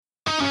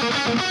This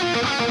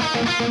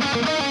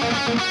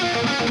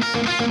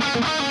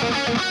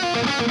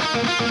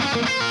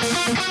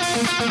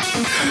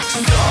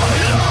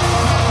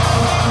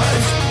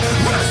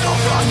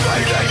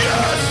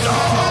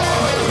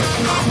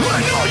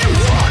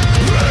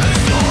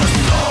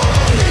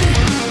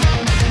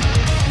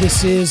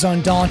is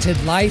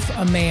Undaunted Life,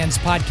 a Man's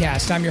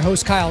Podcast. I'm your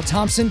host, Kyle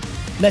Thompson.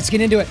 Let's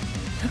get into it.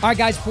 All right,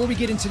 guys, before we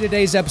get into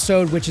today's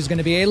episode, which is going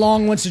to be a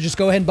long one, so just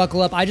go ahead and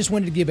buckle up, I just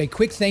wanted to give a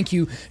quick thank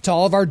you to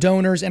all of our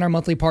donors and our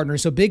monthly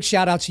partners. So big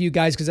shout out to you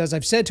guys, because as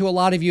I've said to a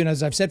lot of you, and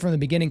as I've said from the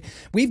beginning,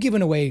 we've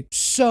given away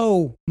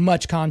so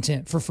much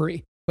content for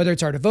free, whether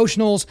it's our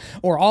devotionals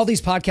or all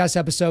these podcast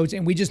episodes.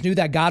 And we just knew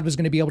that God was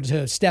going to be able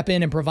to step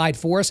in and provide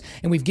for us.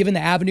 And we've given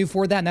the avenue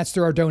for that. And that's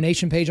through our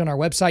donation page on our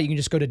website. You can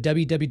just go to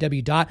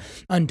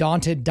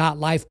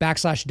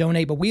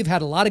www.undaunted.life/donate. But we've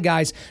had a lot of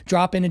guys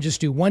drop in and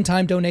just do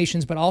one-time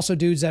donations, but also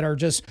dudes that are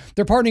just,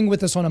 they're partnering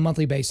with us on a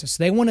monthly basis.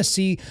 They want to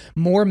see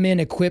more men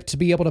equipped to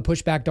be able to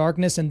push back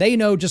darkness. And they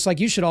know, just like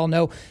you should all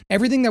know,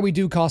 everything that we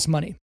do costs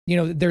money. You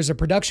know, there's a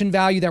production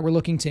value that we're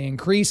looking to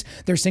increase.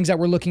 There's things that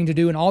we're looking to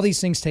do, and all these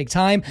things take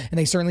time, and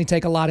they certainly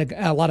take a lot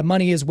of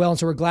money as well. And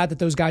so we're glad that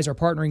those guys are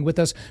partnering with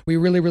us. We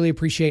really, really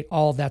appreciate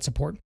all of that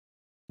support.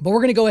 But we're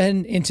going to go ahead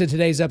and into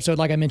today's episode.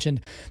 Like I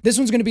mentioned, this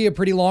one's going to be a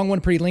pretty long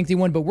one, pretty lengthy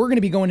one, but we're going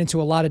to be going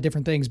into a lot of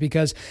different things,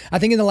 because I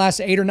think in the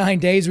last 8 or 9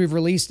 days, we've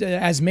released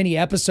as many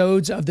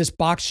episodes of this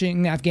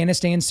Botching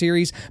Afghanistan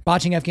series,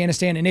 Botching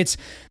Afghanistan. And it's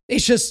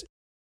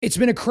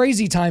been a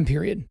crazy time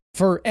period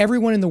for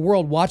everyone in the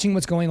world watching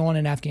what's going on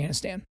in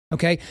Afghanistan.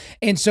 Okay.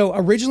 And so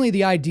originally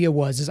the idea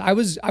was I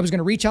was going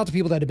to reach out to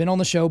people that had been on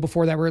the show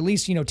before, that were at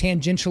least,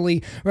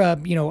 tangentially,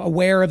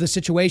 aware of the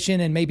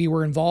situation, and maybe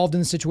were involved in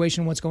the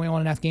situation, what's going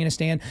on in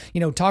Afghanistan,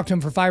 talk to them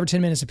for 5 or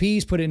 10 minutes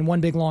apiece, put it in one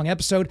big long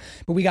episode.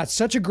 But we got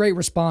such a great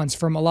response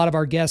from a lot of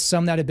our guests,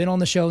 some that have been on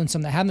the show and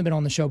some that haven't been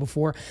on the show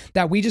before,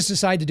 that we just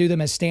decided to do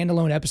them as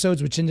standalone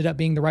episodes, which ended up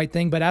being the right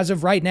thing. But as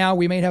of right now,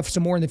 we may have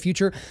some more in the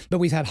future, but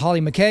we've had Holly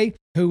McKay,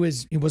 who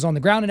was on the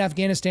ground in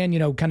Afghanistan,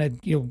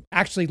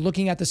 actually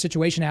looking at the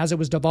situation as it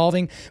was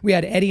devolving. We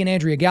had Eddie and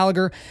Andrea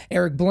Gallagher,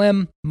 Eric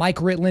Blem, Mike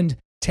Ritland,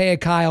 Taya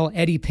Kyle,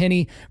 Eddie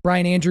Penny,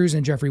 Brian Andrews,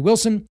 and Jeffrey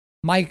Wilson,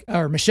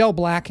 Michelle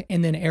Black,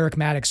 and then Eric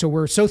Maddox. So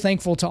we're so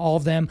thankful to all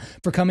of them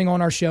for coming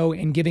on our show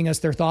and giving us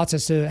their thoughts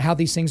as to how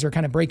these things are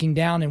kind of breaking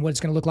down and what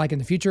it's going to look like in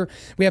the future.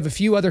 We have a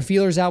few other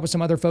feelers out with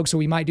some other folks, so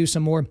we might do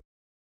some more.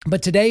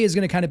 But today is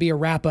going to kind of be a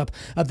wrap up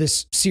of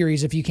this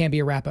series, if you can't be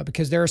a wrap up,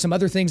 because there are some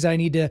other things that I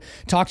need to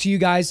talk to you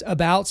guys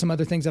about, some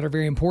other things that are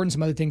very important,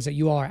 some other things that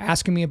you all are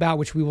asking me about,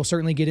 which we will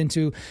certainly get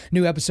into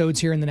new episodes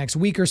here in the next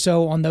week or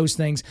so on those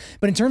things.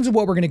 But in terms of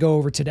what we're going to go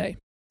over today,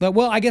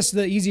 I guess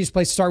the easiest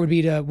place to start would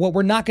be to what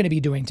we're not going to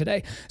be doing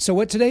today. So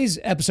what today's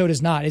episode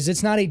is not,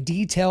 it's not a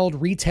detailed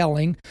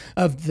retelling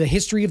of the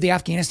history of the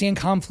Afghanistan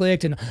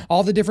conflict and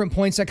all the different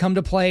points that come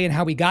to play and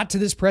how we got to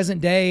this present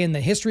day and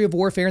the history of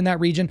warfare in that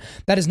region.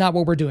 That is not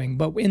what we're doing.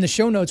 But in the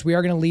show notes, we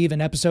are going to leave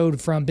an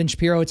episode from Ben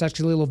Shapiro. It's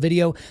actually a little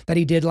video that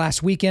he did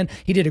last weekend.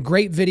 He did a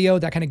great video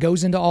that kind of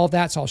goes into all of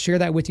that. So I'll share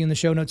that with you in the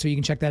show notes so you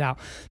can check that out.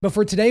 But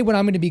for today, what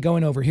I'm going to be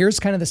going over, here's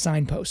kind of the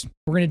signpost.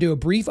 We're going to do a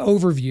brief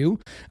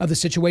overview of the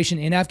situation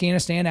in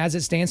Afghanistan as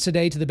it stands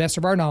today, to the best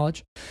of our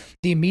knowledge,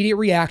 the immediate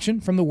reaction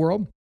from the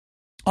world,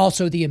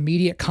 also the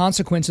immediate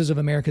consequences of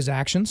America's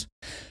actions,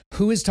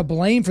 who is to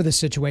blame for this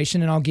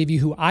situation, and I'll give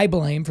you who I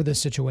blame for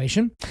this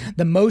situation,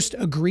 the most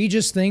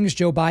egregious things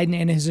Joe Biden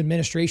and his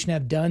administration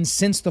have done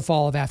since the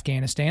fall of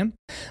Afghanistan,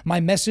 my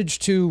message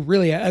to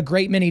really a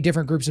great many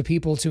different groups of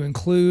people, to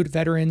include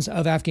veterans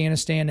of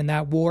Afghanistan and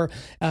that war,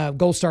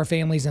 Gold Star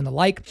families and the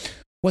like,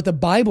 what the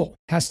Bible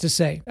has to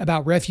say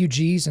about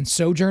refugees and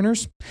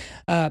sojourners,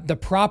 the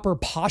proper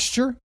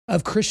posture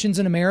of Christians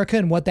in America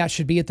and what that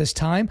should be at this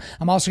time.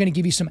 I'm also going to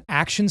give you some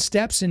action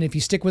steps. And if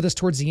you stick with us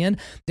towards the end,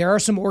 there are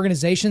some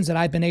organizations that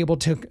I've been able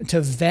to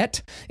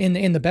vet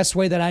in the best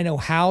way that I know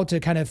how,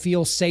 to kind of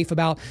feel safe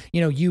about,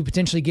 you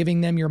potentially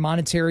giving them your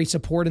monetary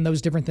support and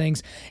those different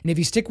things. And if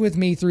you stick with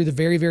me through the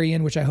very, very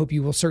end, which I hope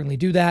you will certainly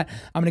do that,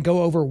 I'm going to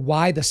go over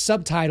why the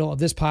subtitle of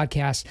this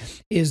podcast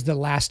is The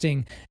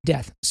Lasting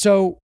Death.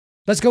 So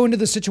let's go into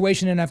the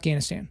situation in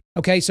Afghanistan.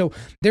 Okay, so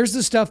there's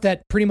the stuff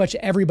that pretty much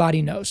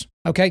everybody knows.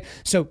 Okay,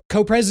 so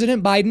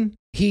Co-President Biden,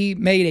 he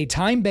made a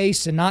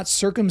time-based and not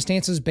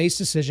circumstances-based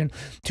decision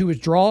to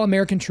withdraw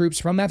American troops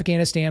from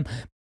Afghanistan,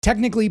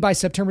 technically by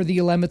September the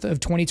 11th of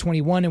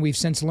 2021, and we've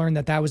since learned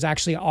that that was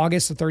actually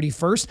August the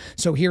 31st,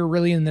 so here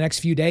really in the next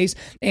few days.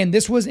 And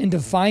this was in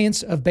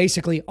defiance of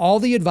basically all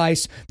the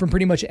advice from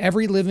pretty much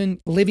every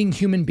living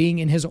human being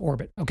in his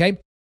orbit, okay?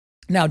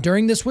 Now,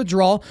 during this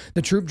withdrawal,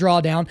 the troop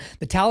drawdown,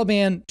 the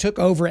Taliban took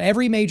over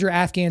every major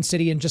Afghan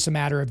city in just a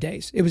matter of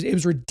days. It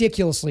was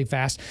ridiculously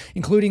fast,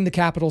 including the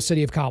capital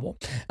city of Kabul.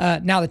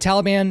 Now, the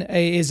Taliban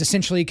is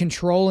essentially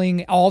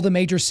controlling all the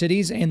major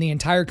cities and the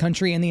entire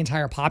country and the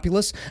entire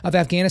populace of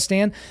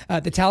Afghanistan.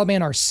 The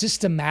Taliban are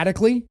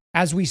systematically,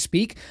 as we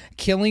speak,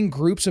 killing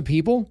groups of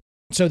people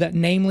So that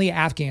namely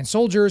Afghan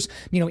soldiers,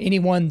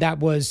 anyone that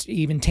was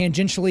even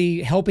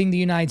tangentially helping the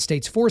United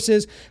States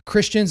forces,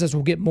 Christians, as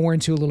we'll get more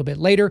into a little bit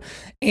later.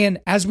 And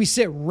as we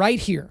sit right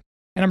here,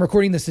 and I'm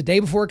recording this the day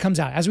before it comes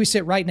out, as we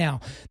sit right now,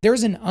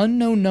 there's an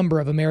unknown number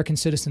of American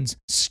citizens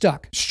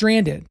stuck,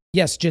 stranded.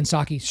 Yes, Jen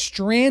Psaki,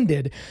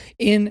 stranded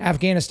in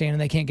Afghanistan, and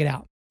they can't get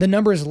out. The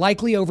number is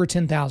likely over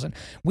 10,000.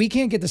 We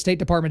can't get the State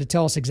Department to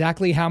tell us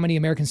exactly how many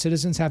American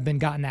citizens have been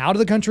gotten out of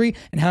the country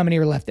and how many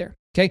are left there.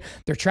 Okay,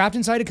 they're trapped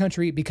inside a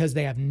country because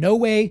they have no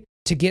way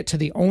to get to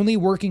the only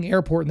working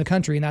airport in the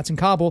country, and that's in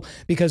Kabul,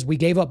 because we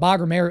gave up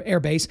Bagram Air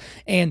Base,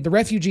 and the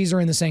refugees are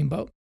in the same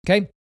boat.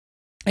 Okay,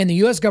 and the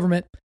U.S.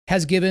 government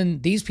has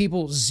given these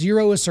people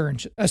zero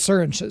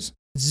assurances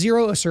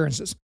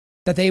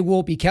that they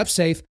will be kept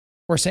safe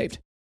or saved.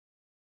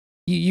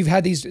 You've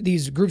had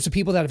these groups of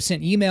people that have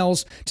sent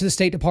emails to the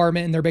State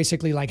Department, and they're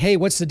basically like, hey,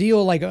 what's the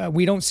deal? Like,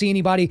 we don't see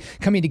anybody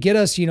coming to get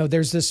us.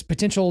 There's this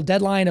potential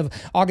deadline of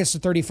August the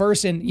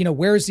 31st. And,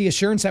 where's the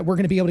assurance that we're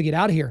going to be able to get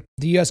out of here?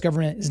 The U.S.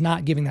 government is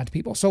not giving that to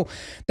people. So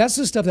that's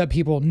the stuff that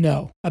people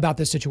know about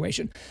this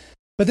situation.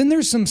 But then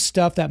there's some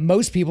stuff that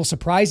most people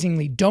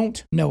surprisingly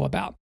don't know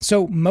about.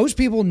 So most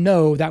people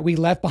know that we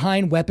left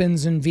behind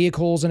weapons and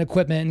vehicles and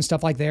equipment and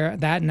stuff like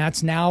that, and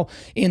that's now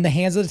in the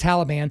hands of the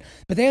Taliban,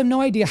 but they have no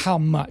idea how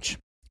much.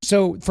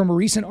 So from a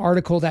recent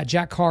article that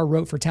Jack Carr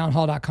wrote for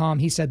townhall.com,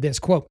 he said this,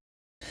 quote,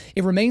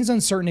 "It remains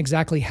uncertain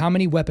exactly how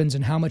many weapons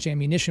and how much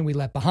ammunition we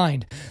left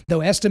behind,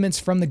 though estimates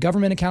from the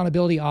Government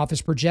Accountability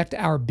Office project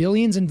our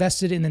billions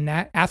invested in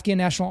the Afghan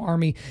National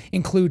Army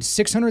include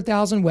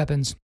 600,000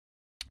 weapons,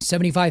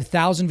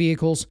 75,000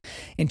 vehicles,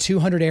 and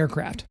 200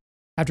 aircraft.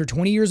 After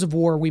 20 years of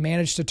war, we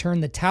managed to turn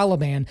the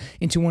Taliban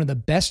into one of the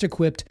best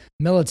equipped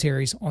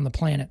militaries on the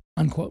planet,"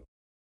 unquote.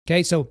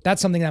 Okay, so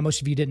that's something that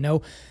most of you didn't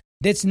know.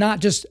 It's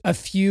not just a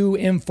few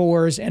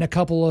M4s and a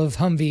couple of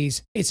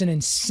Humvees. It's an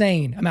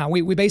insane amount.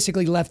 We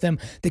basically left them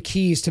the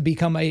keys to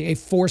become a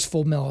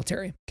forceful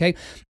military. Okay.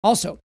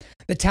 Also,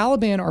 the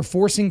Taliban are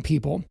forcing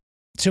people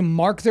to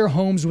mark their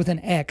homes with an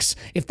X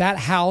if that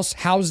house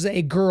houses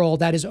a girl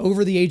that is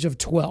over the age of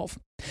 12.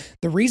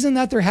 The reason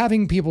that they're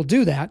having people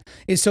do that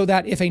is so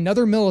that if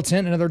another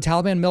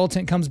Taliban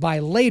militant comes by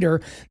later,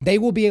 they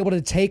will be able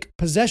to take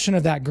possession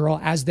of that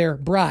girl as their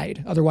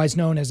bride, otherwise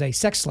known as a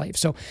sex slave.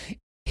 So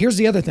here's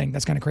the other thing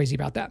that's kind of crazy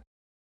about that.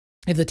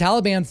 If the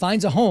Taliban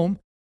finds a home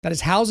that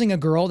is housing a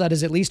girl that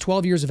is at least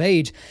 12 years of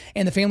age,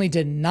 and the family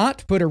did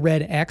not put a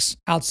red X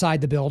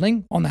outside the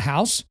building on the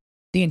house,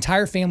 the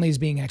entire family is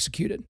being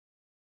executed.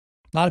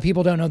 A lot of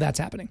people don't know that's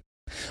happening.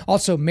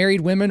 Also,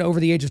 married women over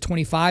the age of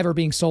 25 are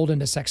being sold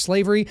into sex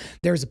slavery.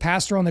 There's a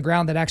pastor on the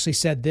ground that actually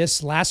said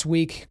this last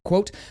week,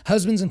 quote,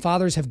 "Husbands and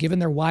fathers have given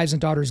their wives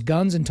and daughters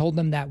guns and told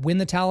them that when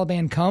the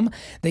Taliban come,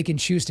 they can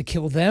choose to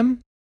kill them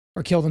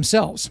or kill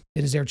themselves.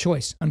 It is their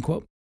choice,"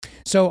 unquote.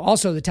 So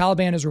also the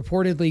Taliban is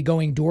reportedly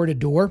going door to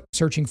door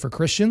searching for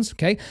Christians.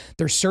 Okay.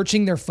 They're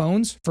searching their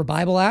phones for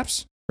Bible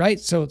apps, right?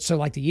 So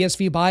like the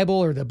ESV Bible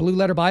or the Blue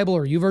Letter Bible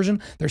or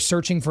YouVersion, they're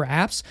searching for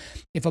apps.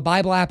 If a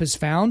Bible app is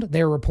found,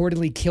 they're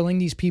reportedly killing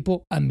these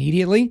people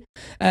immediately.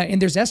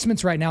 And there's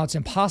estimates right now, it's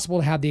impossible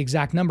to have the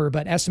exact number,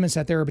 but estimates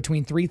that there are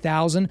between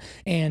 3,000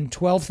 and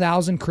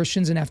 12,000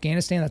 Christians in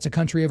Afghanistan. That's a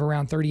country of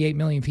around 38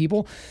 million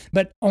people,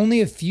 but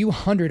only a few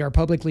hundred are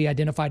publicly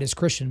identified as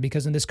Christian,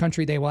 because in this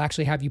country, they will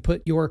actually have you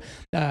put your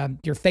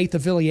faith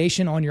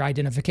affiliation on your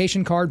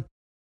identification card.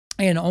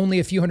 And only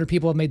a few hundred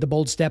people have made the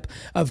bold step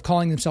of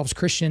calling themselves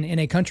Christian in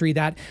a country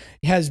that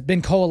has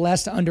been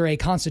coalesced under a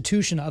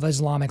constitution of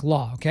Islamic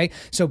law. Okay.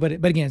 So, but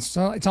again,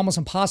 it's almost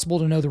impossible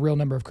to know the real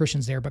number of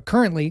Christians there. But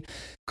currently,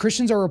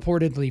 Christians are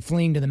reportedly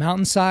fleeing to the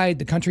mountainside,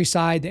 the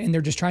countryside, and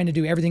they're just trying to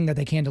do everything that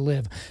they can to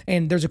live.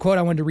 And there's a quote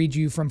I wanted to read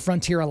you from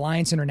Frontier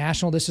Alliance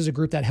International. This is a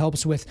group that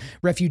helps with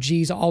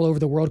refugees all over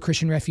the world,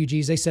 Christian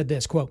refugees. They said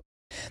this, quote,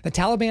 "The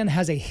Taliban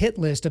has a hit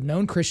list of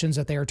known Christians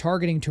that they are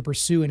targeting to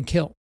pursue and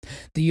kill.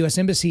 The U.S.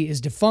 Embassy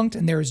is defunct,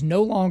 and there is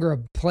no longer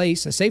a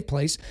safe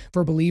place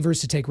for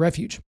believers to take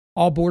refuge.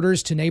 All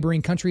borders to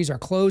neighboring countries are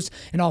closed,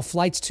 and all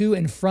flights to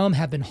and from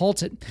have been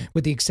halted,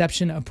 with the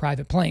exception of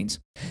private planes.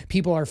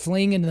 People are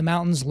fleeing into the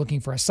mountains looking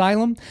for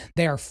asylum.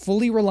 They are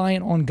fully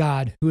reliant on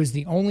God, who is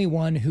the only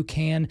one who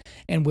can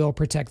and will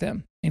protect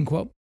them," end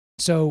quote.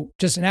 So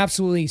just an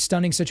absolutely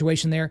stunning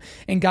situation there.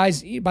 And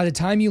guys, by the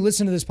time you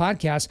listen to this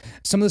podcast,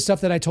 some of the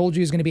stuff that I told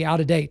you is going to be out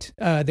of date.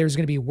 There's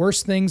going to be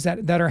worse things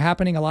that are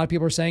happening. A lot of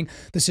people are saying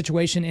the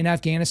situation in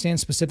Afghanistan,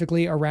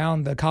 specifically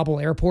around the Kabul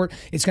airport,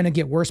 it's going to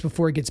get worse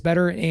before it gets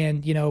better.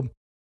 And,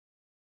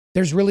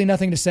 there's really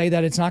nothing to say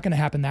that it's not going to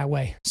happen that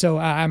way. So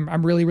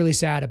I'm really, really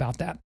sad about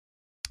that.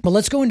 But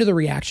let's go into the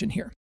reaction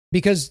here,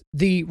 because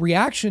the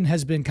reaction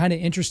has been kind of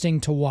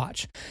interesting to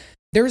watch.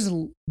 There's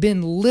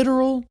been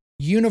literal,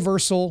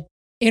 universal,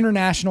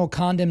 international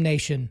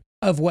condemnation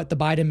of what the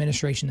Biden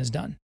administration has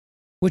done,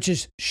 which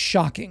is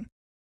shocking.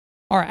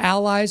 Our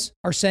allies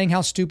are saying how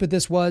stupid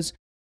this was.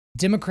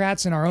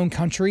 Democrats in our own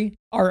country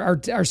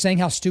are saying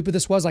how stupid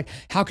this was. Like,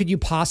 how could you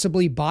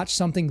possibly botch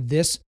something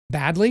this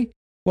badly?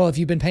 Well, if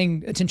you've been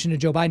paying attention to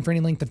Joe Biden for any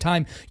length of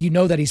time, you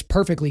know that he's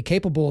perfectly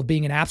capable of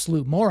being an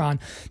absolute moron.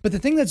 But the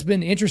thing that's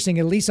been interesting,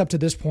 at least up to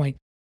this point,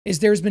 is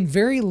there's been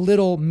very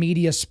little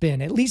media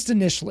spin, at least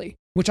initially,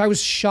 which I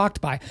was shocked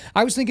by.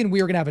 I was thinking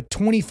we were going to have a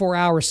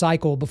 24-hour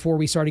cycle before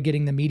we started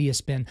getting the media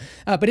spin.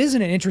 But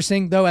isn't it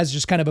interesting, though, as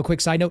just kind of a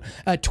quick side note,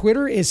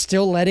 Twitter is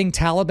still letting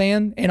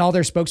Taliban and all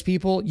their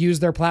spokespeople use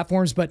their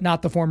platforms, but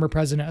not the former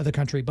president of the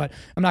country. But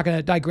I'm not going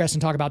to digress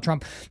and talk about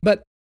Trump.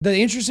 But the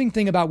interesting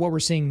thing about what we're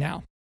seeing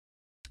now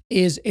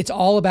is it's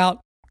all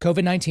about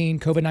COVID-19,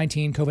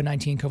 COVID-19,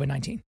 COVID-19,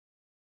 COVID-19.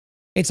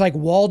 It's like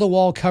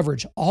wall-to-wall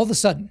coverage all of a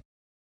sudden.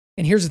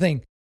 And here's the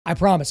thing. I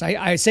promise.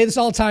 I say this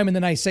all the time, and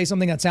then I say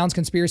something that sounds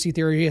conspiracy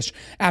theory-ish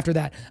after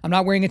that. I'm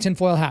not wearing a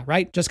tinfoil hat,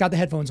 right? Just got the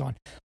headphones on.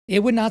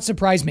 It would not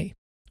surprise me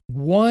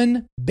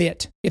one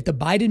bit if the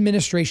Biden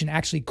administration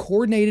actually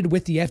coordinated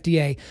with the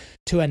FDA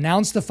to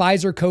announce the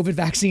Pfizer COVID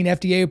vaccine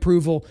FDA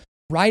approval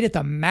right at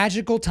the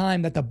magical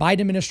time that the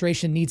Biden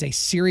administration needs a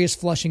serious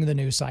flushing of the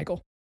news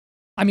cycle.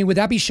 I mean, would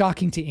that be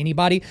shocking to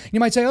anybody? You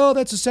might say, oh,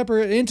 that's a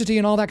separate entity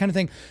and all that kind of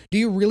thing. Do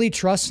you really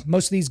trust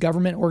most of these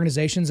government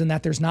organizations and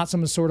that there's not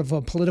some sort of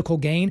a political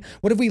gain?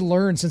 What have we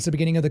learned since the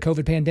beginning of the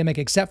COVID pandemic,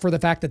 except for the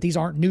fact that these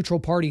aren't neutral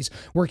parties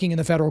working in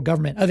the federal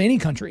government of any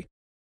country,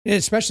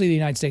 especially the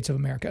United States of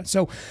America?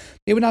 So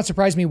it would not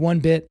surprise me one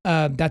bit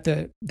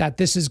that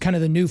this is kind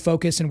of the new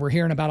focus, and we're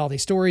hearing about all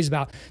these stories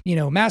about,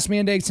 mask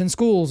mandates in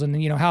schools and,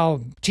 how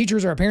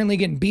teachers are apparently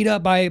getting beat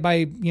up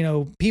by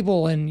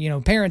people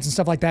and, parents and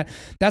stuff like that.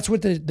 That's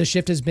what the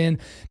shift has been,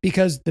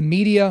 because the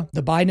media,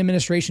 the Biden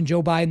administration,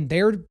 Joe Biden,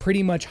 they're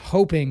pretty much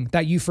hoping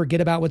that you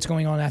forget about what's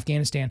going on in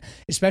Afghanistan,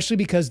 especially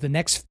because the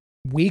next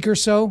week or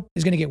so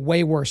is going to get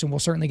way worse. And we'll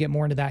certainly get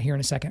more into that here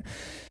in a second.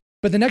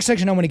 But the next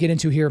section I want to get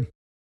into here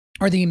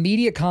are the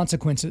immediate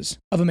consequences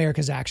of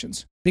America's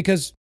actions,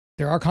 because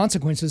there are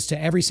consequences to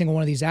every single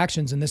one of these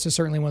actions. And this is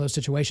certainly one of those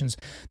situations.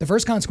 The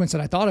first consequence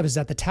that I thought of is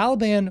that the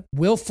Taliban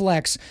will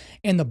flex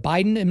and the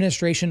Biden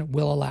administration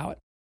will allow it.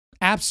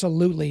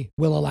 Absolutely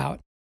will allow it.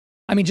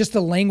 I mean, just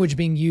the language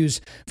being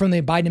used from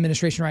the Biden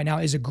administration right now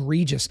is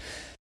egregious.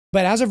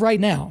 But as of right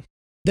now,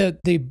 the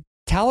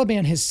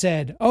Taliban has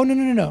said, oh,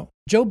 no.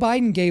 Joe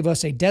Biden gave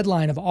us a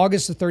deadline of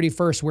August the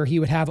 31st where he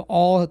would have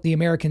all the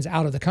Americans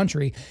out of the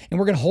country, and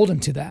we're going to hold him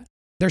to that.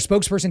 Their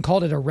spokesperson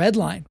called it a red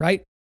line,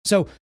 right?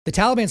 So the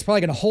Taliban's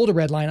probably going to hold a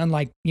red line,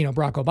 unlike,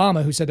 Barack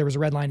Obama, who said there was a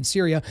red line in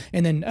Syria,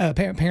 and then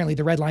apparently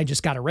the red line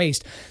just got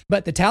erased.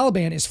 But the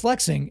Taliban is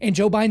flexing, and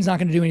Joe Biden's not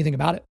going to do anything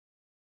about it.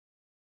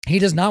 He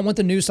does not want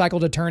the news cycle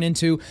to turn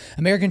into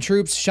American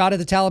troops shot at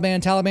the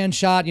Taliban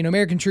shot,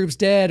 American troops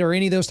dead, or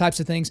any of those types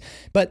of things.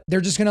 But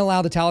they're just going to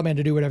allow the Taliban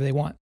to do whatever they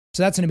want.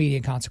 So that's an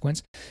immediate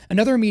consequence.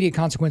 Another immediate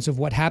consequence of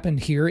what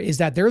happened here is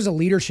that there's a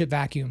leadership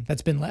vacuum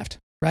that's been left,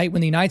 right? When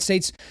the United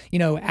States,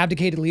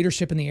 abdicated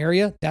leadership in the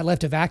area, that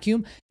left a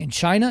vacuum, and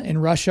China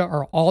and Russia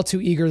are all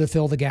too eager to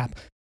fill the gap.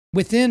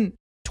 Within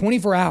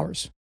 24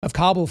 hours of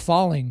Kabul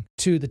falling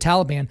to the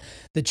Taliban,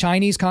 the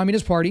Chinese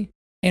Communist Party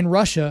and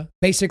Russia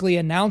basically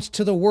announced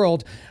to the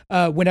world,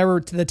 whenever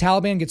the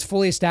Taliban gets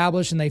fully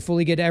established and they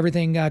fully get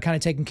everything kind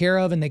of taken care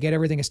of and they get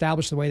everything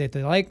established the way that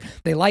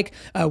they like,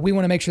 we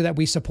want to make sure that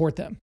we support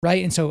them,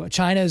 right? And so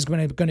China is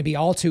going to be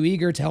all too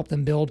eager to help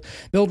them build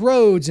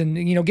roads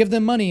and give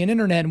them money and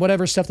internet and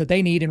whatever stuff that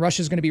they need, and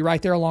Russia's going to be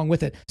right there along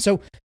with it. So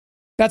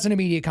that's an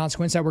immediate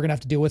consequence that we're going to have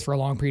to deal with for a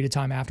long period of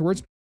time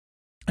afterwards.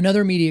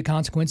 Another immediate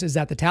consequence is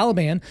that the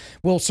Taliban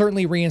will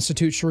certainly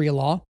reinstitute Sharia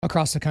law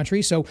across the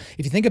country. So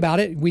if you think about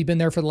it, we've been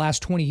there for the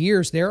last 20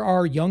 years. There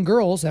are young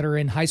girls that are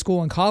in high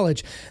school and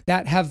college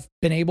that have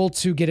been able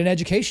to get an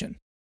education.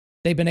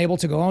 They've been able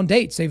to go on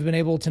dates. They've been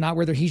able to not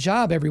wear their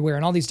hijab everywhere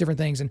and all these different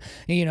things, and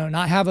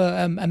not have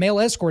a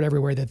male escort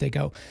everywhere that they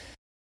go.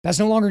 That's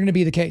no longer going to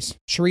be the case.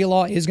 Sharia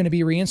law is going to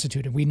be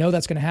reinstituted. We know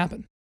that's going to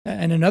happen.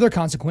 And another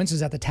consequence is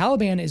that the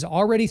Taliban is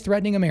already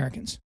threatening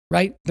Americans.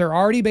 Right? They're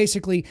already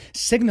basically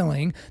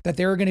signaling that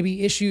there are going to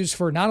be issues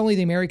for not only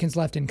the Americans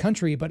left in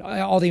country, but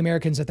all the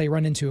Americans that they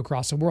run into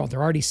across the world.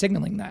 They're already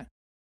signaling that.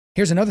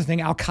 Here's another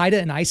thing.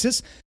 Al-Qaeda and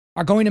ISIS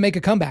are going to make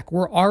a comeback.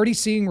 We're already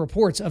seeing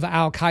reports of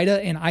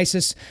Al-Qaeda and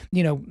ISIS,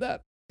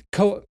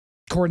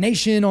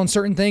 coordination on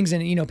certain things.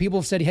 And, people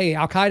have said, hey,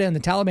 Al-Qaeda and the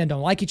Taliban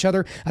don't like each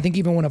other. I think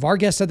even one of our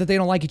guests said that they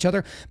don't like each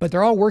other, but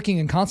they're all working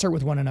in concert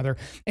with one another.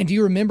 And do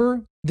you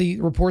remember the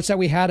reports that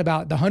we had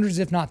about the hundreds,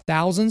 if not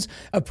thousands,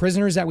 of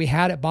prisoners that we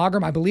had at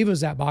Bagram? I believe it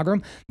was at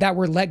Bagram, that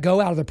were let go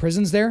out of the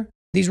prisons there.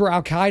 These were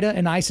Al-Qaeda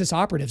and ISIS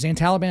operatives and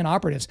Taliban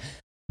operatives.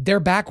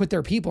 They're back with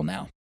their people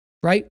now,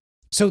 right?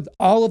 So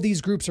all of these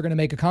groups are going to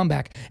make a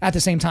comeback at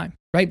the same time,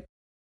 right?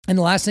 And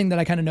the last thing that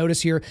I kind of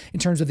notice here in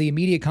terms of the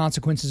immediate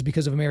consequences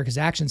because of America's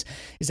actions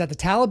is that the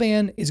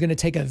Taliban is going to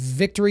take a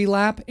victory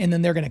lap, and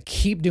then they're going to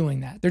keep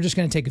doing that. They're just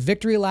going to take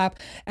victory lap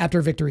after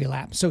victory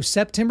lap. So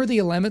September the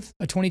 11th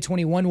of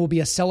 2021 will be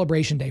a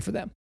celebration day for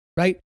them,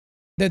 right?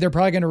 They're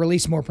probably going to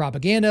release more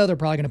propaganda. They're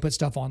probably going to put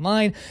stuff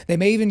online. They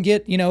may even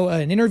get,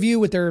 an interview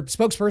with their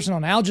spokesperson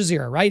on Al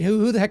Jazeera, right?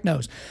 Who the heck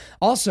knows?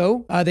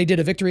 Also, they did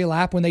a victory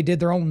lap when they did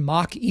their own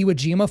mock Iwo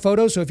Jima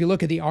photo. So if you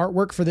look at the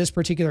artwork for this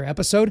particular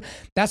episode,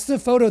 that's the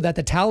photo that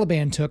the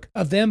Taliban took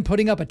of them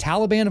putting up a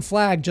Taliban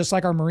flag, just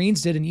like our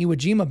Marines did in Iwo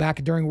Jima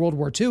back during World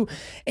War II.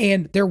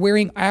 And they're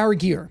wearing our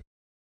gear.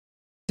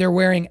 They're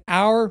wearing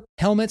our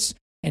helmets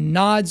and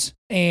nods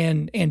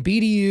and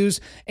BDUs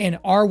and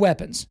our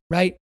weapons,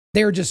 right?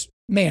 They're just,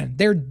 man,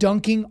 they're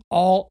dunking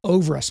all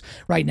over us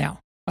right now.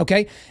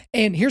 Okay.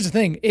 And here's the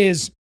thing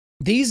is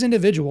these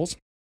individuals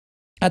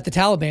at the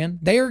Taliban,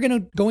 they are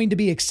going to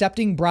be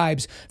accepting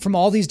bribes from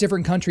all these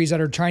different countries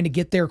that are trying to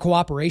get their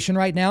cooperation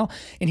right now.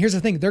 And here's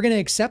the thing, they're going to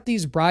accept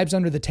these bribes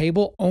under the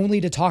table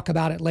only to talk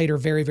about it later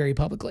very, very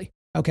publicly.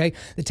 Okay.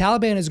 The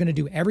Taliban is going to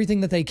do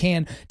everything that they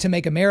can to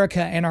make America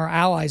and our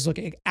allies look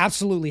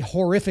absolutely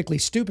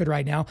horrifically stupid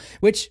right now,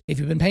 which, if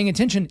you've been paying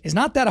attention, is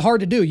not that hard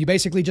to do. You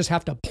basically just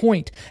have to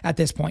point at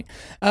this point.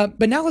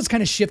 But now let's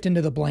kind of shift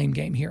into the blame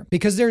game here,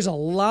 because there's a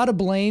lot of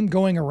blame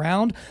going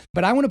around,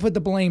 but I want to put the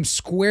blame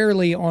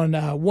squarely on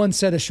one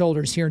set of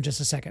shoulders here in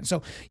just a second.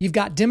 So you've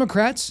got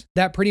Democrats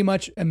that pretty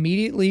much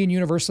immediately and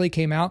universally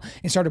came out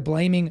and started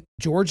blaming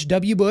George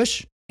W.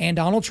 Bush and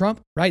Donald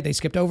Trump, right? They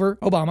skipped over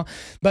Obama,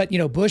 but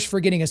Bush for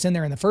getting us in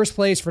there in the first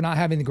place, for not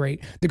having the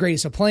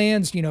greatest of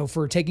plans,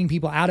 for taking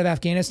people out of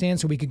Afghanistan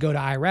so we could go to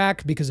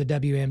Iraq because of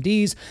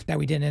WMDs that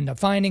we didn't end up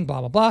finding, blah,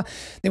 blah, blah.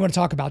 They want to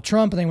talk about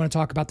Trump, and they want to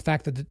talk about the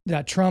fact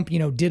that Trump,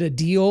 did a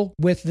deal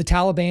with the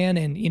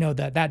Taliban, and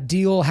that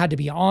deal had to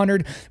be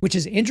honored, which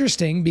is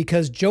interesting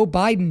because Joe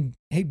Biden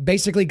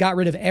basically got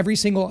rid of every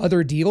single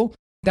other deal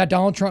that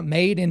Donald Trump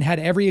made and had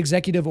every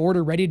executive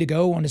order ready to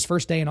go on his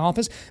first day in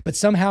office, but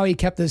somehow he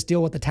kept this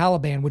deal with the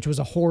Taliban, which was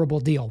a horrible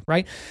deal,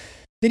 right?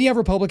 Then you have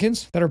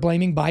Republicans that are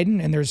blaming Biden,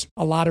 and there's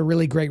a lot of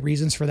really great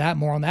reasons for that.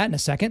 More on that in a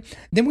second.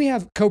 Then we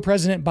have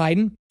co-president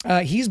Biden.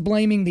 He's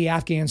blaming the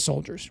Afghan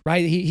soldiers,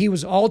 right? He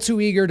was all too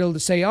eager to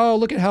say, oh,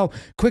 look at how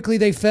quickly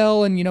they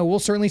fell, and we'll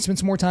certainly spend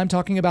some more time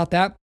talking about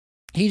that.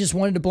 He just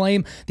wanted to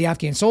blame the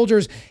Afghan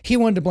soldiers. He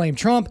wanted to blame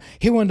Trump.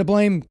 He wanted to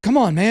blame, come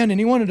on, man. And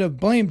he wanted to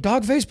blame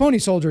dog-faced pony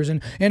soldiers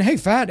and hey,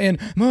 fat. And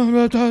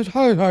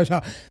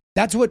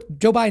that's what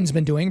Joe Biden's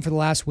been doing for the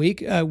last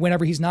week.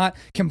 Whenever he's not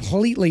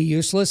completely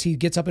useless, he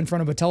gets up in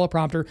front of a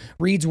teleprompter,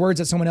 reads words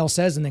that someone else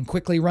says, and then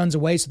quickly runs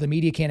away so the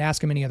media can't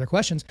ask him any other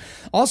questions.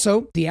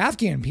 Also, the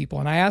Afghan people,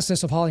 and I asked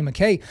this of Holly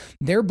McKay,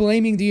 they're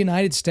blaming the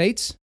United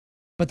States,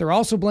 but they're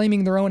also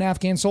blaming their own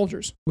Afghan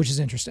soldiers, which is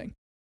interesting,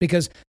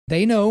 because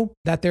they know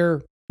that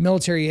their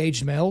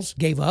military-aged males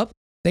gave up.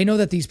 They know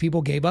that these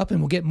people gave up, and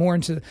we'll get more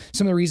into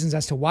some of the reasons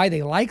as to why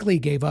they likely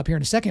gave up here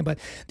in a second. But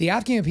the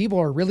Afghan people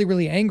are really,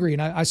 really angry.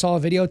 And I saw a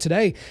video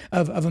today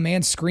of a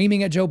man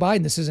screaming at Joe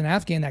Biden. This is an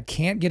Afghan that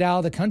can't get out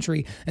of the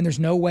country, and there's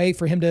no way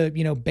for him to,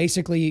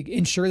 basically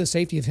ensure the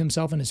safety of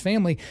himself and his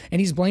family. And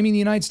he's blaming the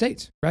United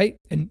States, right?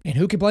 And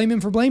who could blame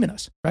him for blaming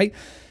us, right?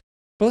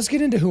 But let's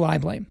get into who I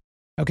blame,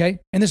 okay?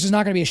 And this is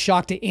not going to be a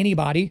shock to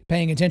anybody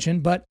paying attention,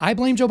 but I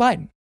blame Joe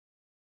Biden.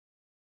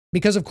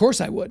 Because of course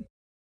I would.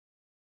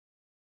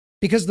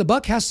 Because the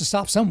buck has to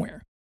stop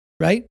somewhere,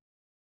 right?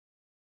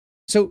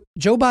 So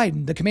Joe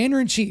Biden, the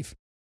commander-in-chief,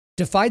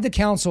 defied the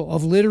counsel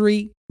of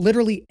literally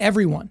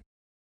everyone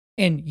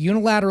and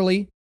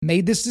unilaterally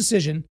made this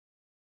decision,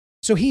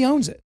 so he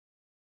owns it.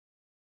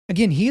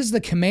 Again, he is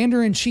the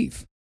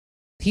commander-in-chief.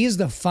 He is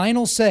the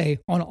final say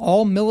on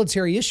all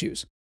military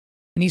issues.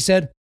 And he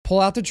said, pull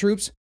out the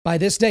troops by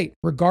this date,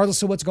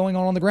 regardless of what's going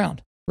on the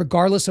ground,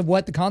 regardless of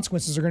what the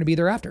consequences are going to be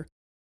thereafter.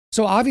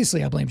 So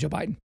obviously I blame Joe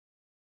Biden.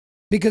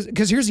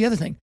 Because here's the other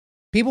thing.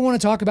 People want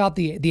to talk about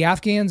the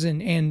Afghans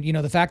and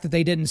the fact that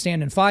they didn't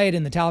stand and fight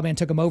and the Taliban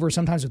took them over,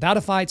 sometimes without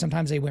a fight,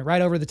 sometimes they went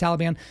right over the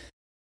Taliban.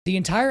 The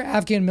entire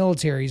Afghan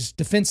military's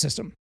defense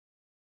system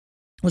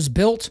was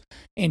built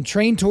and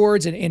trained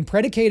towards and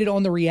predicated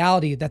on the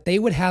reality that they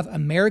would have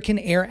American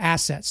air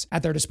assets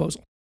at their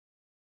disposal.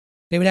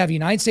 They would have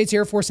United States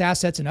Air Force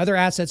assets and other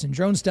assets and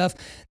drone stuff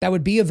that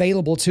would be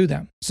available to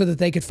them so that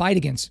they could fight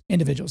against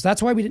individuals.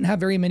 That's why we didn't have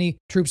very many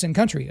troops in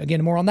country.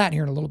 Again, more on that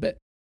here in a little bit.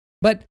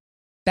 But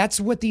that's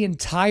what the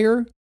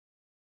entire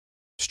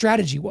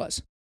strategy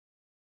was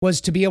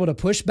to be able to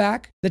push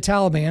back the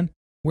Taliban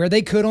where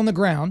they could on the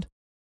ground,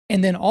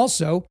 and then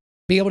also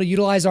be able to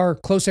utilize our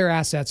close air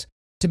assets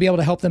to be able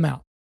to help them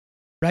out,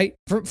 right?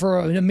 For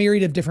a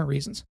myriad of different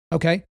reasons,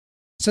 okay?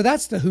 So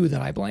that's the who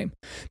that I blame,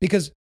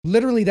 because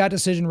literally that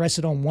decision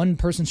rested on one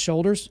person's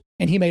shoulders,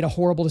 and he made a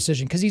horrible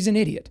decision because he's an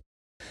idiot.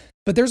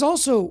 But there's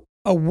also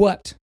a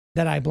what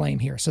that I blame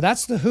here. So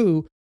that's the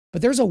who,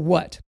 but there's a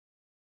what.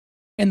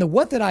 And the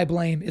what that I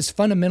blame is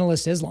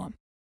fundamentalist Islam.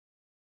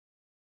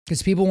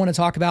 Because people want to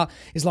talk about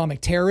Islamic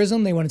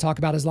terrorism. They want to talk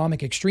about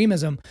Islamic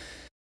extremism.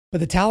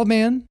 But the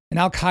Taliban and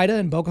Al-Qaeda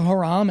and Boko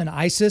Haram and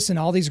ISIS and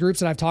all these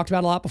groups that I've talked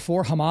about a lot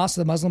before, Hamas,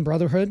 the Muslim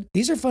Brotherhood,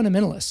 these are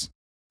fundamentalists,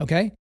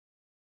 okay?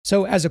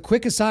 So as a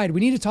quick aside,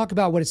 we need to talk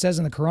about what it says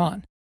in the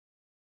Quran.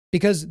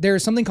 because there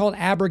is something called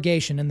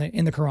abrogation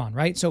in the Quran,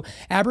 right? So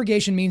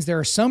abrogation means there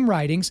are some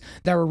writings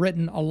that were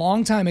written a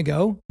long time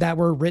ago that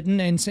were written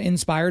and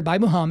inspired by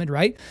Muhammad,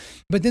 right?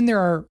 But then there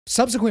are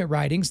subsequent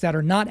writings that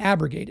are not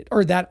abrogated,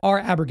 or that are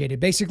abrogated,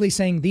 basically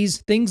saying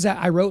these things that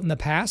I wrote in the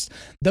past,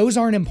 those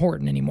aren't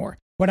important anymore.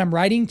 What I'm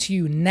writing to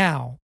you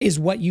now is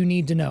what you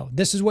need to know.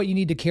 This is what you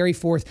need to carry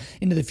forth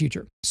into the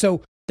future.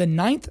 So the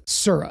 9th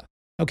surah,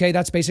 okay,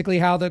 that's basically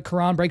how the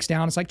Quran breaks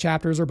down. It's like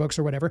chapters or books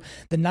or whatever.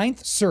 The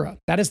 9th surah,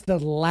 that is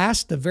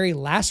the very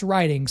last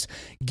writings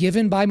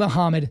given by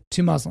Muhammad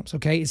to Muslims,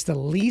 okay? It's the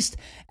least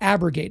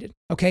abrogated,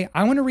 okay?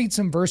 I want to read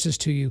some verses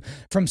to you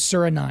from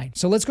Surah 9.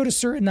 So let's go to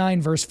Surah 9,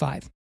 verse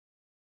 5.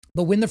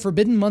 But when the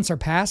forbidden months are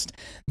past,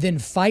 then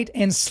fight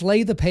and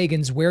slay the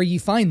pagans where ye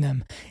find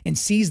them, and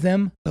seize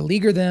them,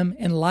 beleaguer them,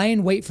 and lie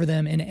in wait for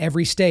them in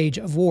every stage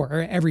of war,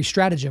 or every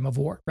stratagem of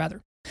war,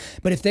 rather.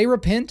 But if they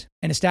repent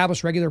and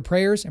establish regular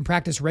prayers and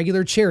practice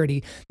regular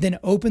charity, then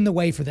open the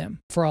way for them,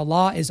 for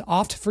Allah is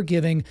oft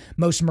forgiving,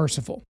 most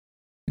merciful.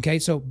 Okay,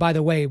 so by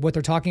the way, what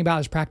they're talking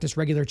about is practice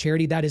regular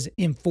charity. That is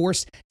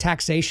enforced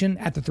taxation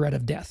at the threat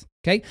of death.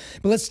 Okay,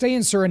 but let's stay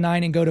in Surah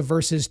 9 and go to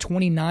verses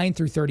 29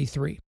 through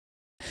 33.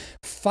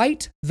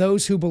 Fight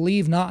those who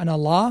believe not in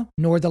Allah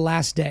nor the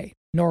last day,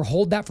 nor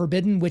hold that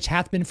forbidden which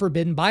hath been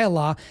forbidden by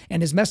Allah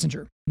and his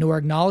messenger, nor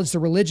acknowledge the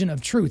religion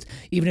of truth,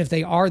 even if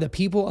they are the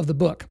people of the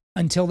book,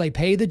 until they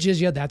pay the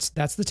jizya,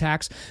 that's the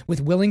tax, with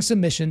willing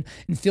submission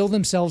and feel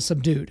themselves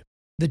subdued.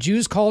 The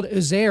Jews called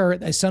Uzair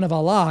a son of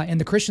Allah,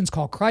 and the Christians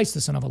call Christ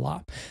the son of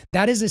Allah.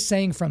 That is a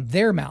saying from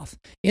their mouth.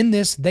 In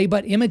this, they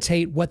but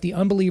imitate what the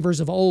unbelievers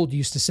of old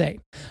used to say.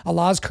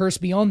 Allah's curse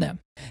be on them,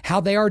 how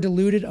they are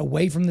deluded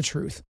away from the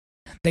truth.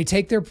 They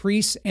take their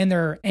priests and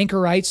their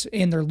anchorites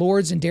and their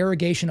lords in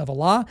derogation of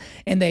Allah,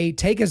 and they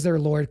take as their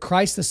Lord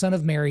Christ the son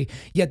of Mary,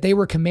 yet they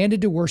were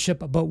commanded to worship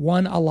but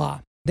one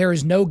Allah. There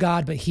is no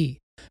God but He.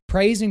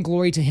 Praise and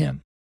glory to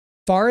Him.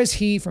 Far is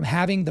He from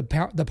having the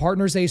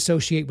partners they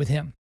associate with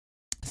Him.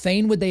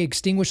 Fain would they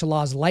extinguish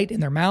Allah's light in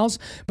their mouths,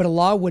 but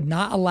Allah would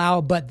not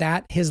allow but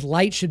that His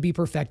light should be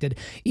perfected,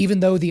 even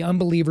though the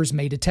unbelievers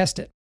may detest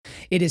it.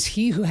 It is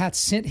He who hath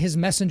sent His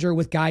messenger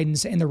with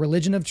guidance and the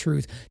religion of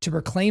truth to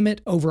proclaim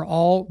it over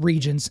all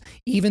regions,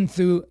 even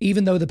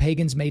though the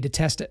pagans may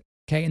detest it.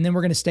 Okay, and then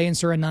we're going to stay in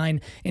Surah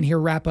 9 and here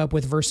wrap up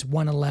with verse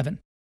 111.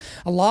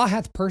 Allah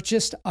hath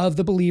purchased of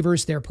the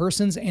believers their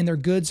persons and their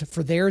goods,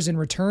 for theirs in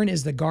return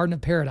is the garden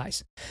of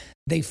paradise.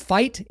 They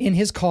fight in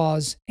His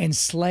cause and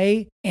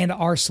slay and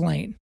are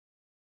slain,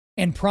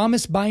 and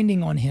promise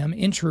binding on Him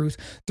in truth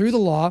through the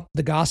law,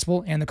 the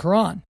gospel, and the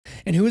Quran.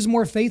 And who is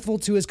more faithful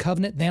to His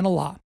covenant than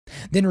Allah?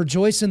 Then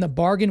rejoice in the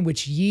bargain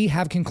which ye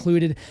have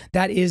concluded.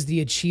 That is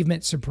the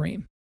achievement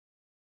supreme.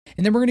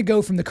 And then we're going to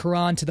go from the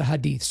Quran to the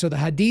Hadith. So the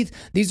Hadith,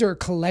 these are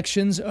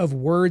collections of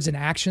words and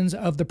actions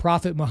of the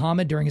Prophet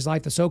Muhammad during his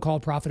life, the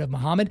so-called Prophet of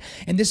Muhammad.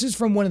 And this is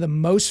from one of the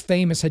most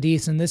famous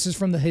Hadiths, and this is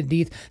from the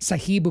Hadith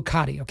Sahih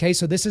Bukhari. Okay,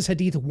 so this is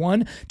Hadith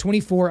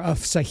 124 of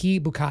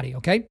Sahih Bukhari.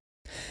 Okay.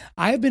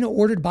 I have been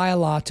ordered by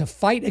Allah to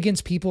fight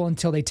against people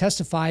until they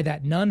testify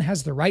that none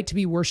has the right to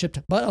be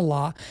worshipped but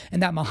Allah,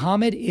 and that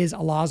Muhammad is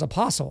Allah's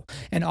apostle,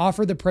 and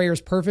offer the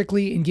prayers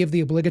perfectly and give the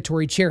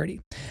obligatory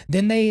charity.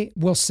 Then they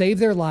will save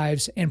their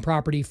lives and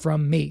property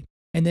from me.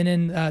 And then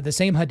in the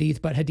same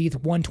hadith, but hadith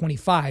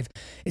 125,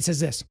 it says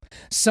this.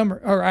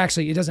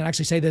 It doesn't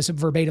actually say this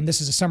verbatim.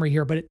 This is a summary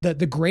here, but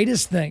the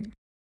greatest thing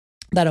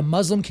that a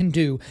Muslim can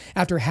do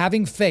after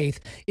having faith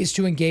is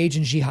to engage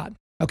in jihad.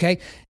 Okay,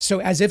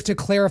 so as if to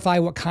clarify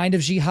what kind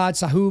of jihad,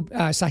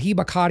 Sahih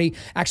Bukhari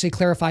actually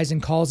clarifies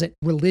and calls it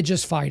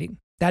religious fighting.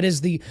 That is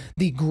the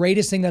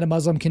greatest thing that a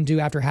Muslim can do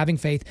after having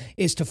faith,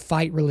 is to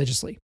fight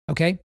religiously.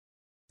 Okay,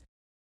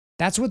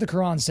 that's what the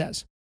Quran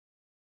says.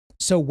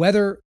 So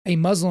whether a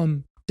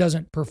Muslim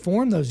doesn't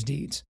perform those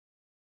deeds,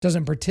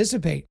 doesn't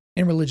participate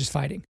in religious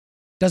fighting,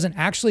 doesn't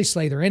actually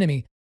slay their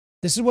enemy,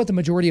 this is what the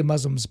majority of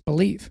Muslims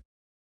believe.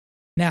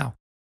 Now,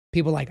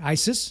 people like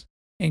ISIS,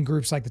 and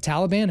groups like the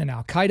Taliban and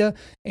Al-Qaeda,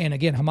 and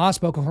again,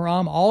 Hamas, Boko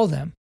Haram, all of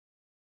them,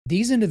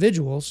 these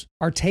individuals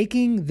are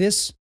taking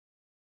this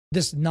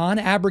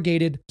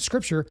non-abrogated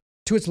scripture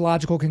to its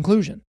logical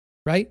conclusion,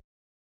 right?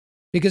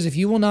 Because if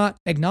you will not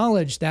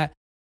acknowledge that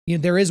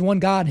there is one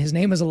God, His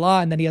name is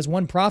Allah, and that He has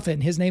one prophet,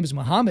 and His name is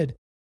Muhammad,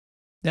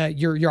 that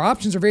your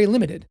options are very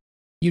limited.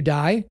 You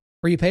die,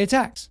 or you pay a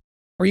tax,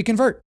 or you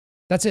convert.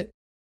 That's it.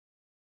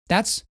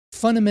 That's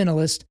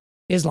fundamentalist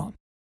Islam.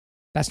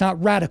 That's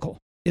not radical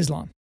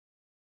Islam.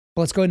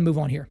 But let's go ahead and move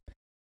on here,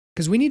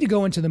 because we need to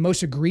go into the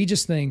most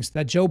egregious things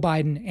that Joe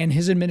Biden and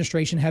his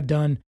administration have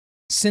done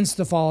since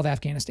the fall of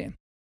Afghanistan.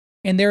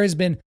 And there has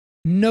been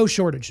no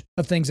shortage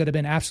of things that have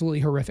been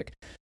absolutely horrific.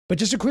 But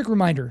just a quick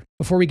reminder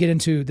before we get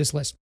into this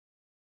list.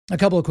 A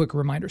couple of quick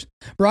reminders.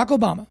 Barack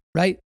Obama,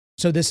 right?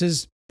 So this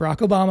is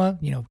Barack Obama,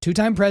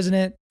 two-time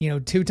president,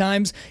 2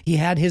 times he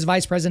had his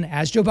vice president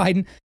as Joe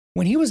Biden.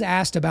 When he was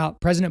asked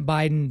about President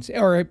Biden,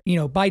 or,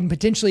 Biden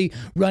potentially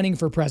running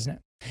for president,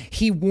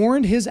 he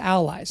warned his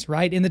allies,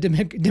 right, in the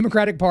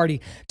Democratic Party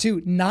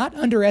to not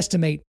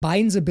underestimate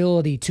Biden's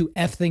ability to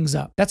F things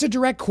up. That's a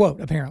direct quote,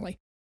 apparently.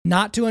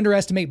 not to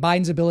underestimate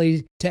Biden's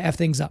ability to F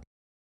things up.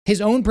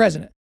 His own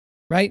president,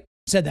 right,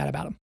 said that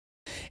about him.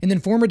 And then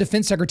former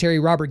Defense Secretary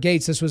Robert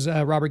Gates, this was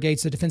Robert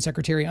Gates, the Defense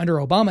Secretary under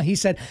Obama, he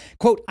said,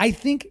 quote, "I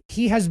think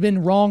he has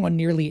been wrong on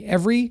nearly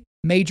every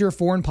major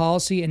foreign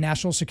policy and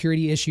national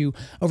security issue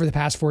over the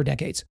past 4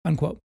 decades,"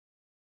 unquote.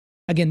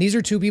 Again, these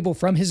are two people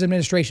from his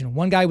administration.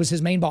 One guy was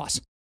his main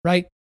boss,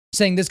 right?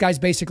 Saying this guy's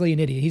basically an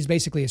idiot. He's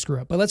basically a screw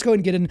up. But let's go ahead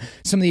and get into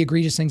some of the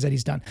egregious things that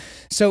he's done.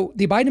 So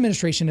the Biden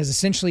administration has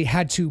essentially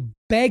had to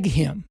beg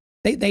him.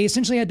 They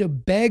essentially had to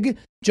beg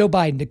Joe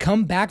Biden to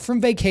come back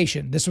from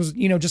vacation. This was,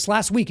 just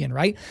last weekend,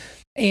 right?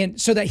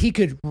 And so that he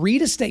could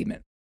read a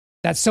statement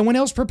that someone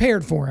else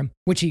prepared for him,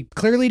 which he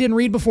clearly didn't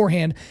read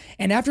beforehand.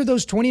 And after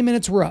those 20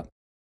 minutes were up,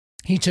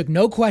 he took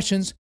no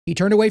questions. He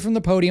turned away from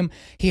the podium.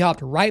 He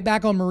hopped right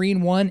back on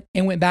Marine One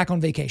and went back on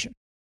vacation.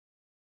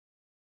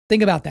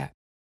 Think about that.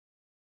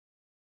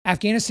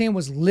 Afghanistan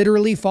was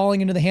literally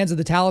falling into the hands of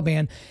the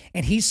Taliban,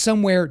 and he's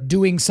somewhere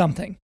doing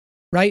something,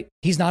 right?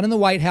 He's not in the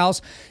White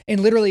House.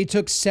 And literally it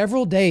took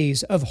several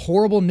days of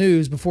horrible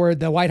news before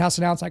the White House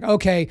announced, like,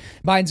 okay,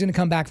 Biden's going to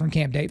come back from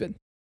Camp David.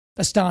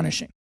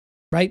 Astonishing,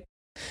 right?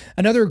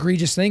 Another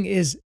egregious thing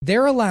is the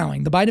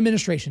Biden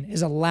administration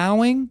is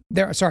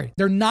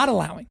they're not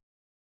allowing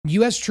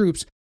U.S.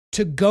 troops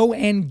to go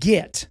and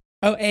get,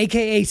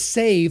 AKA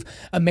save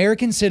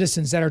American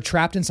citizens that are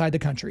trapped inside the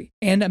country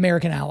and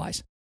American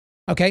allies.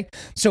 Okay.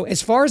 So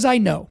as far as I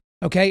know,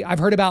 okay, I've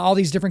heard about all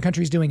these different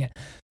countries doing it.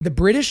 The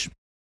British,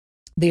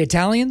 the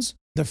Italians,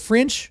 the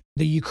French,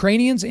 the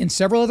Ukrainians, and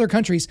several other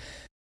countries,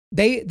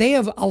 they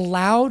have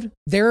allowed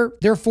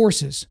their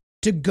forces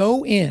to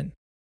go in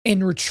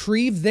and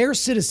retrieve their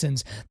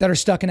citizens that are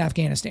stuck in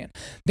Afghanistan.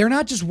 They're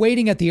not just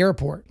waiting at the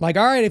airport. Like,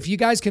 all right, if you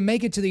guys can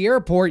make it to the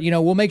airport,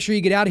 we'll make sure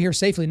you get out of here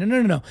safely.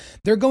 No.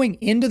 They're going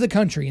into the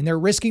country and they're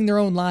risking their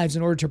own lives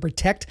in order to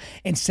protect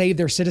and save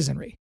their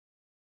citizenry.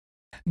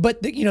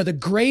 But the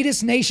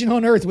greatest nation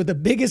on earth with the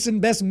biggest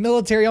and best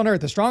military on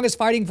earth, the strongest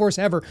fighting force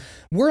ever,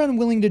 we're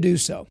unwilling to do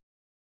so.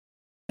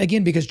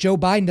 Again, because Joe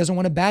Biden doesn't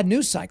want a bad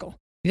news cycle.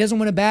 He doesn't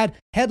want a bad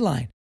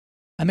headline.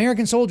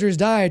 American soldiers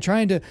died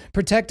trying to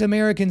protect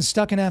Americans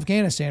stuck in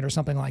Afghanistan or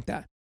something like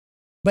that.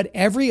 But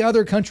every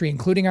other country,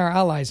 including our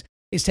allies,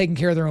 is taking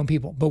care of their own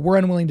people. But we're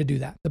unwilling to do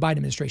that. The Biden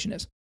administration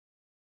is.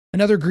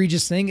 Another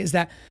egregious thing is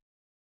that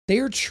they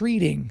are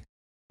treating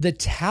the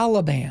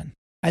Taliban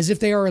as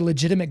if they are a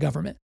legitimate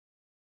government,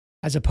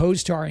 as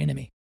opposed to our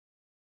enemy.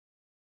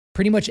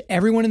 Pretty much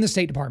everyone in the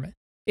State Department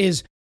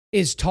is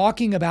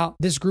talking about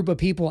this group of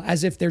people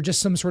as if they're just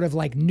some sort of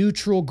like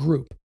neutral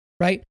group,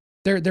 right?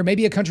 There may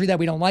be a country that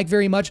we don't like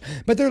very much,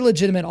 but they're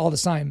legitimate all the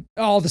same.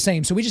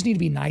 So we just need to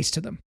be nice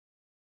to them.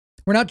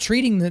 We're not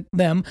treating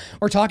them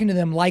or talking to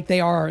them like they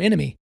are our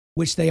enemy,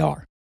 which they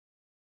are.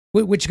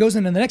 Which goes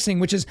into the next thing,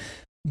 which is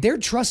the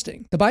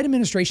Biden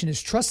administration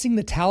is trusting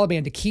the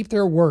Taliban to keep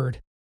their word,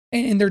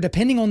 and they're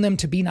depending on them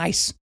to be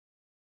nice.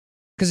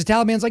 Because the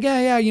Taliban's like,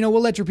 yeah, we'll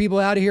let your people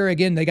out of here.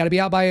 Again, they got to be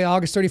out by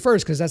August 31st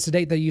because that's the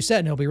date that you set,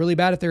 and it'll be really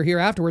bad if they're here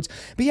afterwards.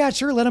 But yeah,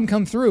 sure, let them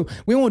come through.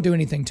 We won't do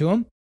anything to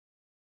them.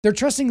 They're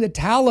trusting the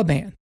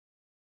Taliban,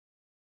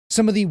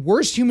 some of the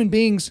worst human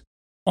beings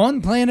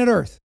on planet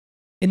Earth,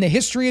 in the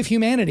history of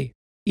humanity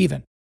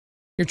even.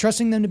 You're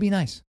trusting them to be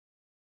nice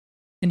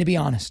and to be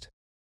honest.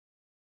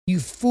 You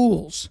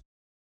fools.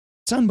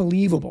 It's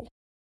unbelievable.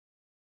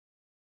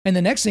 And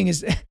the next thing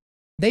is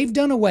they've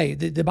done away,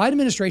 the Biden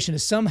administration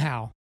is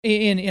somehow,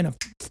 in a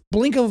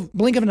blink of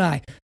an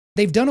eye,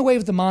 they've done away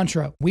with the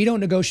mantra, we don't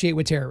negotiate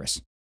with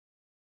terrorists.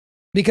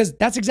 Because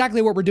that's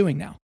exactly what we're doing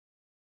now.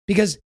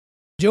 Because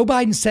Joe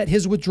Biden set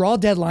his withdrawal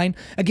deadline,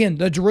 again,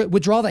 the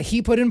withdrawal that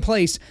he put in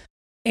place,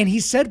 and he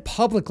said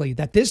publicly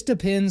that this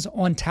depends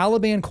on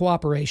Taliban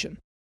cooperation.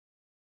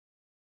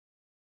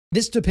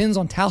 This depends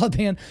on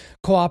Taliban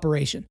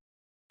cooperation.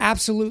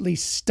 Absolutely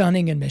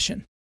stunning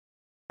admission.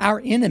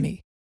 Our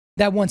enemy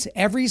that wants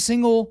every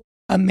single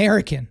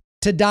American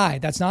to die,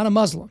 that's not a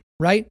Muslim,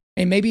 right?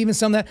 And maybe even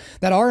some that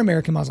are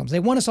American Muslims. They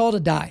want us all to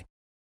die.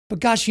 But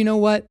gosh, you know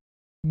what?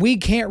 We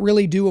can't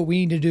really do what we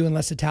need to do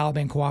unless the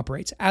Taliban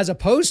cooperates, as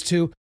opposed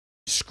to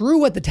screw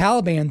what the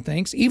Taliban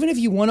thinks. Even if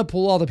you want to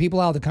pull all the people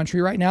out of the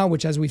country right now,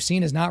 which as we've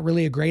seen is not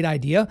really a great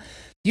idea,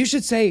 you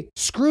should say,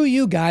 screw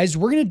you guys.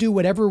 We're going to do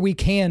whatever we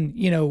can.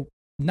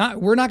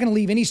 We're not going to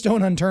leave any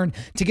stone unturned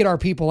to get our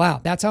people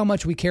out. That's how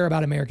much we care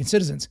about American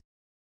citizens.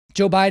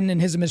 Joe Biden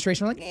and his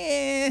administration are like,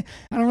 I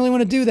don't really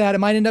want to do that. It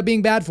might end up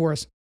being bad for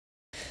us.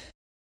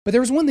 But there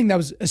was one thing that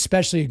was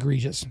especially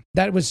egregious.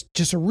 That was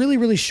just a really,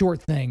 really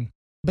short thing.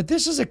 But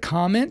this is a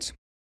comment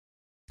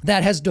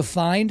that has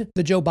defined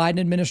the Joe Biden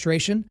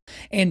administration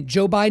and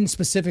Joe Biden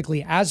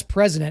specifically as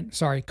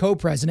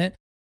co-president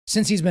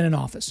since he's been in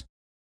office.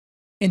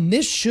 And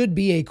this should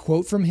be a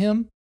quote from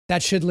him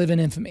that should live in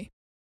infamy.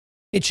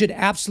 It should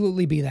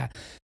absolutely be that.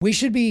 We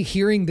should be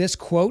hearing this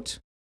quote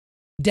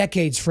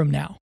decades from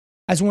now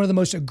as one of the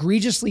most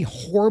egregiously,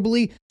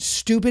 horribly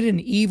stupid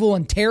and evil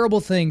and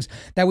terrible things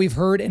that we've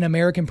heard an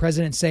American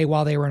president say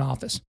while they were in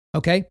office.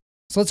 Okay?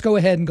 So let's go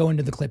ahead and go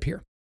into the clip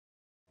here.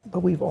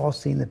 But we've all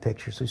seen the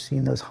pictures. We've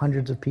seen those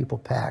hundreds of people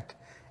packed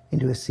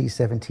into a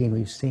C-17.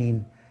 We've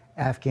seen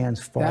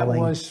Afghans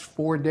falling. That was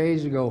 4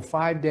 days ago,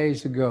 5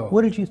 days ago.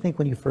 What did you think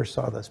when you first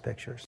saw those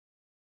pictures?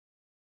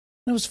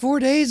 It was 4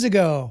 days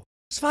ago.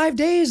 It's 5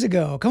 days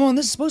ago. Come on,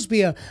 this is supposed to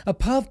be a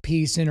puff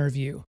piece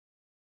interview.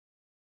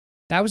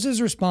 That was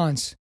his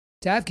response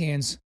to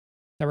Afghans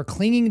that were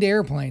clinging to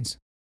airplanes,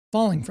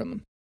 falling from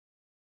them.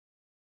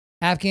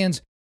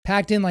 Afghans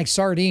packed in like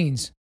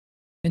sardines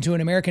into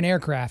an American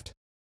aircraft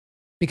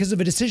because of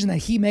a decision that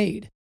he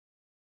made.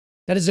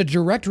 That is a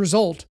direct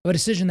result of a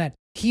decision that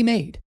he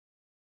made.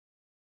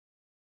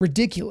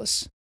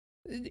 Ridiculous,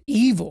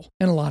 evil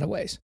in a lot of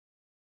ways.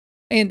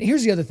 And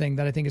here's the other thing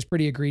that I think is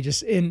pretty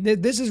egregious, and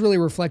this is really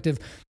reflective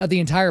of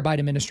the entire Biden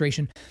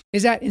administration,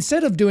 is that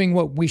instead of doing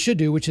what we should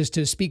do, which is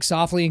to speak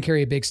softly and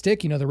carry a big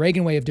stick, the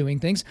Reagan way of doing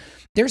things,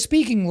 they're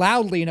speaking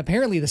loudly, and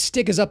apparently the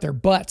stick is up their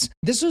butts.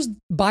 This was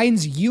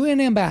Biden's UN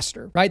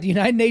ambassador, right? The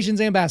United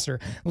Nations ambassador,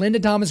 Linda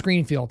Thomas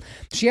Greenfield.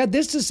 She had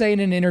this to say in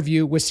an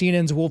interview with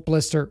CNN's Wolf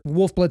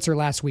Blitzer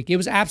last week. It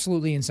was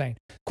absolutely insane.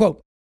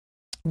 Quote,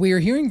 "We are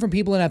hearing from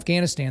people in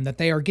Afghanistan that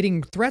they are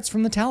getting threats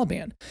from the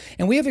Taliban,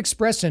 and we have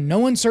expressed in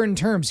no uncertain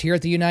terms here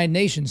at the United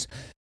Nations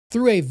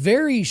through a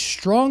very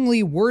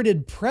strongly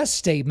worded press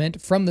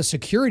statement from the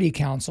Security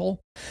Council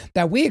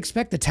that we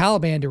expect the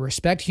Taliban to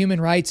respect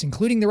human rights,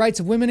 including the rights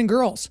of women and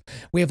girls.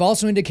 We have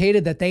also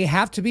indicated that they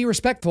have to be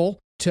respectful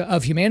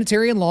of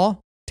humanitarian law,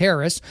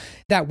 terrorists,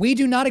 that we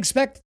do not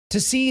expect to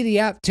see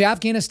to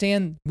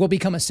Afghanistan will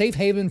become a safe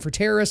haven for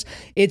terrorists.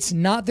 It's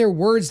not their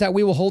words that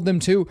we will hold them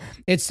to.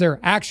 It's their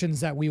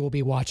actions that we will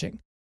be watching."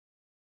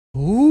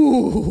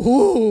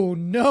 Ooh,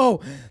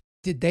 no.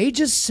 Did they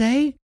just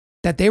say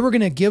that they were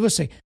going to give us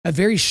a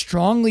very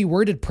strongly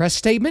worded press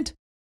statement?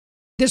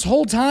 This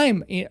whole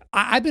time,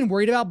 I've been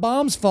worried about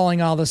bombs falling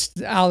out of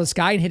the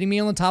sky and hitting me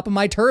on the top of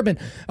my turban.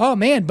 Oh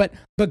man, but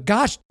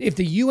gosh, if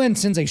the UN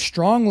sends a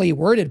strongly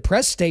worded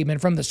press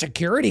statement from the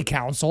Security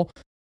Council,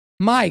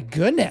 my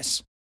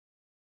goodness,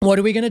 what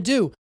are we going to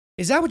do?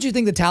 Is that what you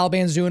think the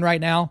Taliban's doing right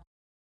now?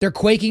 They're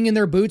quaking in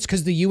their boots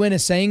because the UN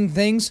is saying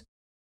things?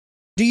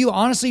 Do you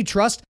honestly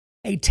trust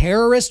a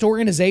terrorist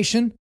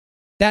organization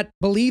that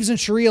believes in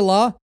Sharia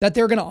law, that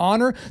they're going to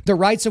honor the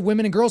rights of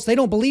women and girls? They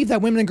don't believe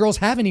that women and girls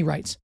have any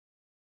rights,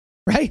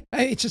 right?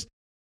 It's just,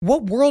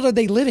 what world are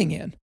they living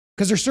in?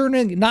 Because they're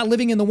certainly not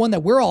living in the one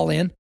that we're all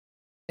in.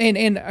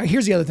 And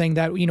here's the other thing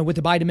that, with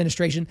the Biden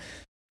administration,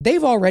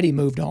 they've already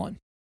moved on.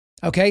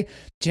 Okay,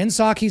 Jen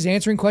Psaki's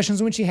answering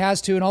questions when she has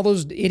to, and all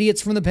those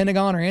idiots from the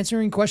Pentagon are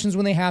answering questions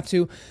when they have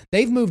to.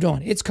 They've moved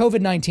on. It's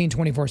COVID-19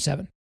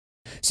 24/7.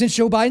 Since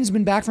Joe Biden's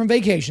been back from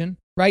vacation,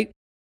 right,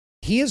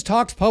 he has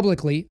talked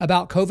publicly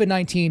about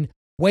COVID-19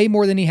 way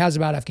more than he has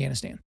about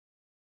Afghanistan.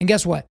 And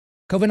guess what?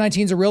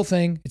 COVID-19 is a real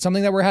thing. It's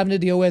something that we're having to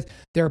deal with.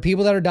 There are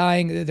people that are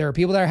dying. There are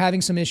people that are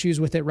having some issues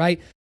with it, right?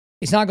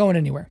 It's not going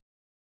anywhere.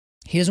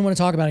 He doesn't want to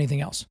talk about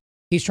anything else.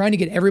 He's trying to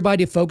get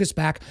everybody to focus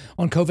back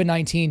on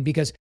COVID-19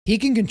 because he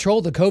can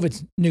control the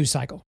COVID news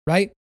cycle,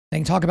 right? They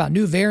can talk about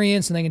new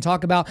variants and they can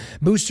talk about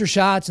booster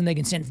shots and they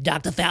can send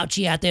Dr.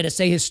 Fauci out there to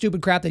say his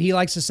stupid crap that he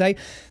likes to say.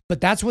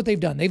 But that's what they've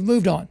done. They've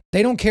moved on.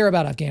 They don't care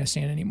about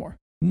Afghanistan anymore.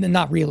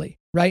 Not really,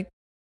 right?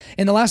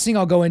 And the last thing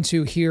I'll go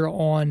into here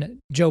on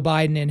Joe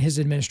Biden and his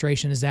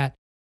administration is that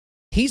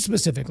he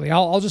specifically,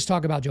 I'll just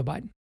talk about Joe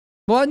Biden.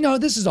 Well, no,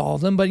 this is all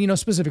of them, but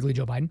specifically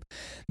Joe Biden.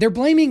 They're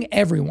blaming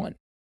everyone,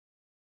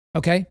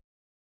 okay?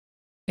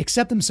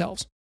 Except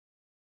themselves.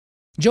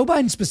 Joe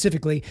Biden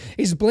specifically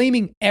is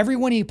blaming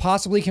everyone he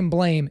possibly can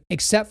blame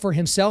except for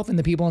himself and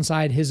the people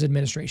inside his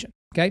administration,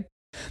 okay?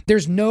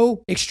 There's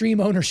no extreme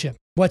ownership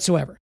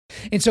whatsoever.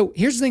 And so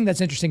here's the thing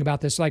that's interesting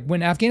about this. Like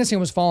when Afghanistan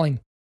was falling,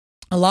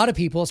 a lot of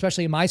people,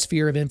 especially in my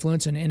sphere of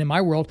influence and in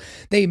my world,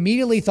 they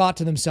immediately thought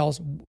to themselves,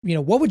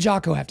 what would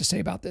Jocko have to say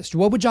about this?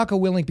 What would Jocko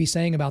Willink be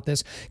saying about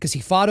this? Because he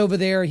fought over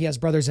there. He has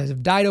brothers that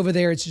have died over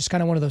there. It's just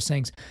kind of one of those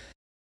things.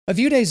 A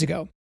few days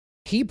ago,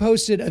 he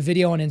posted a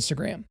video on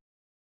Instagram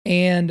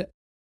and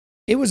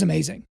it was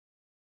amazing.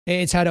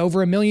 It's had over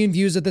 1 million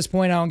views at this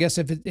point. I don't guess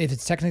if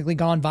it's technically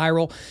gone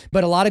viral,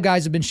 but a lot of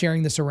guys have been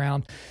sharing this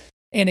around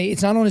and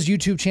it's not on his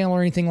YouTube channel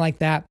or anything like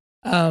that.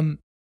 And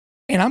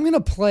I'm going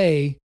to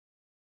play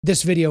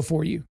this video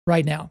for you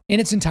right now in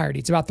its entirety.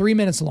 It's about 3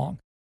 minutes long.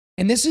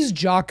 And this is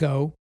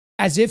Jocko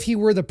as if he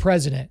were the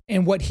president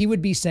and what he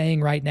would be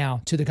saying right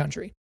now to the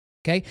country.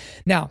 Okay.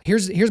 Now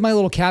here's my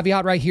little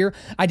caveat right here.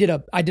 I did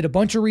a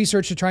bunch of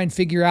research to try and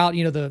figure out,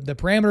 the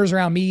parameters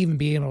around me even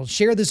being able to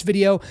share this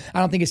video. I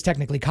don't think it's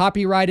technically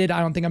copyrighted.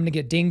 I don't think I'm going to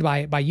get dinged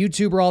by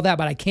YouTube or all that,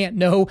 but I can't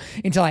know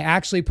until I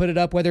actually put it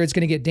up whether it's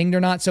going to get dinged or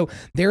not. So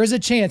there is a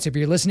chance if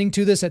you're listening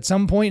to this at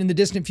some point in the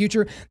distant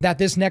future that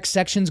this next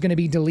section is going to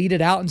be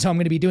deleted out. And so I'm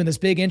going to be doing this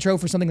big intro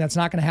for something that's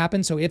not going to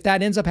happen. So if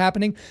that ends up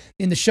happening,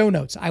 in the show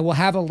notes, I will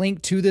have a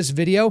link to this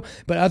video,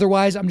 but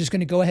otherwise I'm just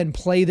going to go ahead and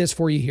play this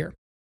for you here.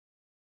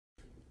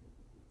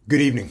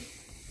 Good evening.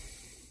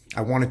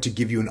 I wanted to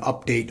give you an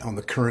update on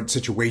the current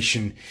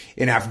situation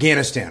in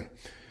Afghanistan.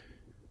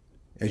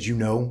 As you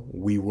know,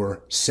 we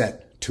were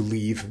set to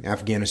leave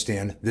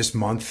Afghanistan this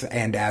month,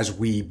 and as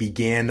we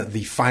began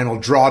the final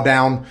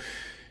drawdown,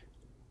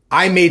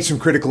 I made some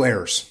critical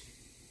errors.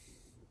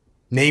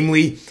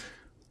 Namely,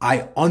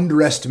 I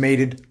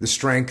underestimated the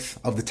strength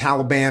of the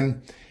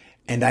Taliban,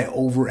 and I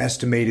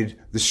overestimated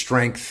the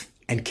strength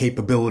and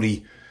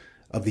capability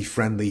of the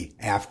friendly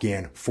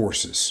Afghan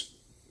forces.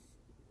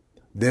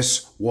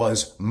 This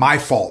was my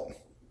fault.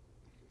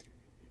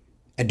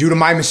 And due to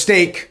my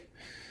mistake,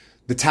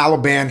 the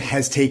Taliban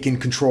has taken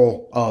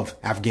control of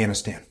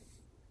Afghanistan.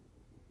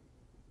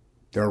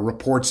 There are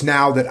reports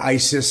now that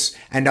ISIS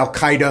and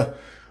Al-Qaeda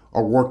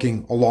are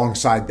working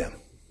alongside them.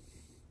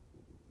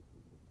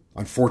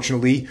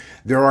 Unfortunately,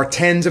 there are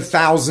tens of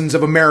thousands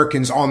of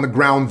Americans on the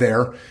ground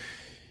there,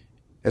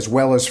 as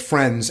well as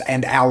friends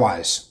and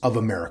allies of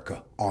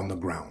America on the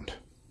ground.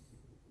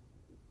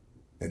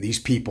 And these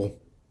people,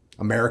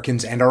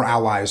 Americans and our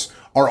allies,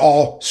 are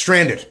all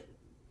stranded.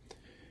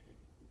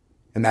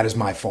 And that is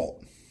my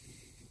fault.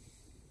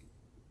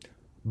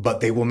 But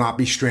they will not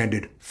be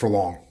stranded for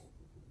long.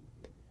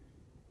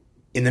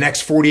 In the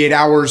next 48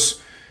 hours,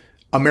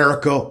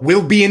 America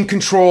will be in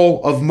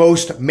control of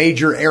most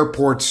major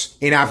airports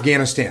in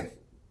Afghanistan.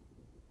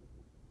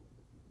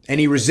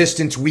 Any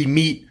resistance we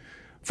meet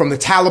from the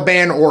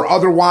Taliban or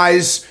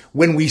otherwise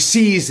when we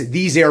seize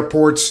these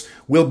airports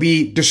will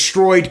be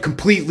destroyed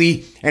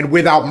completely and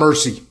without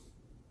mercy.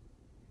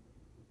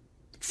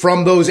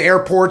 From those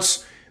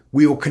airports,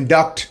 we will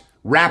conduct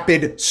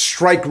rapid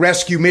strike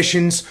rescue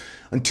missions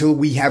until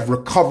we have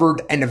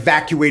recovered and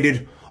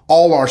evacuated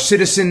all our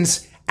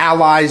citizens,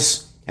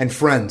 allies, and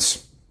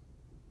friends.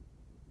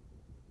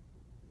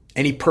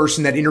 Any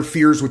person that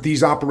interferes with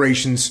these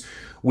operations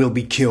will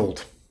be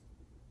killed.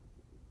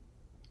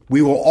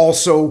 We will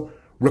also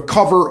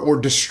recover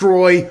or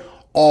destroy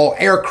all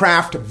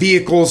aircraft,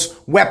 vehicles,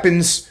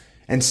 weapons,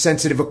 and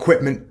sensitive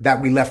equipment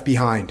that we left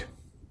behind.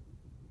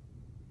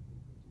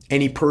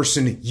 Any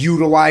person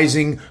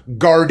utilizing,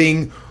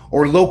 guarding,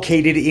 or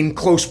located in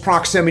close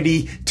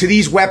proximity to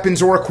these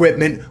weapons or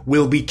equipment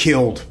will be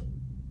killed.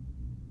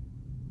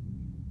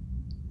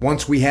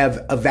 Once we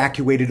have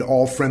evacuated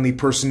all friendly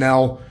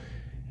personnel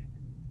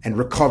and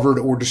recovered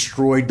or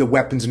destroyed the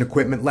weapons and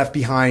equipment left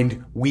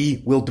behind,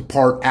 we will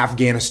depart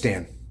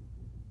Afghanistan.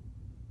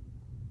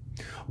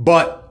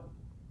 But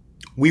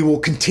we will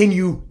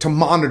continue to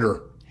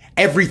monitor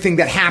everything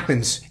that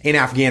happens in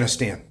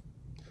Afghanistan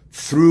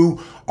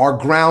through our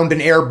ground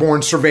and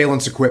airborne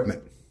surveillance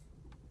equipment.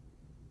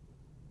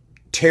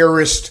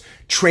 Terrorist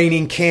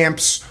training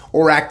camps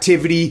or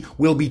activity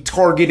will be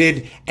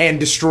targeted and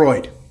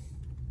destroyed.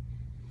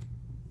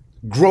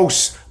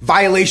 Gross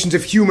violations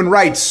of human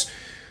rights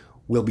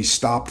will be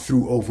stopped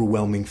through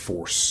overwhelming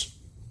force.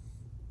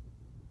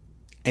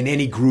 And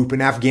any group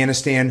in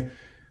Afghanistan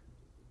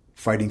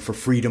fighting for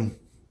freedom,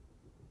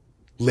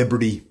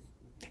 liberty,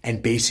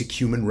 and basic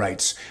human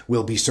rights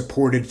will be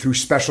supported through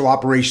special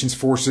operations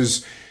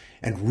forces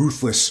and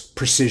ruthless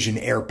precision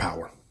air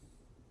power.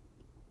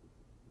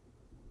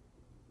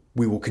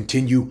 We will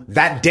continue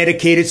that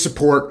dedicated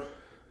support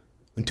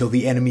until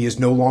the enemy is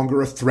no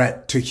longer a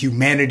threat to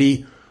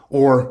humanity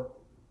or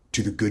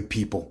to the good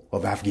people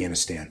of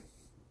Afghanistan.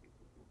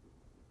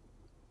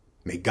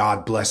 May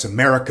God bless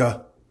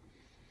America,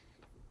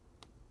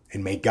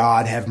 and may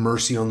God have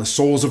mercy on the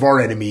souls of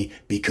our enemy,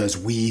 because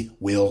we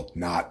will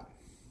not.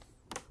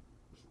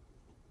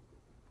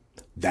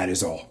 That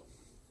is all.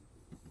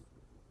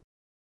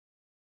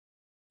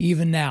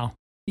 Even now,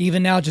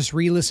 just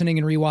re-listening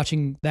and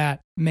rewatching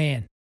that,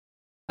 man,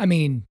 I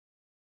mean,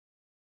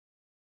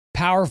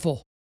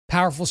 powerful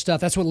stuff.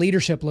 That's what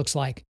leadership looks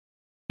like.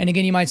 And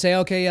again, you might say,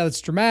 okay, yeah,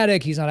 that's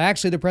dramatic. He's not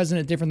actually the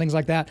president, different things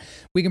like that.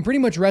 We can pretty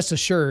much rest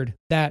assured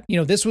that,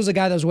 this was a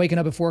guy that was waking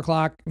up at 4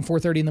 o'clock and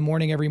 4:30 in the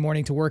morning every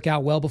morning to work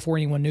out well before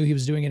anyone knew he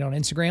was doing it on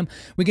Instagram.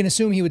 We can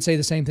assume he would say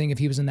the same thing if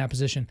he was in that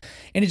position.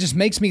 And it just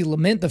makes me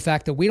lament the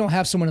fact that we don't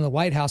have someone in the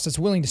White House that's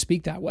willing to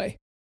speak that way.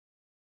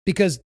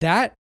 Because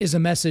that is a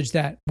message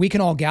that we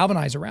can all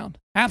galvanize around.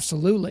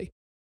 Absolutely.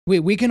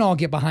 We can all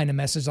get behind a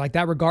message like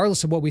that,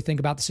 regardless of what we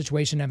think about the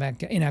situation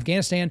in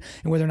Afghanistan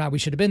and whether or not we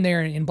should have been there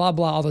and blah,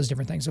 blah, all those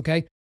different things,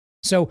 okay?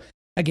 So,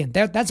 again,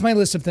 that's my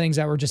list of things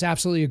that were just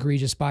absolutely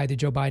egregious by the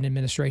Joe Biden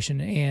administration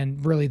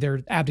and really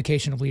their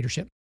abdication of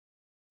leadership.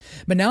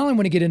 But now I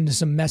want to get into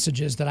some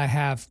messages that I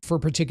have for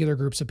particular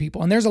groups of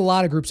people. And there's a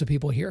lot of groups of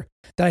people here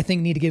that I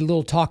think need to get a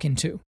little talking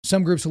to.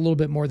 Some groups a little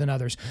bit more than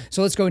others.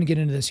 So let's go ahead and get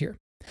into this here.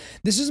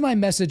 This is my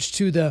message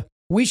to the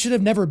 "we should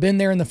have never been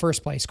there in the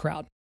first place"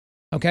 crowd,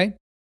 okay?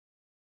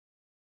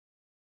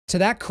 To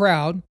that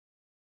crowd,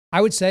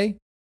 I would say,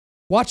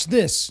 watch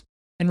this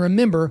and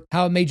remember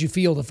how it made you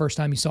feel the first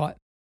time you saw it.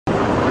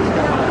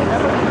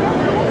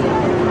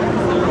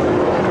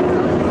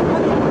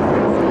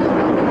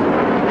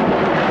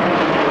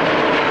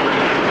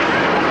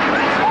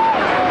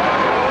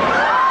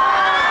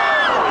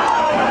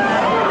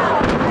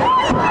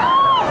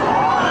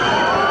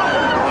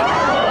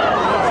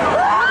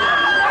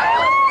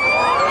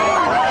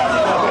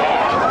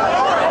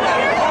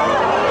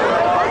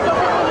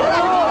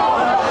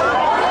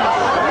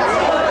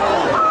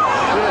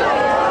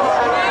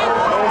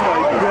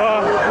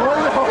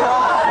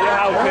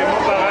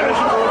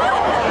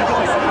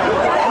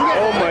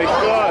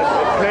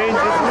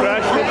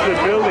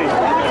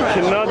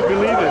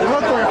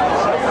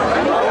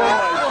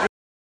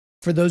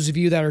 For those of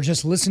you that are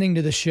just listening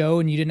to the show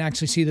and you didn't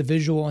actually see the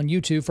visual on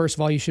YouTube, first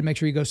of all, you should make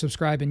sure you go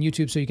subscribe on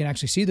YouTube so you can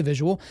actually see the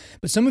visual.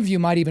 But some of you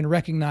might even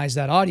recognize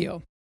that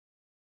audio.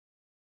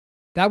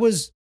 That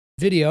was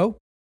video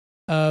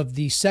of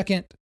the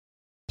second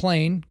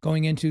plane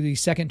going into the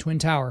second Twin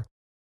Tower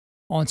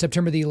on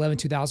September the 11th,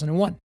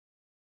 2001.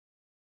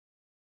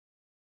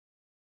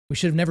 We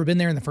should have never been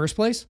there in the first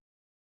place.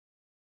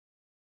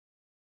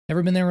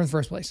 Never been there in the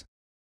first place.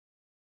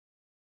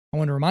 I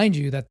want to remind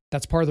you that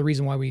that's part of the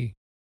reason why we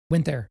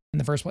went there in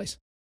the first place.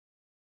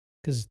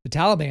 Because the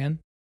Taliban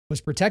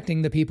was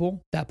protecting the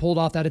people that pulled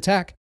off that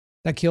attack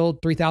that killed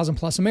 3,000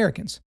 plus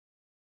Americans,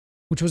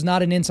 which was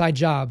not an inside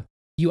job,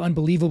 you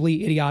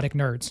unbelievably idiotic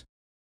nerds.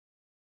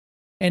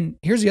 And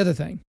here's the other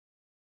thing.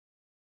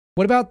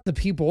 What about the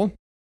people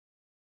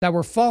that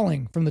were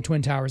falling from the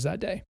Twin Towers that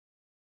day?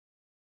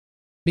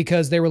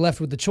 Because they were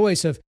left with the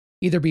choice of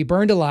either be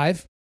burned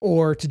alive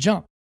or to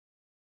jump.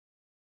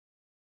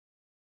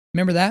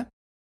 Remember that?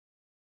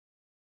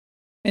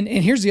 And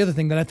here's the other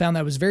thing that I found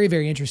that was very,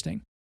 very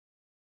interesting.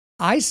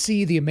 I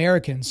see the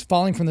Americans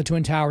falling from the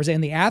Twin Towers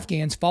and the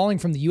Afghans falling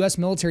from the U.S.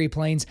 military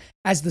planes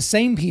as the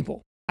same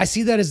people. I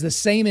see that as the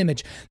same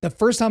image. The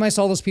first time I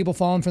saw those people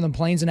falling from the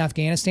planes in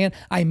Afghanistan,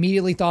 I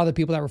immediately thought of the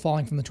people that were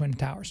falling from the Twin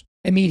Towers.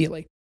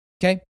 Immediately.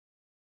 Okay?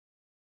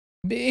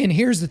 And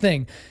here's the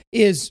thing,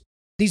 is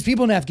these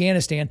people in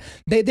Afghanistan,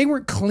 they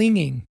weren't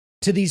clinging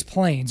to these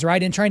planes,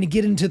 right? And trying to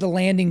get into the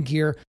landing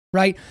gear,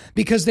 right?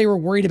 Because they were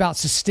worried about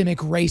systemic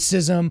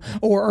racism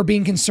or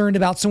being concerned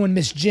about someone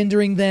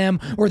misgendering them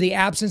or the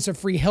absence of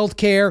free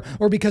healthcare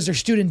or because their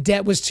student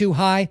debt was too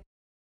high.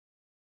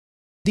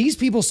 These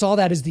people saw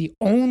that as the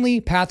only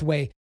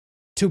pathway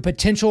to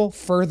potential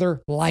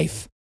further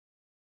life.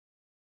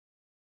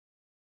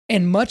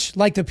 And much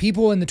like the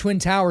people in the Twin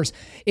Towers,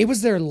 it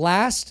was their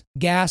last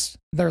gasp,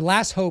 their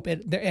last hope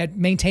at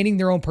maintaining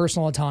their own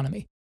personal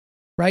autonomy,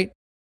 right?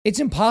 It's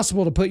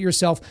impossible to put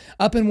yourself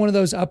up in one of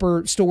those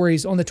upper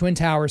stories on the Twin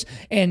Towers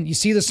and you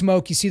see the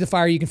smoke, you see the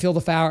fire, you can feel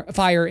the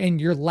fire,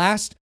 and your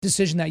last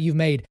decision that you've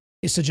made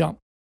is to jump.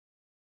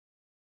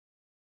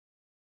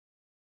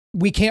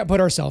 We can't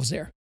put ourselves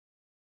there.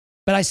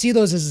 But I see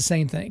those as the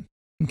same thing,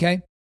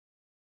 okay?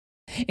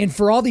 And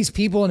for all these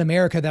people in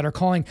America that are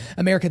calling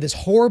America this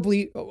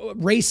horribly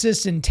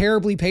racist and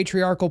terribly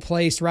patriarchal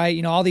place, right?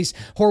 You know, all these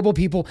horrible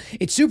people,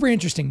 it's super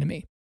interesting to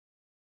me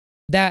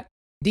that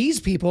these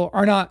people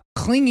are not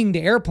clinging to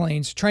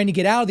airplanes trying to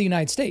get out of the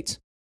United States,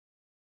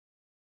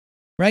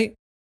 right?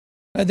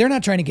 They're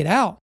not trying to get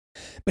out.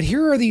 But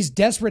here are these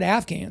desperate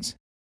Afghans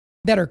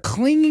that are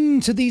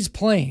clinging to these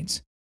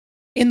planes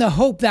in the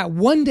hope that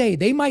one day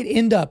they might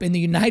end up in the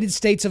United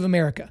States of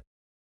America,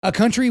 a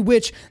country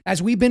which,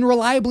 as we've been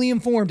reliably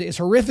informed, is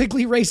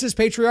horrifically racist,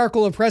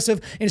 patriarchal, oppressive,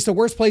 and it's the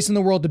worst place in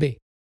the world to be.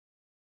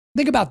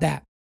 Think about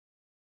that.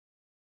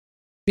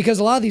 Because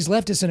a lot of these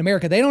leftists in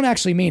America, they don't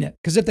actually mean it.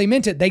 Because if they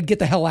meant it, they'd get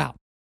the hell out.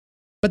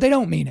 But they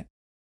don't mean it.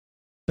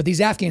 But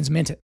these Afghans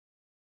meant it.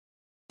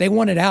 They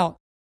wanted out,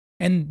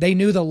 and they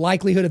knew the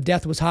likelihood of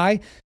death was high,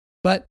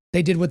 but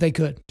they did what they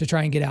could to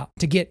try and get out,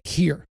 to get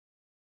here.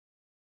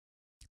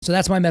 So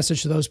that's my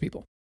message to those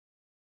people.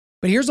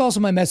 But here's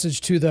also my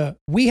message to the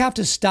we have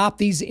to stop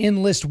these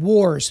endless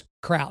wars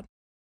crowd.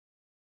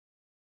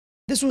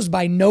 This was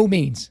by no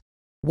means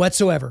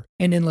whatsoever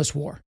an endless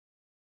war.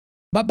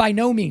 But by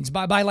no means,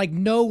 by like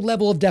no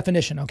level of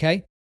definition,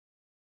 okay?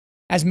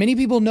 As many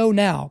people know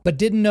now, but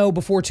didn't know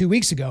before 2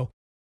 weeks ago,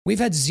 we've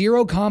had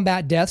 0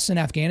 combat deaths in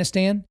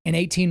Afghanistan in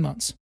 18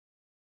 months,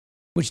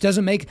 which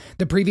doesn't make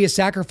the previous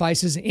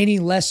sacrifices any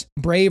less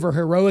brave or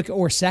heroic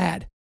or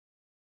sad.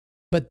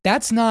 But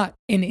that's not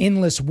an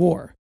endless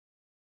war.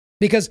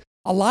 Because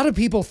a lot of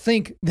people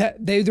think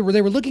that they were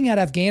looking at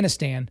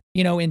Afghanistan,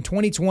 you know, in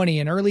 2020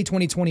 and early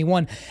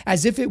 2021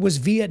 as if it was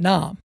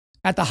Vietnam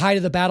at the height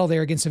of the battle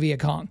there against the Viet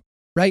Cong,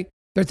 right?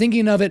 They're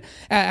thinking of it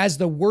as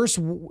the worst,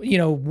 you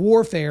know,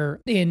 warfare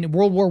in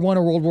World War I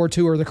or World War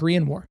II or the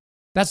Korean War.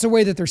 That's the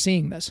way that they're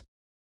seeing this,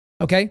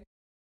 okay?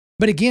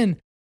 But again,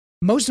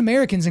 most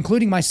Americans,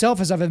 including myself,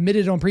 as I've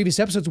admitted on previous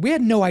episodes, we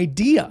had no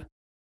idea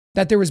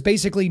that there was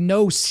basically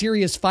no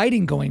serious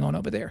fighting going on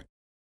over there.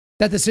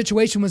 That the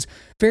situation was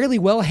fairly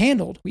well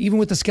handled, even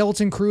with the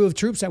skeleton crew of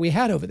troops that we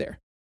had over there.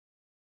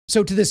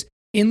 So to this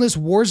endless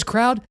wars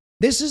crowd,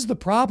 this is the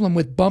problem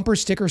with bumper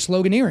sticker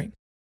sloganeering.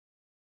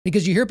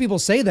 Because you hear people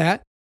say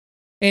that,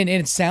 and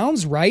it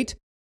sounds right.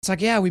 It's like,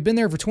 yeah, we've been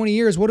there for 20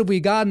 years. What have we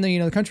gotten?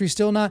 The country's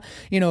still not,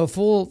 a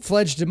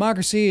full-fledged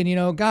democracy.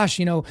 And, gosh,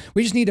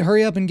 we just need to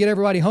hurry up and get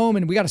everybody home,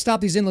 and we got to stop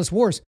these endless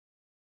wars.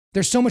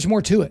 There's so much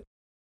more to it.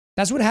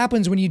 That's what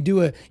happens when you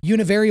do a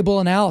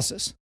univariable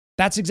analysis.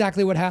 That's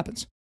exactly what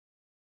happens.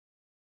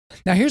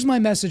 Now, here's my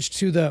message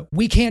to the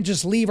we can't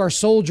just leave our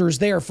soldiers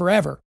there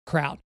forever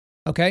crowd,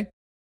 okay?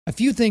 A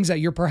few things that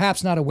you're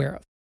perhaps not aware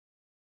of.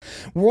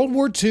 World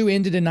War II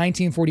ended in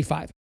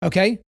 1945,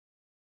 okay?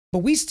 But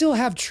we still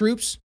have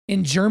troops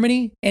in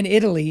Germany and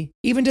Italy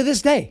even to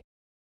this day.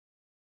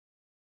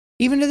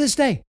 Even to this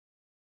day.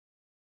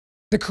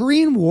 The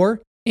Korean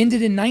War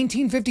ended in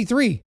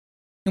 1953,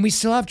 and we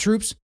still have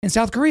troops in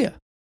South Korea.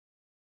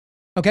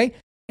 Okay.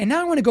 And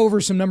now I want to go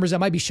over some numbers that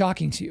might be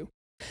shocking to you.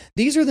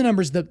 These are the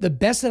numbers, the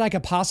best that I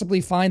could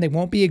possibly find. They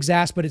won't be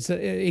exact, but it's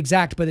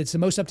the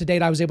most up to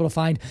date I was able to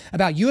find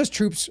about U.S.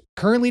 troops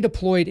currently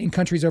deployed in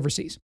countries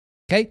overseas.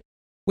 Okay.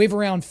 We have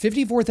around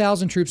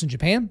 54,000 troops in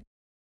Japan,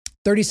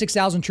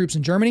 36,000 troops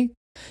in Germany,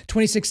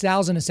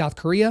 26,000 in South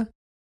Korea,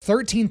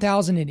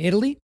 13,000 in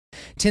Italy,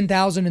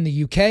 10,000 in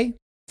the UK,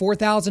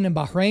 4,000 in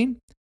Bahrain,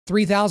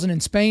 3,000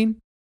 in Spain,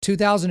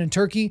 2,000 in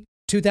Turkey,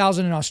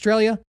 2,000 in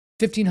Australia,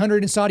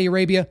 1,500 in Saudi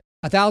Arabia,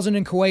 1,000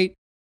 in Kuwait,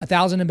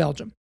 1,000 in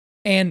Belgium.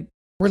 And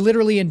we're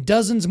literally in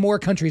dozens more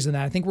countries than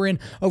that. I think we're in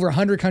over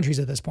 100 countries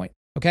at this point,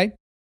 okay?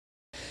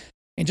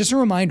 And just a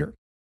reminder,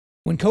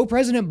 when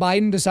co-President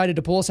Biden decided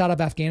to pull us out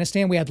of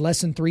Afghanistan, we had less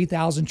than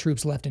 3,000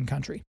 troops left in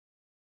country.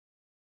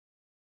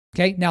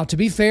 Okay, now to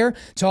be fair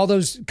to all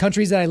those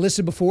countries that I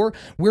listed before,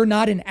 we're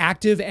not in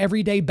active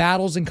everyday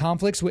battles and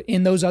conflicts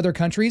in those other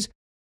countries,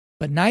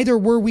 but neither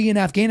were we in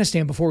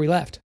Afghanistan before we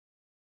left.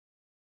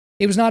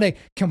 It was not a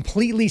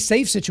completely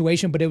safe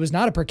situation, but it was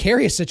not a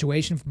precarious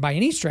situation by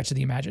any stretch of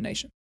the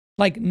imagination.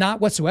 Like,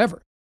 not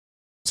whatsoever.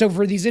 So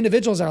for these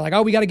individuals that are like,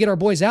 oh, we got to get our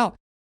boys out.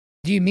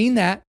 Do you mean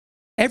that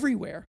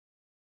everywhere?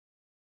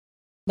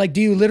 Like,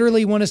 do you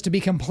literally want us to be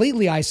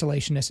completely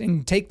isolationist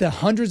and take the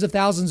hundreds of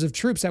thousands of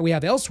troops that we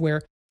have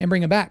elsewhere and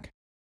bring them back?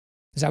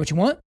 Is that what you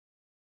want?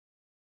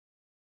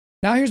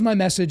 Now here's my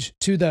message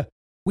to the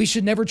we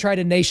should never try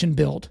to nation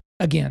build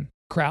again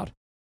crowd.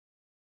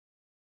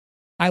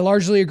 I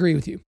largely agree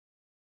with you.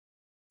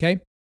 Okay?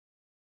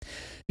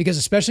 Because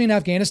especially in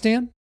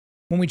Afghanistan,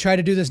 when we try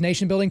to do this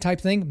nation building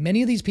type thing,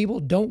 many of these people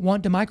don't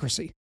want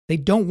democracy. They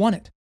don't want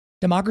it.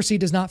 Democracy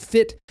does not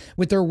fit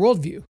with their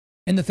worldview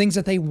and the things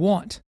that they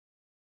want.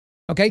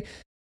 Okay?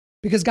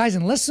 Because guys,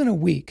 in less than a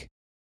week,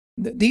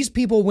 these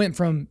people went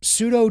from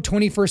pseudo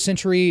 21st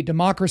century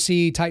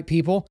democracy type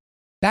people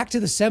back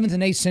to the 7th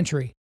and 8th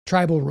century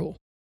tribal rule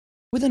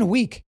within a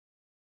week.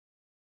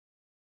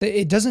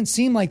 It doesn't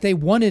seem like they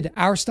wanted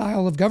our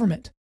style of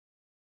government,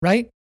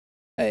 right?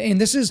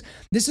 And this is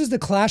the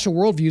clash of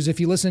worldviews. If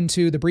you listen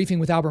to the briefing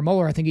with Albert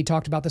Mohler, I think he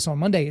talked about this on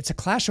Monday. It's a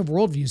clash of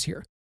worldviews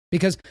here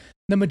because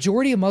the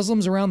majority of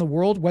Muslims around the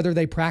world, whether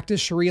they practice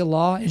Sharia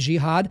law and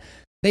jihad,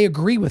 they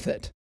agree with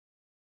it,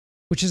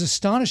 which is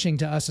astonishing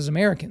to us as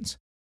Americans.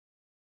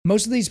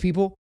 Most of these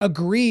people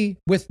agree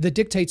with the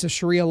dictates of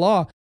Sharia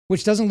law,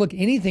 which doesn't look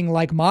anything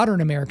like modern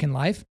American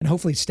life and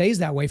hopefully stays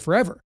that way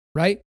forever,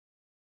 right?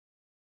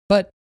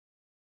 But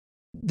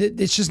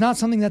it's just not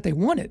something that they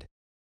wanted.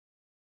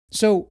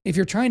 So if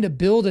you're trying to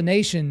build a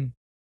nation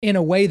in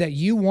a way that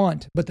you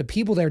want, but the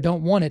people there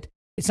don't want it,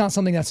 it's not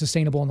something that's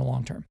sustainable in the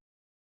long term.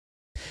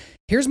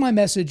 Here's my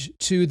message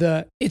to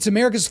the it's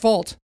America's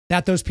fault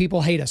that those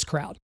people hate us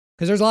crowd,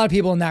 because there's a lot of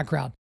people in that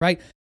crowd, right?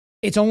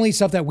 It's only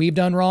stuff that we've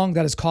done wrong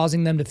that is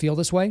causing them to feel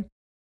this way.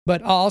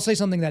 But I'll say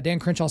something that Dan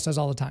Crenshaw says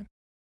all the time.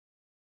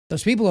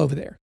 Those people over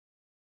there,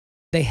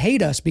 they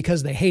hate us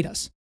because they hate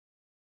us,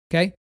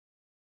 okay?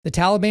 The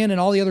Taliban and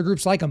all the other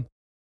groups like them,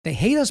 they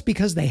hate us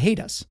because they hate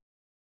us.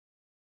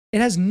 It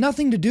has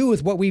nothing to do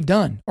with what we've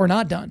done or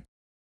not done.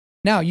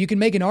 Now, you can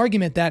make an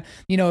argument that,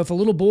 if a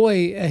little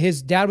boy,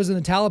 his dad was in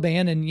the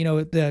Taliban and,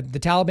 the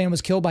Taliban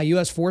was killed by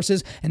U.S.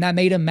 forces and that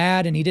made him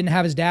mad and he didn't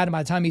have his dad. And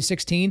by the time he's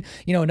 16,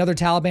 another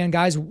Taliban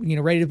guy's,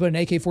 ready to put an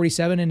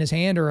AK-47 in his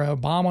hand or a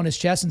bomb on his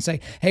chest and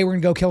say, hey, we're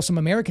going to go kill some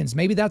Americans.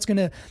 Maybe that's going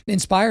to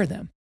inspire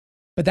them.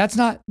 But that's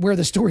not where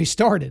the story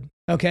started,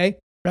 okay?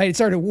 Right? It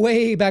started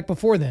way back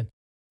before then,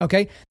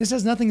 okay? This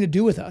has nothing to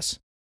do with us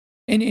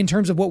in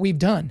terms of what we've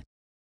done.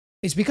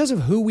 It's because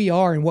of who we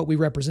are and what we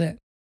represent.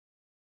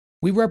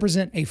 We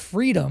represent a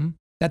freedom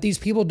that these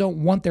people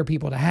don't want their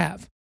people to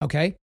have,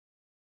 okay?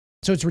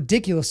 So it's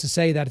ridiculous to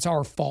say that it's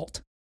our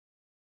fault.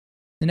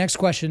 The next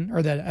question, or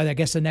I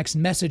guess the next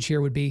message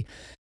here would be,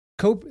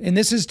 and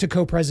this is to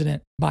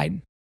co-President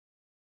Biden,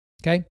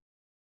 okay?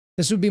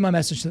 This would be my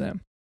message to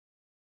them.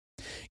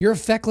 You're a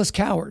feckless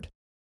coward.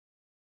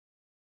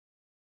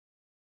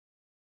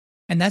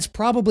 And that's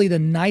probably the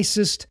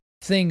nicest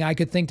thing I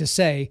could think to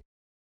say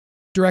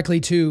directly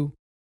to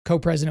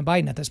co-President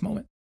Biden at this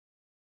moment.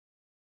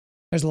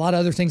 There's a lot of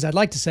other things I'd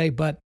like to say,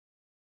 but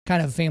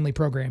kind of a family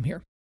program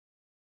here.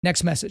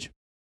 Next message.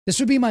 This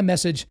would be my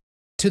message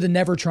to the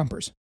never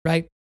Trumpers,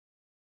 right?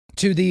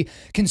 To the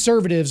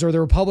conservatives or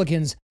the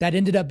Republicans that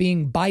ended up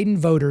being Biden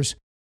voters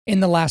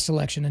in the last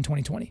election in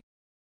 2020.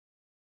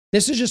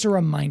 This is just a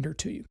reminder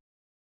to you.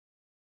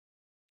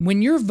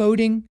 When you're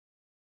voting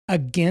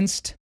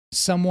against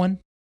someone,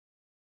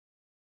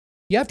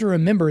 you have to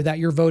remember that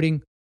you're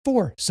voting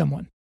for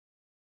someone.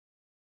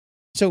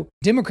 So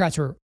Democrats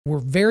were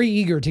very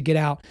eager to get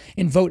out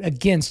and vote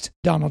against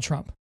Donald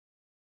Trump.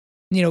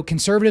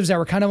 Conservatives that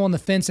were kind of on the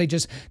fence, they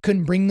just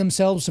couldn't bring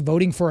themselves to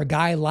voting for a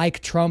guy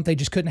like Trump. They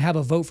just couldn't have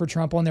a vote for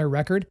Trump on their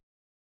record.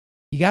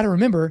 You got to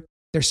remember,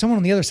 there's someone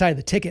on the other side of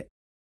the ticket.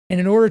 And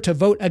in order to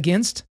vote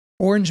against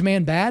Orange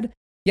Man Bad,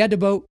 you had to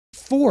vote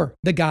for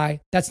the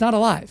guy that's not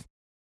alive.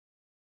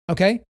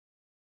 Okay?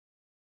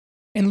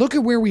 And look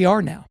at where we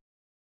are now.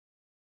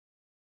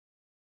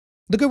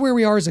 Look at where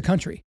we are as a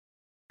country.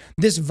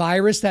 This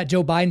virus that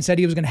Joe Biden said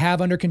he was going to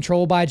have under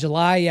control by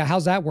July, yeah,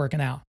 how's that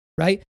working out,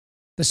 right?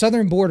 The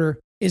southern border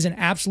is an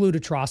absolute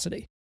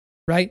atrocity,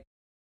 right?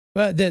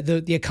 But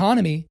the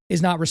economy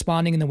is not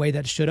responding in the way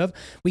that it should have.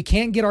 We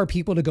can't get our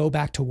people to go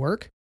back to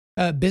work.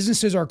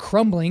 Businesses are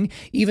crumbling,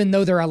 even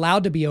though they're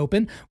allowed to be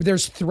open.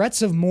 There's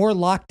threats of more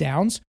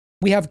lockdowns.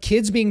 We have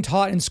kids being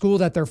taught in school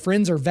that their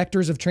friends are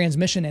vectors of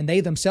transmission and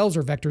they themselves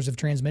are vectors of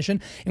transmission.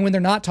 And when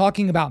they're not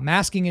talking about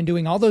masking and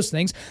doing all those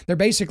things, they're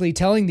basically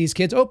telling these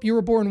kids, oh, you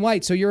were born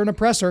white, so you're an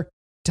oppressor.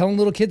 Telling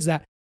little kids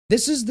that.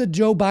 This is the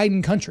Joe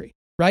Biden country,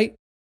 right?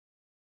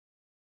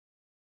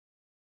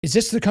 Is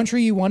this the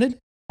country you wanted?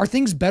 Are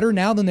things better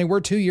now than they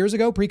were 2 years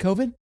ago,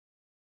 pre-COVID?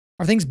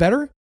 Are things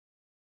better?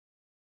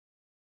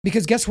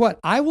 Because guess what?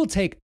 I will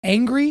take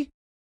angry,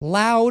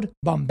 loud,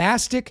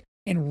 bombastic,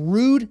 and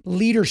rude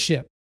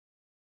leadership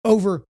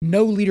over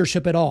no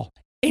leadership at all,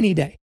 any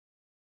day.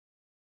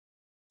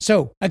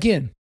 So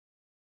again,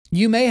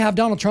 you may have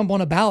Donald Trump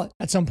on a ballot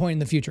at some point in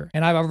the future.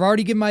 And I've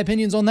already given my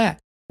opinions on that,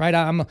 right?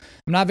 I'm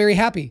not very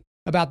happy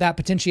about that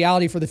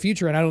potentiality for the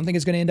future. And I don't think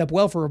it's going to end up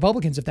well for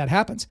Republicans if that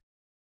happens.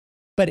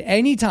 But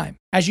anytime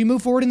as you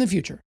move forward in the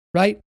future,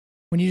 right?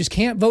 When you just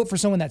can't vote for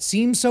someone that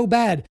seems so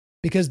bad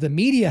because the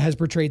media has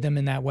portrayed them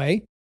in that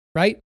way,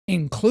 right?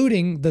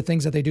 Including the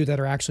things that they do that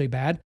are actually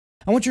bad.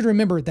 I want you to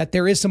remember that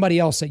there is somebody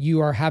else that you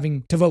are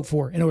having to vote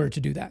for in order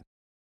to do that.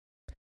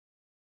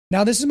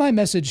 Now, this is my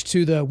message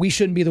to the we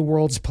shouldn't be the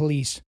world's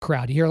police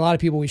crowd. You hear a lot of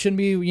people, we shouldn't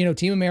be,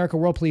 Team America,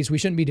 world police. We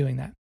shouldn't be doing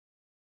that.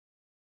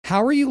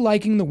 How are you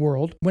liking the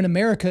world when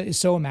America is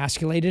so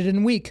emasculated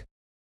and weak?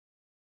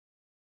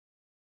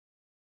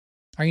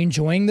 Are you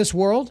enjoying this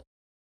world?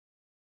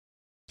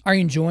 Are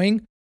you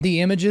enjoying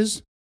the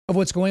images of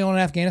what's going on in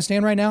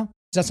Afghanistan right now?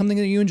 Is that something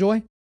that you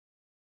enjoy?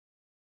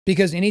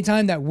 Because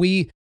anytime that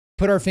we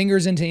put our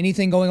fingers into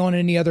anything going on in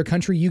any other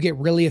country, you get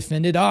really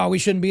offended. Oh, we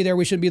shouldn't be there.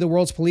 We shouldn't be the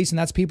world's police. And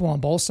that's people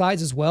on both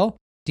sides as well.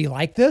 Do you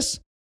like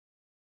this?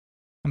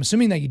 I'm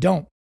assuming that you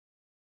don't.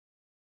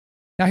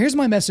 Now, here's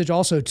my message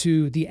also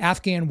to the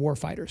Afghan war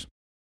fighters,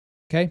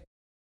 okay?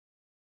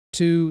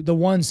 To the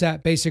ones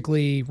that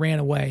basically ran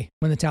away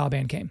when the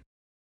Taliban came.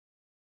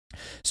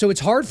 So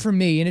it's hard for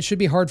me, and it should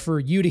be hard for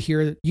you to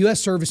hear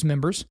U.S. service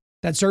members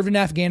that served in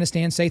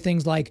Afghanistan say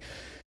things like,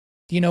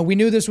 we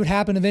knew this would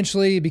happen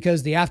eventually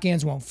because the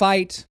Afghans won't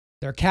fight.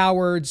 They're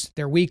cowards.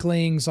 They're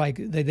weaklings. Like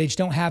they just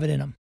don't have it in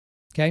them.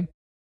 Okay.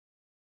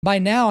 By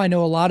now, I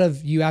know a lot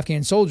of you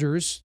Afghan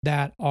soldiers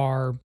that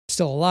are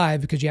still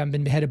alive because you haven't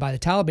been beheaded by the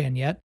Taliban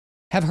yet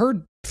have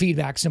heard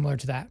feedback similar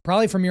to that,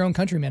 probably from your own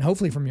countrymen,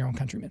 hopefully from your own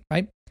countrymen,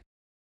 right?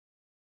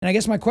 And I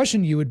guess my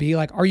question to you would be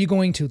like, are you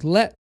going to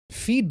let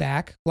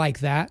feedback like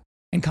that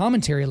and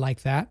commentary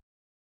like that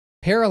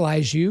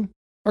paralyze you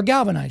or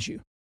galvanize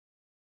you?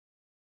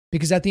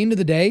 Because at the end of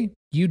the day,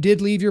 you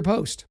did leave your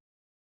post.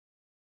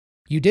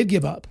 You did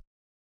give up.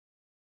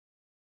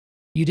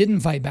 You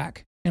didn't fight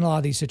back in a lot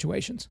of these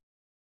situations.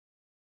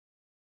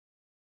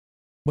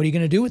 What are you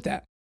going to do with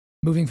that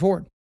moving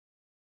forward?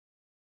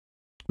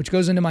 Which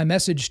goes into my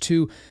message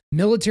to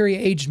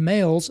military-aged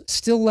males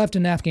still left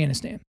in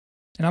Afghanistan.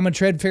 And I'm going to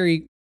tread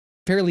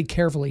fairly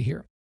carefully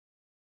here.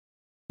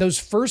 Those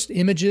first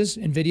images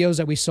and videos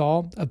that we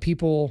saw of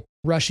people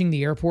rushing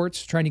the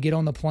airports, trying to get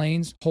on the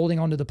planes, holding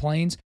onto the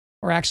planes,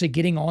 or actually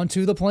getting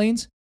onto the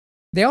planes,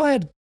 they all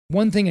had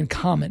one thing in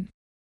common.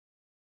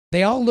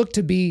 They all looked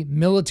to be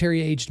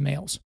military-aged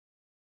males.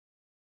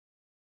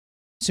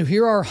 So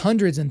here are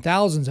hundreds and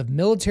thousands of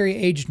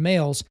military-aged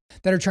males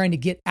that are trying to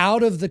get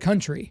out of the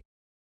country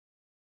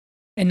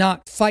and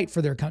not fight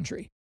for their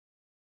country.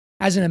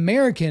 As an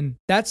American,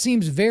 that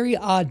seems very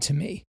odd to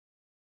me,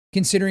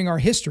 considering our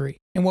history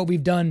and what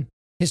we've done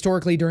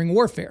historically during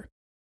warfare,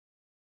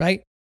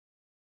 right?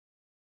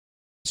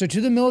 So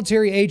to the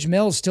military-aged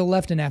males still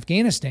left in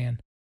Afghanistan,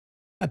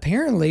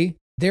 apparently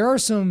there are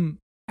some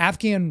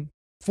Afghan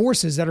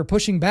forces that are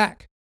pushing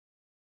back,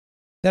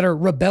 that are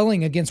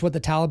rebelling against what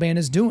the Taliban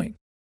is doing.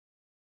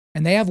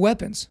 And they have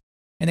weapons,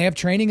 and they have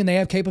training, and they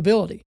have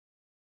capability.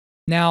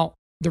 Now,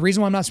 the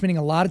reason why I'm not spending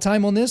a lot of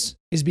time on this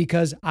is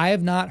because I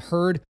have not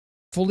heard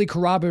fully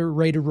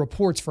corroborated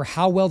reports for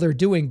how well they're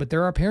doing, but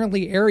there are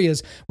apparently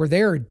areas where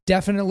they're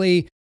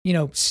definitely,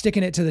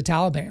 sticking it to the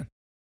Taliban,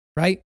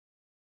 right?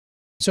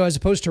 So as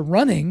opposed to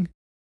running,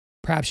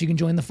 perhaps you can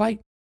join the fight.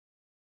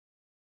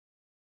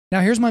 Now,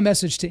 here's my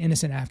message to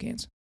innocent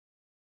Afghans.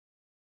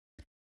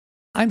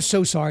 I'm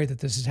so sorry that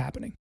this is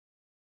happening.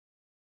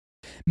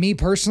 Me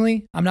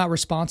personally, I'm not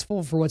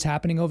responsible for what's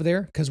happening over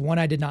there because one,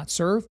 I did not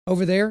serve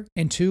over there,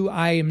 and two,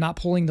 I am not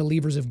pulling the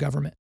levers of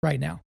government right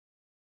now.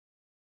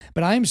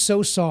 But I am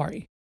so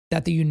sorry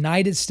that the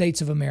United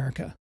States of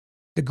America,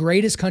 the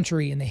greatest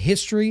country in the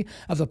history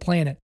of the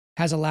planet,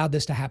 has allowed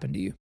this to happen to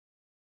you.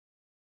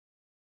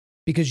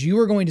 Because you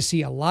are going to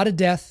see a lot of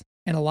death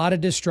and a lot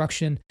of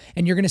destruction,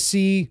 and you're going to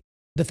see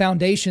the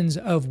foundations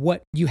of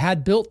what you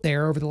had built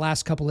there over the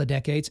last couple of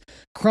decades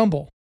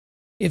crumble,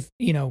 if,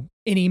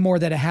 any more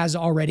that it has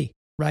already,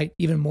 right?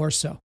 Even more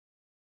so.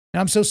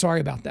 And I'm so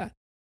sorry about that.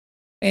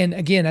 And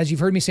again, as you've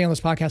heard me say on this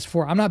podcast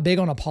before, I'm not big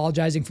on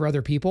apologizing for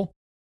other people.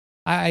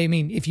 I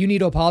mean, if you need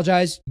to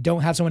apologize,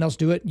 don't have someone else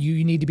do it.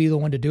 You need to be the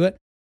one to do it.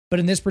 But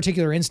in this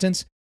particular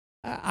instance,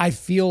 I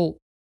feel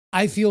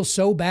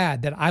so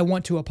bad that I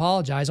want to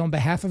apologize on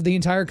behalf of the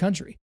entire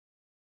country.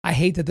 I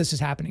hate that this is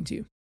happening to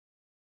you.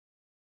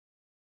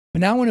 But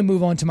now I want to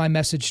move on to my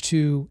message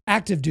to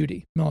active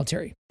duty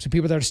military, so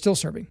people that are still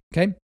serving,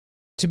 okay?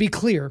 To be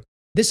clear,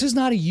 this is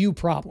not a you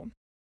problem.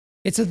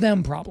 It's a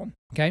them problem,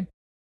 okay?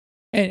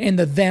 And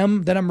the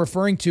them that I'm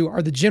referring to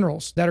are the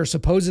generals that are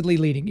supposedly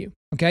leading you,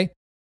 okay?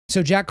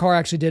 So Jack Carr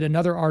actually did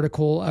another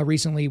article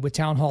recently with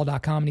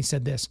townhall.com, and he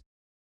said this: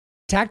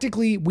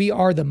 tactically, we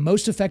are the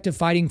most effective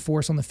fighting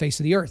force on the face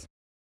of the earth.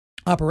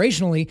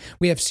 Operationally,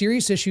 we have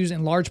serious issues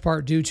in large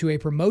part due to a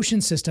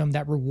promotion system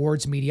that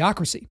rewards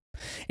mediocrity.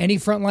 Any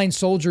frontline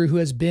soldier who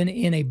has been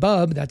in a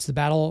BUB, that's the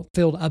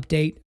battlefield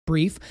update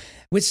brief,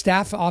 with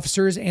staff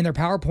officers and their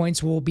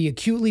PowerPoints will be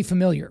acutely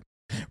familiar.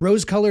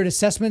 Rose-colored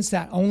assessments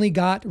that only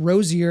got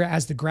rosier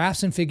as the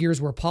graphs and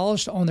figures were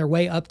polished on their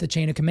way up the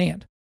chain of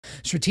command.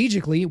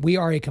 Strategically, we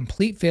are a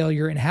complete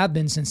failure and have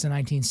been since the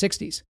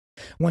 1960s.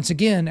 Once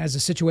again, as the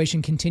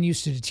situation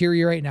continues to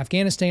deteriorate in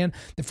Afghanistan,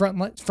 the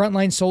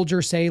frontline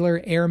soldier,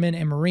 sailor, airman,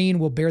 and Marine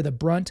will bear the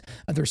brunt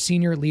of their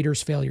senior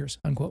leaders' failures,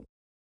 unquote.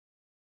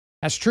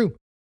 That's true.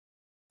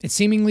 It's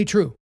seemingly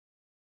true.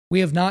 We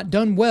have not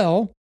done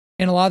well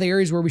in a lot of the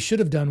areas where we should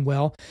have done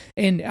well.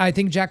 And I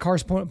think Jack Carr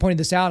pointed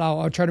this out.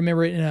 I'll try to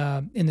remember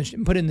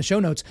it put it in the show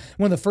notes.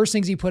 One of the first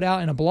things he put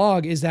out in a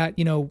blog is that,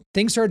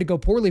 things started to go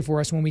poorly for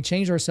us when we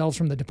changed ourselves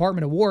from the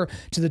Department of War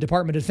to the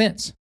Department of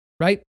Defense,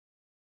 right?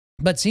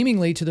 But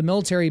seemingly to the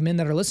military men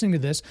that are listening to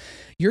this,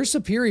 your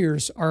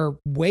superiors are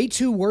way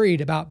too worried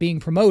about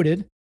being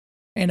promoted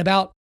and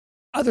about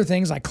other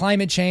things like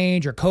climate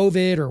change or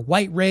COVID or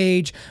white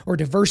rage or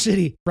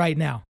diversity right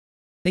now.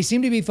 They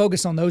seem to be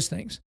focused on those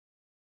things.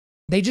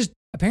 They just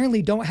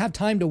apparently don't have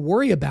time to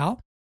worry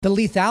about the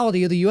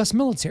lethality of the U.S.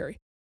 military.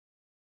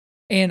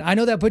 And I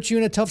know that puts you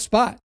in a tough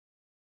spot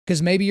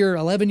because maybe you're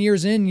 11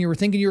 years in and you were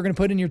thinking you were going to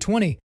put in your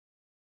 20.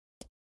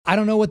 I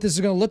don't know what this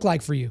is going to look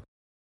like for you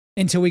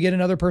until we get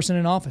another person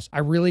in office. I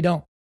really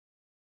don't.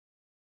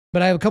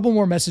 But I have a couple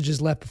more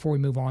messages left before we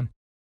move on.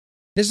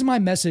 This is my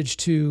message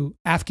to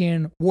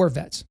Afghan war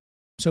vets,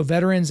 so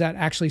veterans that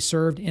actually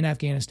served in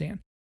Afghanistan.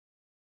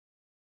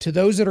 To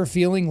those that are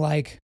feeling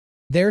like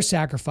their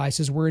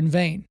sacrifices were in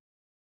vain,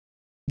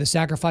 the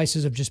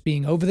sacrifices of just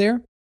being over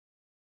there,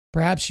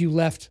 perhaps you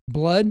left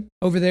blood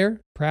over there,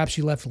 perhaps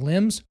you left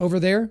limbs over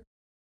there.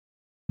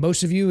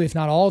 Most of you, if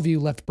not all of you,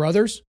 left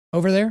brothers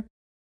over there.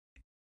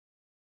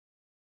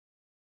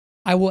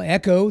 I will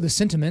echo the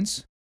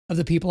sentiments of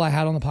the people I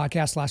had on the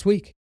podcast last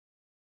week.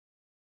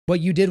 What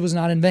you did was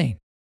not in vain.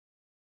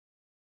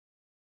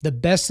 The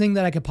best thing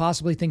that I could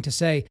possibly think to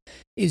say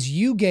is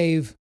you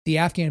gave the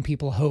Afghan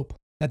people hope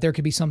that there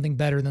could be something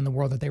better than the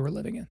world that they were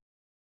living in.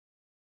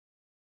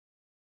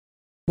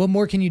 What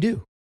more can you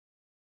do?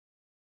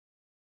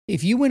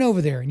 If you went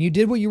over there and you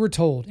did what you were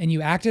told and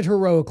you acted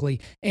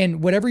heroically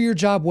and whatever your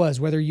job was,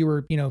 whether you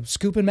were,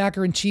 scooping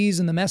macaroni and cheese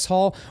in the mess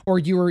hall or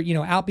you were,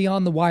 out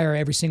beyond the wire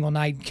every single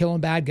night killing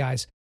bad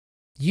guys,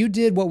 you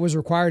did what was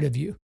required of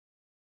you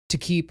to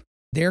keep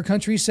their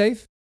country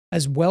safe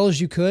as well as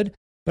you could,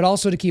 but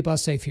also to keep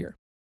us safe here.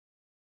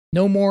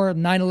 No more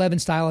 9/11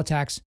 style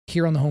attacks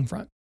here on the home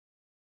front.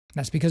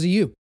 That's because of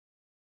you.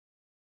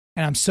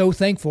 And I'm so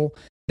thankful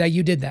that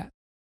you did that.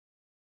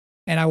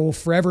 And I will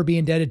forever be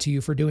indebted to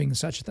you for doing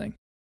such a thing.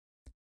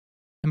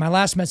 And my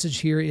last message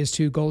here is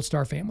to Gold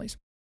Star families.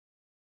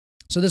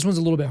 So this one's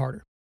a little bit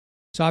harder.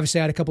 So obviously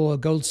I had a couple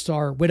of Gold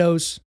Star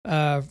widows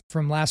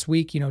from last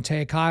week,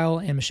 Taya Kyle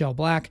and Michelle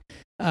Black.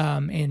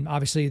 And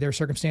obviously their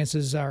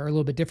circumstances are a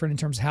little bit different in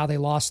terms of how they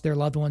lost their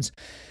loved ones.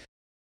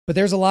 But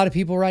there's a lot of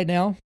people right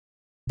now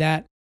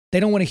that they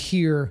don't want to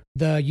hear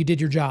you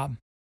did your job,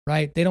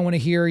 right? They don't want to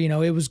hear,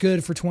 it was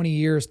good for 20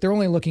 years. They're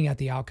only looking at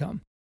the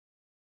outcome.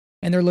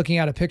 And they're looking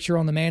at a picture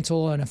on the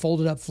mantle and a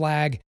folded up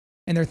flag,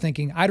 and they're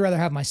thinking, I'd rather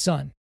have my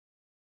son,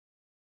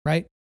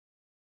 right?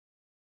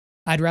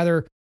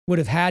 Would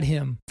have had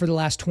him for the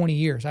last 20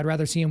 years. I'd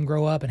rather see him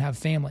grow up and have a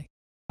family.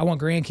 I want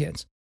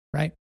grandkids,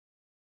 right?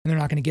 And they're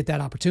not going to get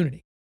that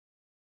opportunity.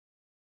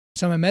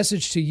 So my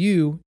message to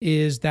you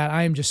is that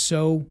I am just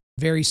so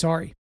very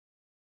sorry.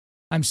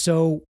 I'm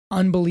so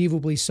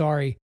unbelievably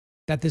sorry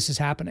that this is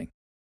happening.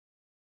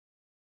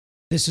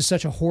 This is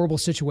such a horrible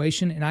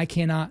situation, and I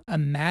cannot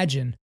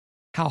imagine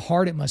how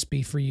hard it must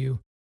be for you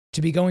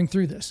to be going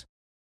through this.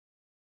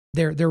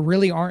 There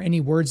really aren't any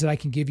words that I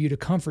can give you to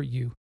comfort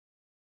you.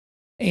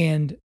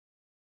 And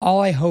all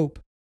I hope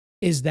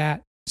is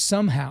that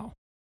somehow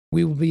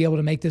we will be able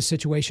to make this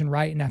situation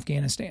right in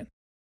Afghanistan.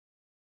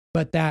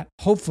 But that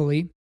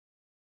hopefully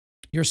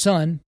your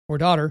son or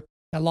daughter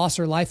that lost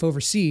their life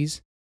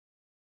overseas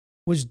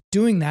was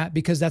doing that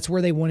because that's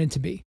where they wanted to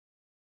be.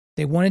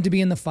 They wanted to be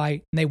in the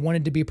fight and they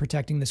wanted to be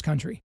protecting this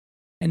country.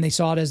 And they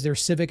saw it as their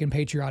civic and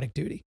patriotic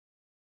duty.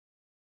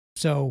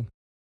 So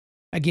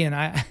again,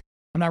 I'm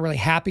not really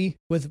happy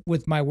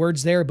with my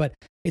words there, but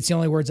it's the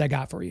only words I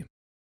got for you.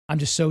 I'm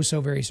just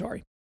so very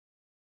sorry.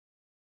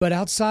 But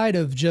outside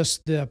of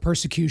just the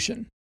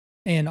persecution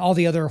and all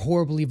the other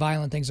horribly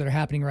violent things that are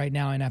happening right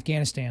now in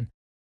Afghanistan,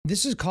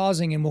 this is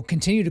causing and will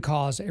continue to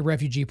cause a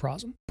refugee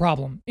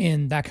problem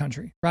in that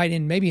country, right?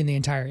 And maybe in the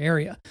entire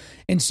area.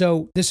 And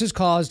so this has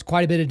caused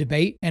quite a bit of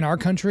debate in our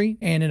country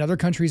and in other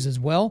countries as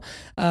well.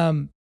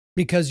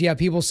 Because you have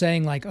people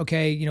saying like,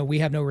 okay, we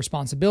have no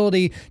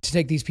responsibility to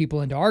take these people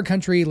into our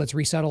country. Let's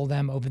resettle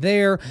them over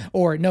there.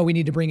 Or no, we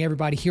need to bring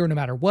everybody here no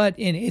matter what.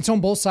 And it's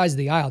on both sides of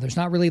the aisle. There's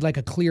not really like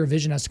a clear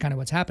vision as to kind of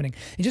what's happening.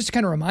 And just to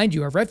kind of remind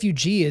you, a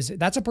refugee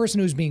that's a person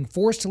who's being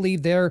forced to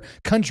leave their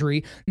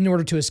country in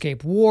order to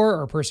escape war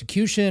or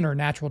persecution or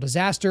natural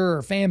disaster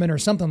or famine or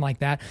something like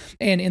that.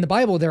 And in the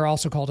Bible, they're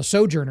also called a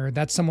sojourner.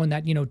 That's someone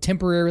that,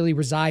 temporarily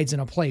resides in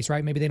a place,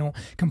 right? Maybe they don't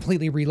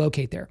completely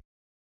relocate there.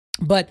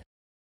 But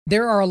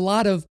there are a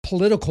lot of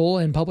political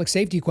and public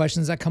safety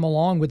questions that come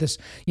along with this,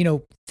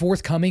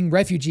 forthcoming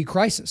refugee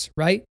crisis,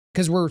 right?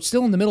 Because we're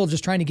still in the middle of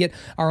just trying to get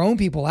our own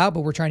people out, but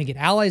we're trying to get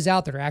allies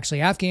out that are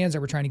actually Afghans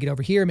that we're trying to get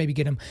over here, maybe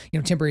get them,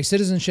 temporary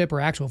citizenship or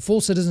actual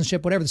full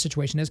citizenship, whatever the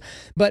situation is.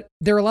 But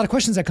there are a lot of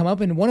questions that come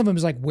up. And one of them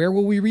is like, where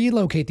will we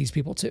relocate these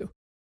people to?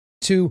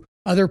 To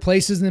other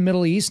places in the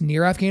Middle East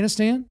near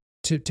Afghanistan,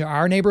 to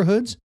our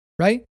neighborhoods,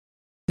 right?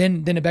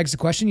 Then it begs the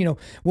question,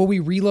 will we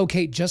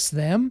relocate just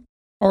them?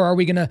 Or are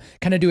we going to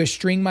kind of do a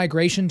string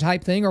migration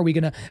type thing? Are we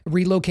going to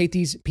relocate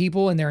these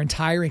people and their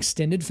entire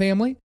extended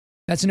family?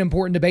 That's an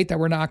important debate that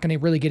we're not going to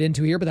really get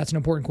into here, but that's an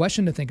important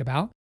question to think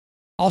about.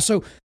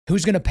 Also,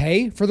 who's going to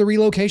pay for the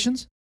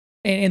relocations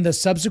and the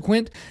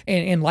subsequent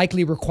and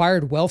likely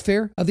required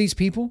welfare of these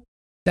people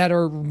that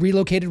are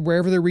relocated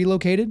wherever they're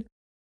relocated?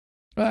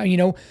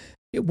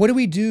 What do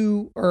we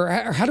do, or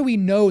how do we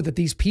know that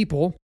these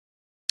people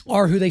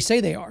are who they say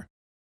they are?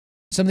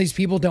 Some of these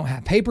people don't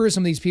have papers.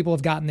 Some of these people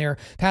have gotten their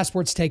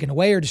passports taken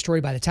away or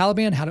destroyed by the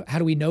Taliban. How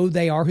do we know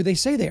they are who they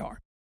say they are?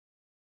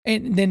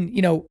 And then,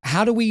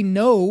 how do we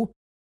know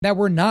that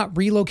we're not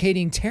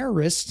relocating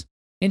terrorists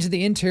into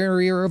the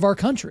interior of our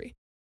country?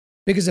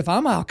 Because if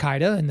I'm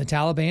Al-Qaeda and the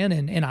Taliban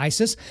and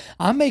ISIS,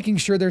 I'm making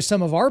sure there's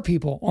some of our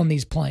people on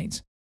these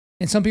planes.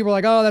 And some people are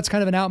like, oh, that's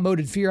kind of an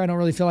outmoded fear. I don't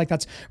really feel like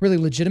that's really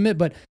legitimate.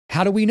 But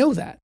how do we know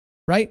that,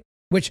 right?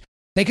 Which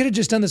they could have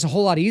just done this a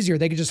whole lot easier.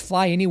 They could just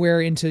fly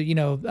anywhere into,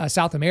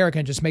 South America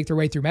and just make their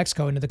way through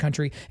Mexico into the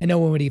country and no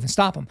one would even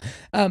stop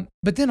them.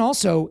 But then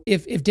also,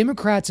 if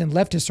Democrats and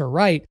leftists are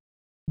right,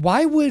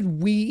 why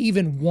would we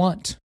even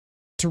want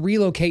to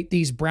relocate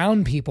these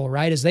brown people,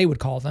 right, as they would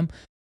call them,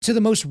 to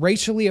the most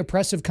racially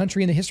oppressive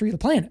country in the history of the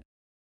planet,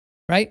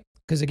 right?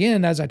 Because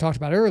again, as I talked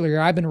about earlier,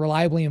 I've been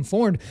reliably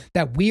informed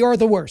that we are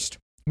the worst.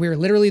 We are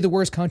literally the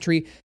worst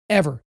country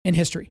ever in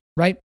history,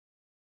 right?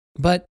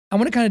 But I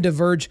want to kind of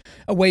diverge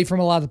away from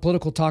a lot of the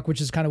political talk,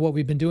 which is kind of what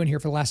we've been doing here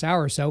for the last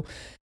hour or so,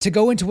 to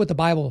go into what the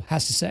Bible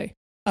has to say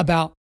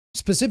about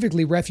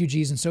specifically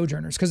refugees and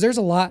sojourners, because there's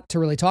a lot to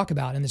really talk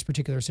about in this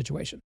particular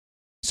situation.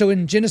 So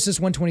in Genesis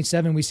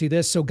 1:27, we see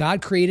this. So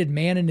God created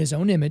man in his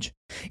own image.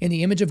 In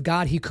the image of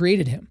God, he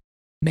created him.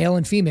 Male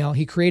and female,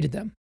 he created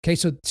them. Okay,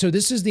 so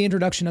this is the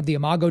introduction of the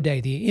Imago Dei,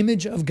 the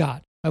image of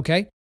God.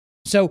 Okay,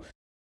 so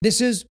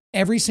this is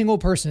every single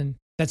person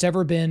that's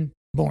ever been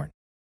born.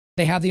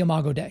 They have the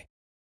Imago Dei,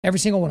 every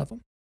single one of them.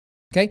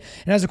 Okay.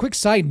 And as a quick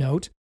side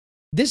note,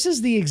 this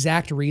is the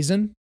exact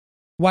reason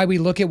why we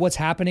look at what's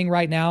happening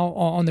right now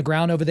on the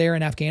ground over there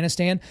in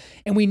Afghanistan,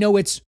 and we know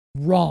it's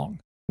wrong.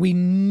 We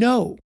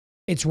know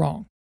it's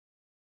wrong.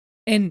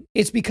 And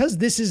it's because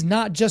this is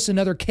not just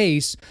another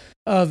case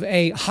of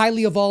a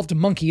highly evolved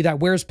monkey that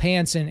wears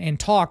pants and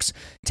talks,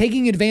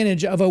 taking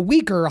advantage of a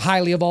weaker,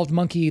 highly evolved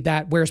monkey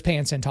that wears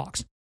pants and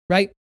talks,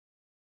 right?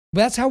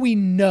 But that's how we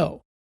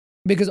know.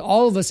 Because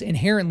all of us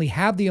inherently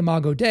have the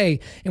Imago Dei,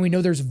 and we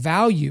know there's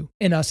value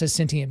in us as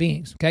sentient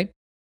beings, okay?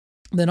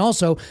 Then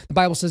also, the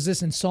Bible says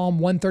this in Psalm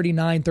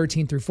 139,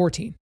 13 through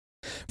 14.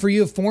 For you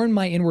have formed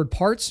my inward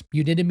parts.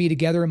 You knitted me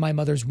together in my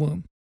mother's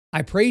womb.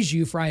 I praise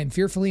you, for I am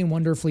fearfully and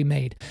wonderfully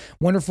made.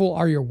 Wonderful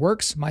are your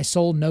works. My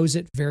soul knows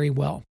it very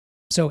well.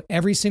 So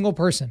every single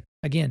person,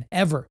 again,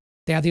 ever,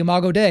 they have the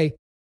Imago Dei,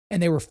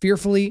 and they were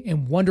fearfully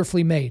and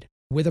wonderfully made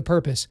with a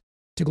purpose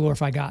to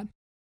glorify God.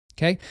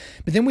 Okay.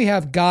 But then we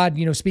have God,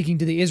 speaking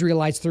to the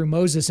Israelites through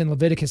Moses in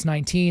Leviticus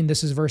 19.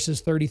 This is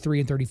verses 33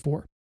 and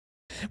 34.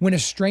 When a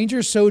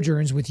stranger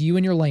sojourns with you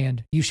in your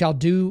land, you shall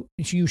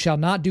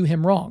not do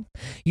him wrong.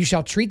 You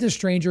shall treat the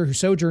stranger who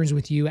sojourns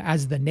with you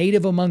as the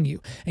native among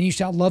you, and you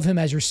shall love him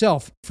as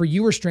yourself, for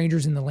you were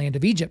strangers in the land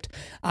of Egypt.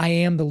 I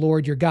am the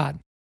Lord your God.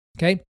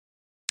 Okay.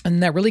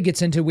 And that really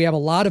gets into, we have a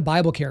lot of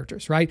Bible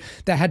characters, right,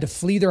 that had to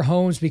flee their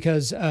homes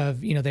because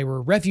of, they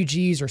were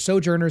refugees or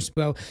sojourners.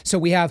 Well, so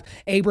we have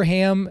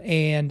Abraham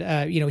and,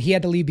 he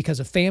had to leave because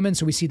of famine.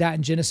 So we see that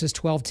in Genesis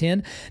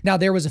 12:10. Now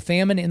there was a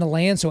famine in the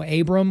land. So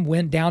Abram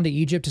went down to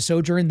Egypt to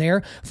sojourn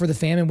there, for the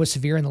famine was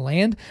severe in the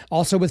land.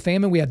 Also with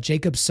famine, we have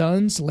Jacob's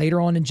sons later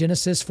on in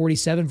Genesis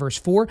 47, verse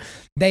 4.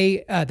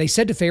 They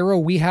said to Pharaoh,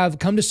 we have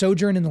come to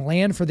sojourn in the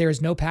land, for there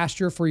is no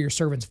pasture for your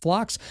servants'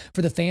 flocks,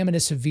 for the famine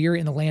is severe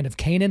in the land of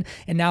Canaan.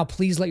 And now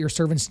please let your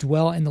servants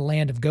dwell in the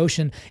land of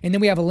Goshen. And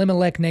then we have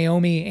Elimelech,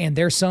 Naomi, and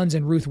their sons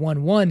in Ruth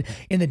 1:1.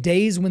 In the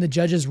days when the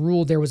judges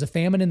ruled, there was a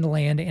famine in the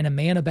land, and a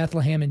man of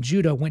Bethlehem in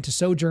Judah went to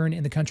sojourn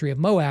in the country of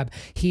Moab,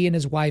 he and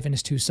his wife and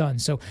his 2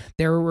 sons. So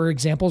there were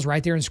examples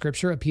right there in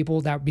Scripture of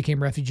people that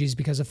became refugees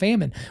because of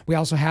famine. We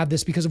also have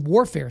this because of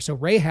warfare. So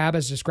Rahab,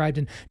 as described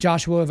in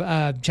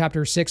Joshua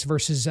chapter 6,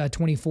 verses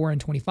 24 and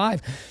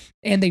 25,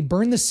 and they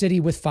burned the city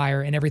with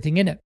fire and everything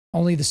in it.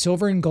 Only the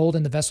silver and gold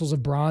and the vessels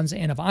of bronze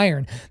and of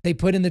iron they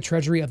put in the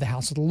treasury of the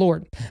house of the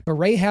Lord. But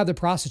Rahab the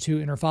prostitute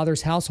and her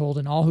father's household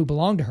and all who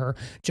belonged to her,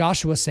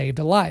 Joshua saved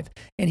alive.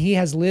 And he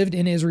has lived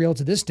in Israel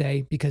to this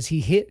day because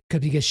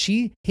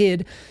she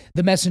hid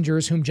the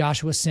messengers whom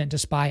Joshua sent to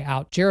spy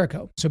out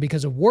Jericho. So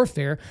because of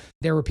warfare,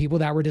 there were people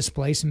that were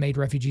displaced and made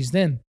refugees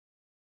then.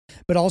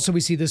 But also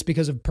we see this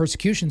because of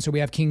persecution. So we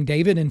have King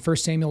David in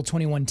 1 Samuel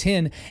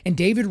 21:10, and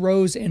David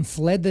rose and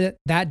fled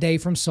that day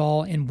from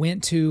Saul and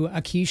went to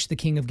Achish, the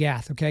king of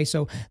Gath. Okay,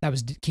 so that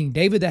was King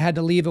David that had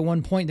to leave at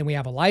one point. Then we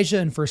have Elijah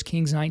in 1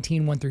 Kings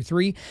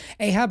 19:1-3.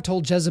 Ahab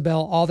told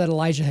Jezebel all that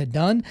Elijah had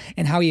done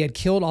and how he had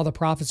killed all the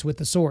prophets with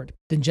the sword.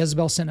 Then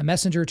Jezebel sent a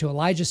messenger to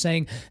Elijah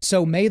saying,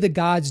 so may the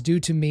gods do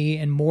to me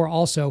and more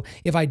also,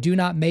 if I do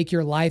not make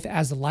your life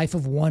as the life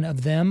of one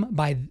of them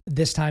by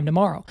this time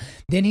tomorrow.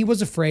 Then he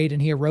was afraid,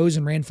 and he arose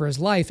and ran for his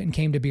life and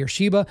came to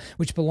Beersheba,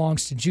 which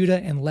belongs to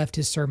Judah, and left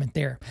his servant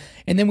there.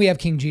 And then we have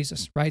King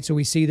Jesus, right? So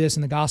we see this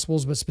in the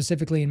Gospels, but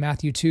specifically in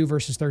Matthew 2,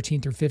 verses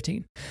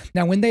 13-15.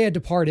 Now, when they had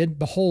departed,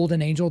 behold,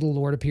 an angel of the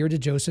Lord appeared to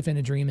Joseph in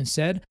a dream and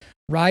said,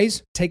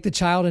 rise, take the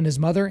child and his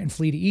mother and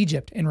flee to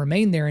Egypt and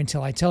remain there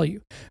until I tell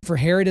you. For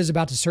Herod is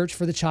about to search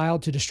for the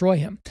child to destroy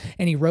him.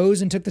 And he rose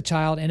and took the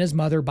child and his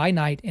mother by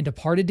night and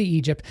departed to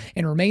Egypt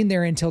and remained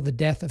there until the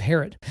death of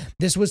Herod.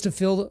 This was to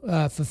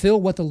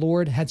fulfill what the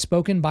Lord had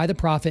spoken by the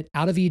prophet,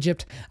 out of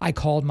Egypt I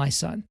called my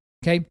son.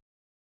 Okay.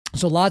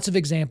 So lots of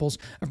examples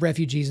of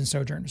refugees and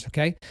sojourners.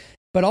 Okay.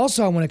 But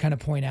also I want to kind of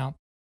point out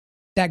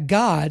that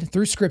God,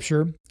 through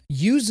Scripture,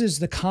 uses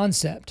the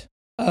concept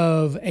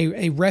of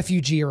a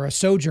refugee or a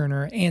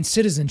sojourner and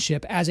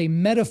citizenship as a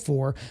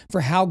metaphor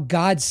for how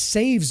God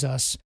saves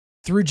us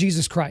through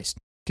Jesus Christ.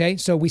 Okay,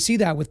 so we see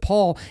that with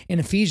Paul in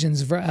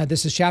Ephesians.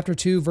 This is chapter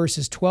 2,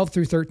 verses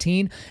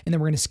 12-13, and then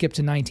we're going to skip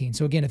to 19.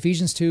 So again,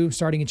 Ephesians 2,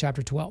 starting in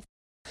chapter 12.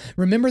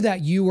 Remember that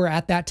you were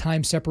at that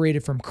time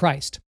separated from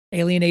Christ,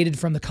 alienated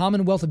from the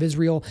commonwealth of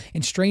Israel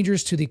and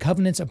strangers to the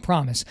covenants of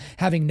promise,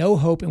 having no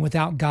hope and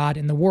without God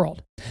in the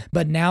world.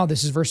 But now,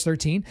 this is verse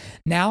 13,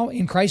 now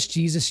in Christ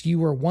Jesus you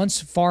were once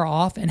far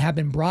off and have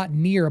been brought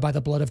near by the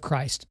blood of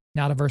Christ.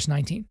 Now to verse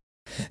 19.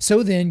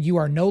 So then you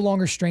are no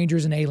longer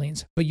strangers and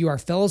aliens, but you are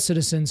fellow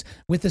citizens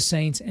with the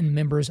saints and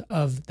members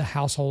of the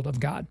household of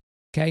God.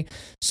 Okay,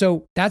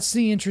 so that's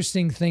the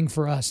interesting thing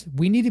for us.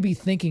 We need to be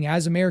thinking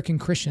as American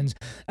Christians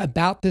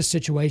about this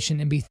situation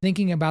and be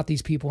thinking about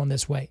these people in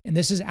this way. And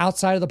this is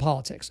outside of the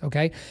politics,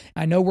 okay?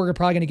 I know we're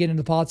probably going to get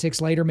into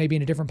politics later, maybe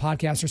in a different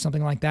podcast or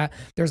something like that.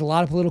 There's a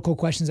lot of political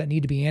questions that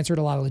need to be answered,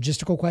 a lot of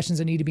logistical questions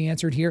that need to be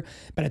answered here.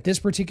 But at this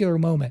particular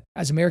moment,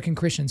 as American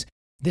Christians,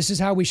 this is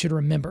how we should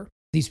remember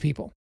these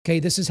people. Okay,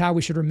 this is how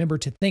we should remember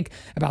to think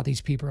about these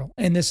people.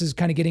 And this is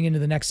kind of getting into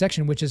the next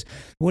section, which is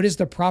what is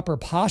the proper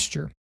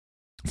posture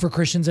for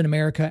Christians in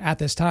America at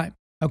this time,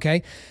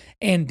 okay?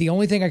 And the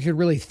only thing I could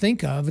really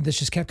think of, and this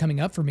just kept coming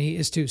up for me,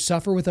 is to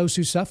suffer with those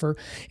who suffer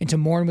and to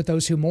mourn with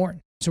those who mourn.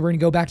 So we're going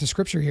to go back to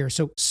Scripture here.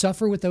 So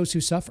suffer with those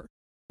who suffer.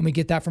 And we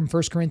get that from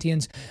 1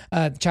 Corinthians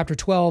chapter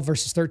 12,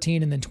 verses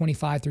 13 and then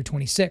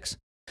 25-26.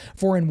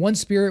 For in one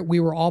Spirit we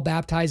were all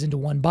baptized into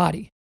one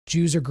body.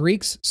 Jews or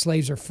Greeks,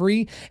 slaves or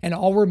free, and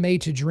all were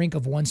made to drink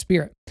of one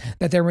Spirit,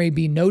 that there may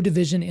be no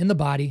division in the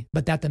body,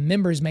 but that the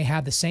members may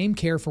have the same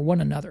care for one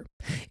another.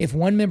 If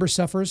one member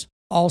suffers,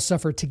 all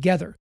suffer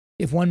together.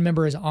 If one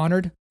member is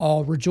honored,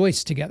 all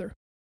rejoice together.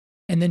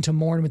 And then to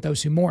mourn with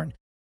those who mourn.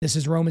 This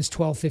is Romans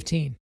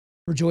 12:15.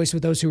 Rejoice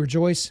with those who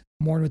rejoice,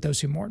 mourn with those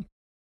who mourn.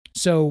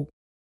 So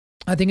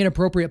I think an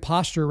appropriate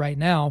posture right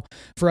now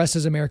for us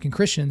as American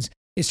Christians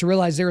is to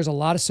realize there is a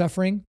lot of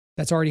suffering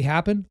that's already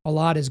happened. A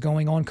lot is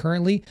going on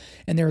currently,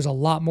 and there's a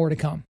lot more to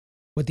come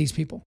with these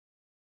people.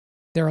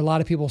 There are a lot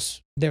of people,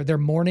 they're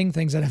mourning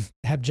things that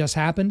have just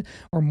happened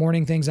or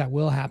mourning things that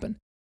will happen.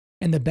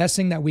 And the best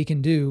thing that we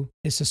can do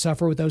is to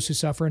suffer with those who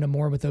suffer and to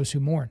mourn with those who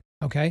mourn,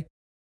 okay?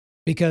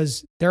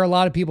 Because there are a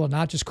lot of people,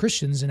 not just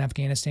Christians in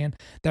Afghanistan,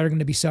 that are going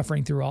to be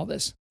suffering through all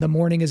this. The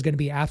mourning is going to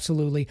be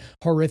absolutely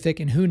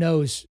horrific, and who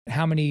knows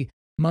how many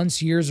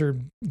months, years, or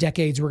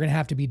decades we're going to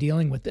have to be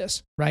dealing with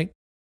this, right?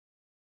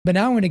 But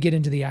now I'm going to get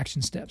into the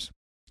action steps,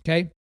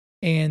 okay?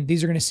 And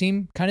these are going to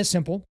seem kind of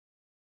simple,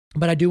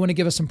 but I do want to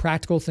give us some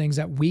practical things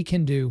that we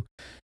can do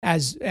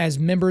as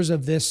members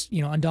of this,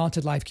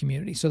 Undaunted Life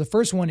community. So the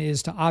first one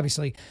is to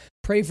obviously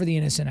pray for the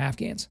innocent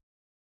Afghans.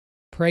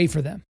 Pray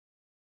for them.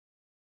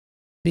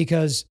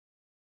 Because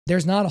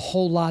there's not a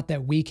whole lot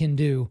that we can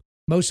do.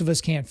 Most of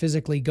us can't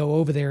physically go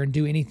over there and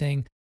do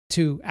anything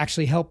to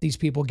actually help these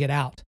people get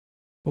out.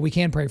 But we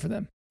can pray for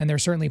them. And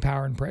there's certainly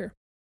power in prayer.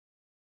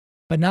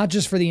 But not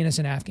just for the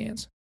innocent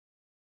Afghans.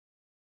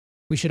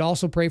 We should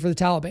also pray for the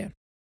Taliban.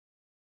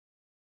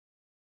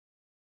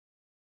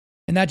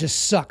 And that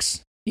just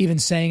sucks, even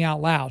saying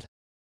out loud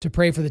to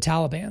pray for the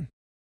Taliban,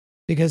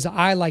 because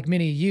I, like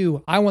many of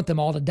you, I want them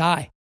all to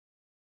die.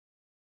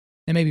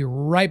 And maybe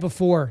right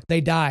before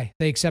they die,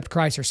 they accept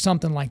Christ or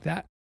something like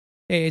that.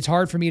 It's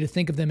hard for me to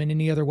think of them in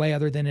any other way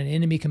other than an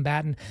enemy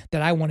combatant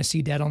that I want to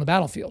see dead on the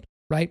battlefield,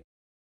 right?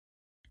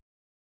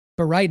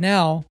 But right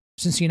now,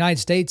 since the United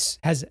States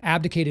has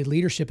abdicated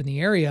leadership in the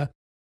area,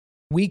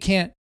 we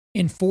can't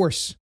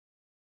enforce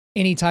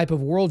any type of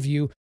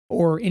worldview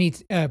or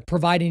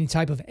provide any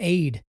type of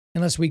aid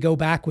unless we go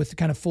back with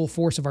kind of full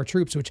force of our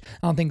troops, which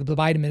I don't think the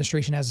Biden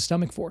administration has a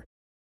stomach for.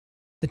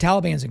 The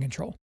Taliban's in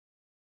control.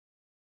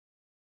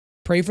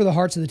 Pray for the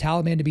hearts of the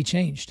Taliban to be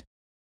changed.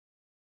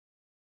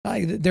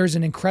 There's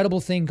an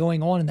incredible thing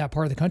going on in that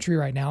part of the country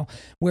right now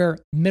where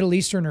Middle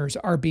Easterners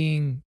are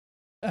being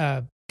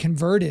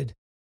converted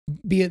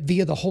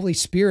via the Holy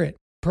Spirit,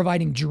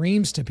 providing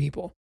dreams to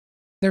people.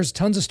 There's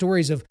tons of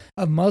stories of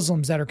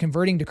Muslims that are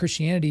converting to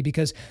Christianity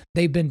because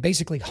they've been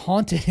basically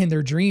haunted in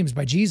their dreams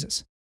by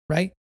Jesus,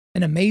 right?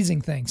 An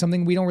amazing thing,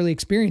 something we don't really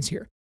experience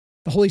here.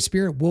 The Holy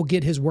Spirit will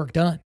get his work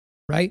done,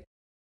 right?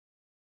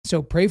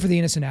 So pray for the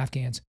innocent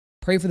Afghans,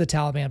 pray for the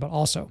Taliban, but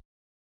also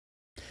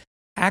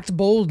act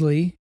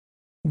boldly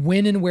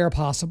when and where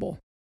possible,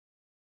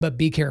 but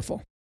be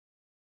careful,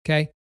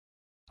 okay?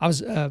 I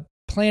was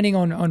planning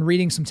on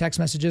reading some text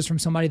messages from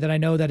somebody that I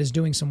know that is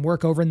doing some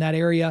work over in that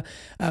area,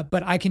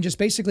 but I can just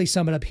basically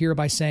sum it up here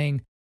by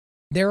saying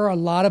there are a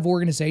lot of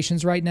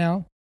organizations right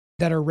now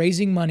that are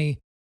raising money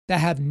that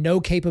have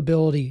no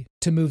capability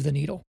to move the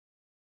needle,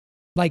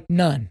 like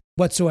none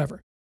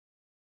whatsoever.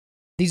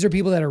 These are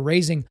people that are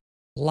raising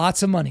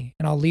lots of money,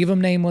 and I'll leave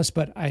them nameless,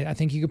 but I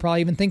think you could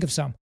probably even think of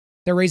some.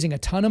 They're raising a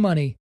ton of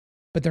money,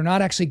 but they're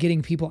not actually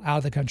getting people out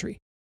of the country.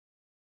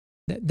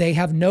 They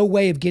have no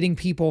way of getting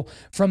people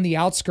from the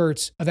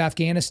outskirts of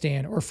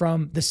Afghanistan or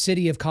from the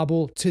city of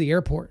Kabul to the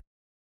airport.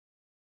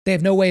 They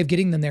have no way of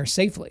getting them there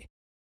safely,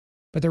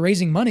 but they're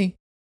raising money,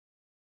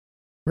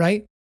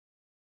 right?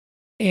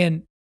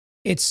 And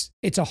it's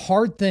a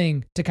hard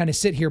thing to kind of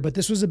sit here, but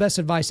this was the best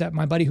advice that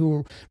my buddy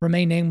who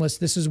remained nameless,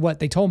 this is what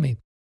they told me.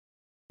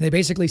 They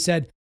basically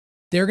said,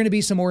 there are going to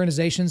be some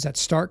organizations that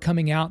start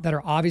coming out that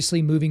are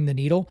obviously moving the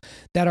needle,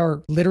 that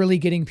are literally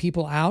getting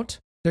people out.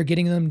 They're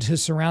getting them to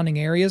surrounding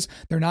areas.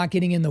 They're not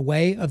getting in the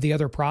way of the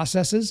other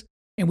processes,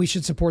 and we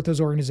should support those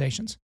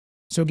organizations.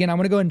 So again, I'm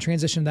going to go ahead and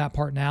transition to that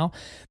part now.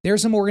 There are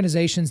some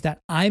organizations that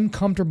I'm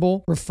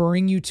comfortable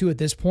referring you to at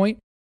this point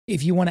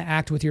if you want to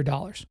act with your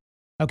dollars,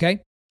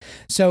 okay?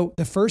 So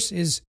the first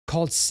is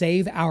called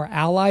Save Our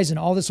Allies, and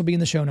all this will be in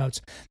the show notes.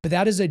 But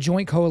that is a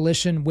joint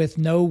coalition with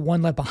No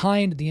One Left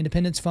Behind, the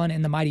Independence Fund,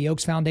 and the Mighty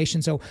Oaks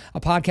Foundation. So a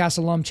podcast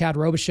alum, Chad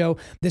Robichaux,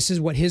 this is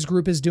what his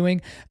group is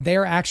doing.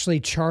 They're actually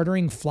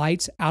chartering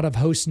flights out of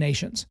host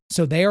nations.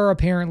 So they are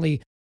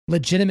apparently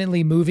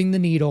legitimately moving the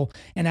needle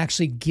and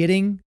actually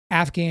getting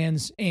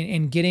Afghans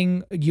and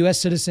getting U.S.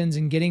 citizens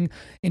and getting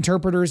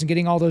interpreters and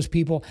getting all those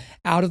people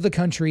out of the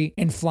country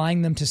and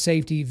flying them to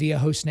safety via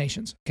host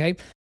nations. Okay.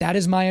 That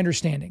is my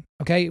understanding.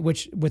 Okay.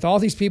 Which with all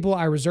these people,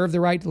 I reserve the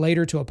right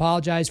later to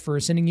apologize for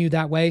sending you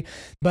that way.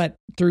 But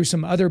through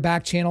some other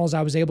back channels,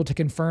 I was able to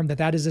confirm that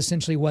that is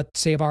essentially what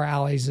Save Our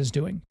Allies is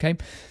doing. Okay.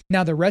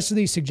 Now, the rest of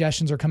these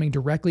suggestions are coming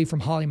directly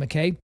from Holly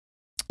McKay.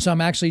 So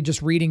I'm actually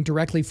just reading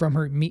directly from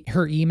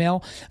her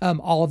email.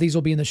 All of these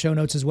will be in the show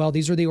notes as well.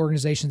 These are the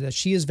organizations that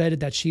she has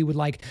vetted that she would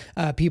like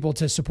people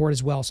to support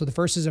as well. So the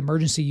first is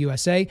Emergency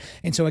USA.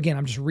 And so again,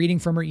 I'm just reading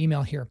from her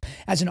email here.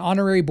 As an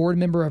honorary board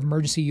member of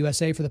Emergency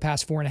USA for the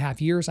past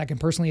 4.5 years, I can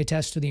personally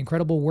attest to the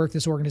incredible work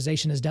this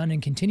organization has done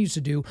and continues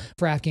to do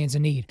for Afghans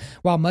in need.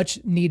 While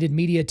much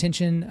media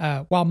attention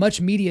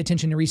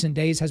in recent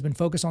days has been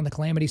focused on the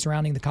calamity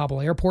surrounding the Kabul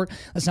airport,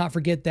 let's not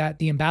forget that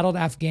the embattled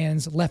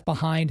Afghans were left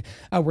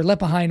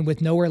behind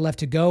with nowhere left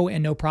to go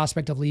and no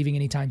prospect of leaving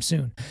anytime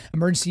soon.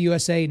 Emergency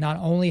USA not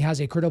only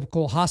has a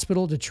critical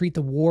hospital to treat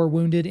the war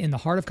wounded in the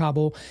heart of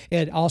Kabul,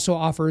 it also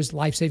offers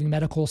life-saving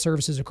medical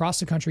services across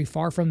the country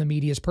far from the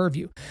media's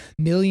purview.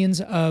 Millions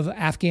of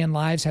Afghan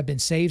lives have been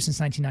saved since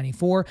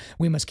 1994.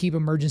 We must keep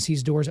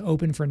emergencies doors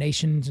open for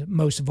nations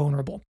most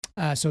vulnerable.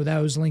 So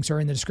those links are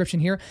in the description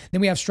here.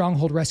 Then we have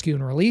Stronghold Rescue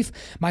and Relief.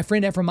 My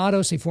friend Efrem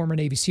Matos, a former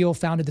Navy SEAL,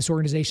 founded this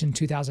organization in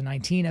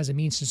 2019 as a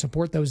means to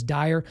support those in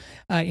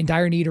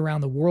dire need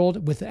around the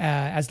world with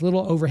as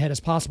little overhead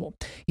as possible.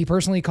 He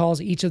personally calls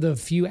each of the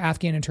few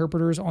Afghan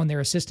interpreters on their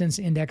assistance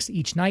index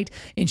each night,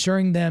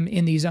 ensuring them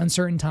in these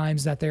uncertain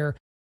times that their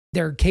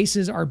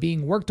cases are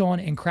being worked on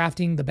and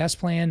crafting the best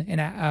plan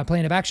and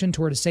plan of action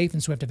toward a safe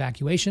and swift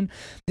evacuation.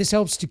 This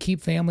helps to keep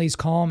families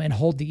calm and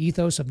hold the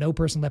ethos of no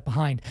person left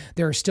behind.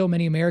 There are still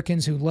many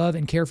Americans who love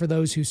and care for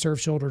those who serve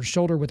shoulder to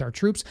shoulder with our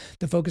troops.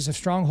 The focus of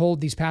Stronghold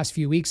these past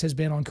few weeks has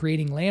been on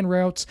creating land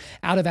routes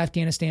out of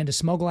Afghanistan to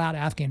smuggle out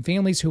Afghan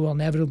families who will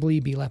inevitably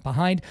be left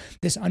behind.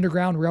 This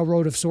underground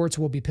railroad of sorts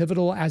will be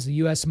pivotal as the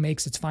U.S.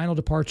 makes its final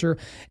departure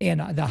and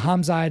the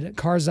Hamid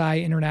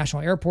Karzai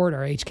International Airport,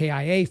 or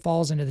HKIA,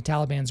 falls into the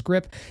Taliban's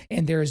grip,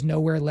 and there is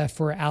nowhere left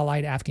for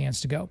allied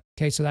Afghans to go.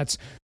 Okay, so that's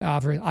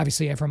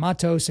obviously Efrem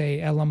Matos, a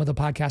alum of the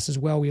podcast as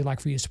well. We would like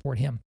for you to support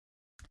him.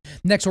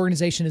 Next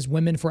organization is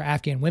Women for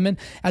Afghan Women.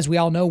 As we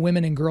all know,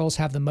 women and girls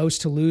have the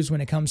most to lose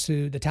when it comes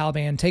to the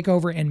Taliban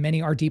takeover, and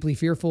many are deeply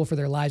fearful for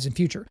their lives and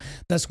future.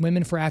 Thus,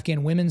 Women for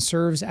Afghan Women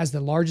serves as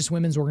the largest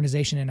women's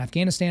organization in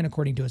Afghanistan,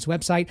 according to its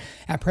website.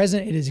 At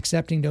present, it is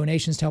accepting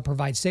donations to help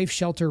provide safe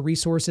shelter,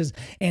 resources,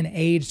 and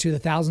aid to the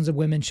thousands of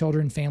women,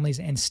 children, families,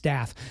 and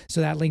staff.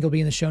 So that link will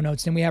be in the show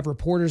notes. Then we have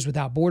Reporters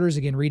Without Borders,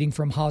 again, reading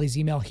from Holly's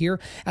email here.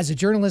 As a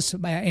journalist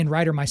and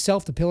writer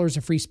myself, the pillars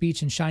of free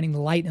speech and shining the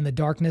light in the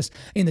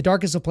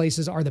darkest of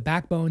places are the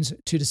backbones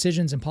to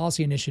decisions and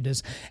policy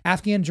initiatives.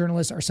 Afghan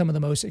journalists are some of the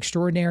most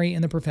extraordinary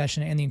in the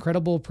profession, and the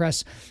incredible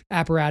press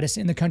apparatus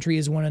in the country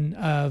is one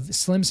of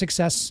slim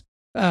successes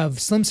of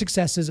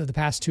the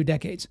past 2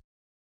 decades.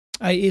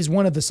 Is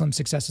one of the slim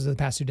successes of the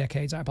past 2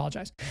 decades. I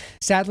apologize.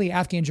 Sadly,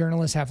 Afghan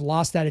journalists have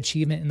lost that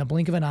achievement in the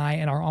blink of an eye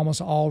and are almost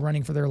all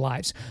running for their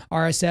lives.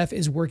 RSF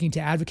is working to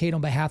advocate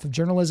on behalf of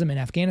journalism in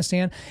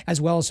Afghanistan,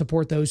 as well as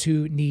support those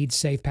who need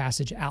safe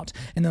passage out.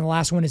 And then the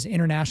last one is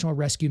International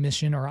Rescue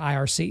Mission, or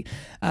IRC.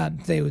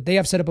 They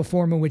have set up a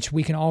forum in which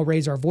we can all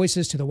raise our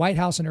voices to the White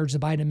House and urge the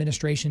Biden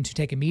administration to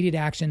take immediate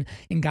action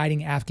in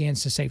guiding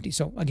Afghans to safety.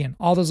 So again,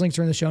 all those links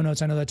are in the show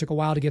notes. I know that took a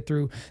while to get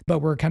through, but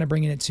we're kind of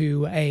bringing it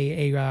to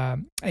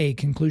a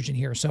conclusion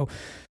here. So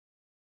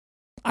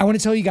I want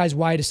to tell you guys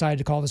why I decided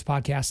to call this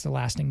podcast The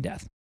Lasting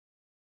Death.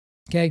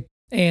 Okay.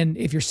 And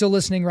if you're still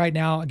listening right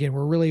now, again,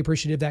 we're really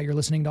appreciative that you're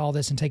listening to all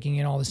this and taking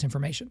in all this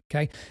information.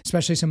 Okay.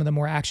 Especially some of the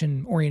more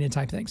action oriented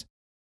type things.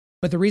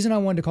 But the reason I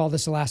wanted to call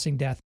this The Lasting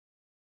Death,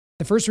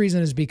 the first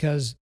reason is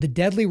because the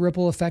deadly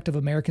ripple effect of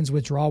Americans'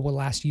 withdrawal will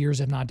last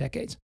years, if not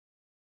decades.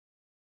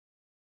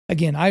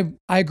 Again, I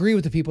agree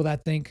with the people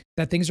that think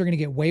that things are going to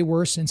get way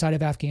worse inside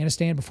of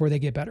Afghanistan before they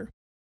get better.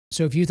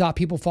 So if you thought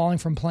people falling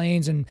from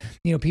planes and,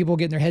 people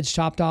getting their heads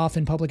chopped off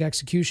in public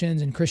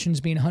executions and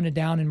Christians being hunted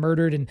down and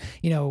murdered and,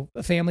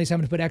 families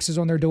having to put X's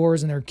on their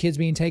doors and their kids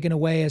being taken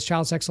away as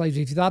child sex slaves,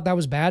 if you thought that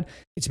was bad,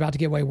 it's about to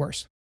get way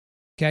worse.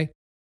 Okay.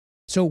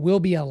 So it will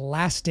be a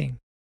lasting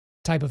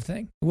type of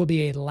thing. It will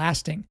be a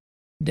lasting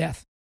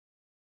death.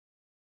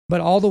 But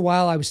all the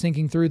while I was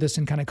thinking through this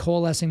and kind of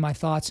coalescing my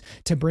thoughts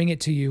to bring it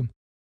to you,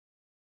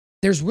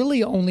 there's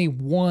really only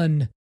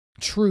one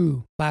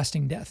true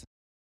lasting death.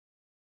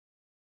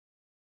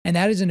 And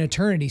that is an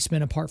eternity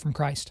spent apart from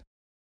Christ.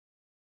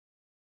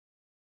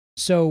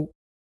 So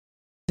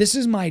this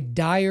is my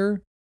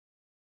dire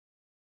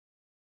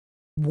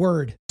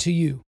word to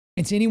you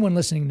and to anyone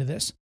listening to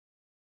this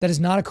that is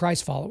not a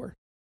Christ follower,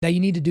 that you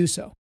need to do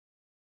so.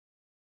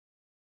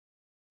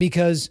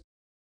 Because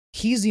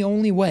he's the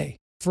only way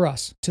for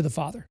us to the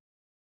Father.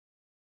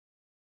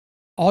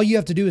 All you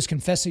have to do is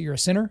confess that you're a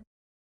sinner,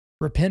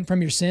 repent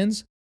from your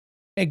sins,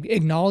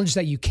 acknowledge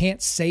that you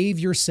can't save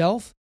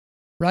yourself,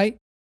 right?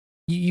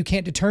 You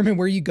can't determine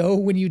where you go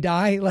when you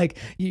die. Like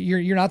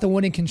you're not the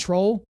one in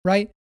control,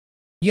 right?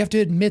 You have to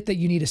admit that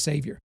you need a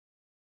savior.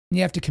 And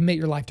you have to commit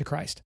your life to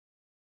Christ.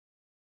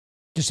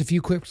 Just a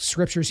few quick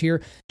scriptures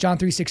here. John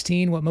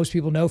 3:16, what most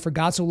people know, for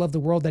God so loved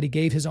the world that he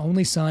gave his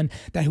only son,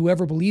 that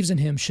whoever believes in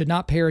him should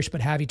not perish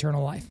but have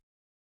eternal life.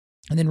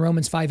 And then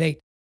Romans 5:8,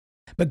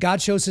 but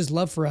God shows his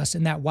love for us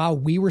in that while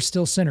we were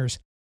still sinners,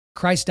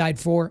 Christ died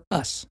for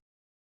us.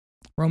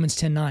 Romans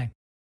 10:9.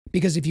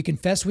 Because if you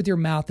confess with your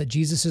mouth that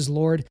Jesus is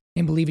Lord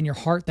and believe in your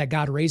heart that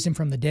God raised him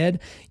from the dead,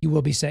 you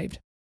will be saved.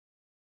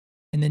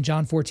 And then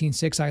John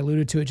 14:6, I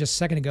alluded to it just a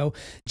second ago.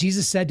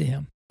 Jesus said to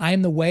him, I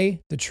am the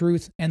way, the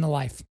truth, and the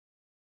life.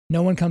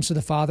 No one comes to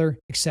the Father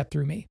except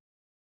through me.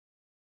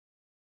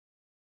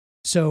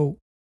 So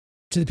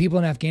to the people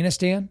in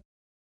Afghanistan,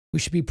 we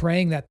should be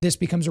praying that this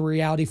becomes a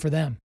reality for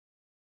them,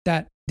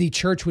 that the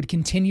church would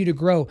continue to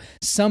grow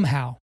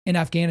somehow in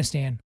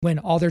Afghanistan when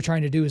all they're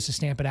trying to do is to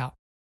stamp it out.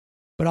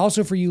 But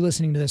also for you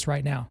listening to this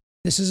right now,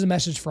 this is a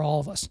message for all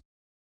of us.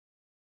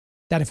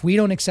 That if we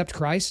don't accept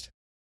Christ,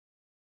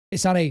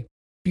 it's not a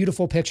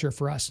beautiful picture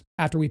for us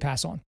after we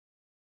pass on.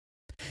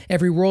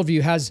 Every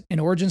worldview has an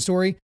origin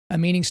story, a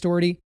meaning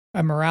story,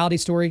 a morality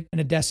story,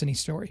 and a destiny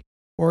story.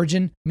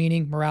 Origin,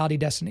 meaning, morality,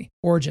 destiny.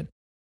 Origin,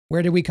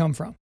 where did we come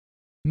from?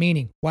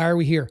 Meaning, why are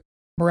we here?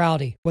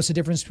 Morality, what's the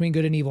difference between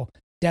good and evil?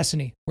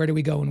 Destiny, where do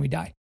we go when we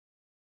die?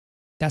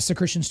 That's the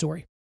Christian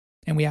story,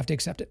 and we have to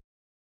accept it.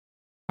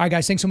 All right,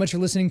 guys, thanks so much for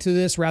listening to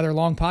this rather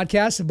long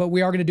podcast, but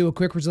we are going to do a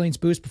quick resilience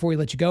boost before we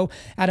let you go.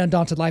 At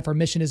Undaunted Life, our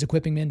mission is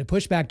equipping men to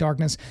push back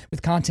darkness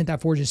with content that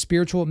forges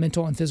spiritual,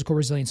 mental, and physical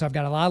resilience. So I've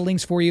got a lot of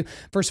links for you.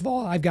 First of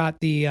all, I've got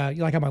the, you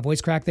like how my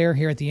voice cracked there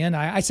here at the end?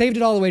 I saved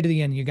it all the way to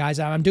the end, you guys.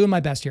 I'm doing my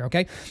best here,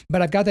 okay?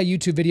 But I've got that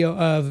YouTube video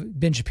of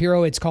Ben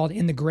Shapiro. It's called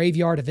In the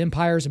Graveyard of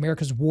Empires,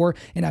 America's War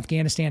in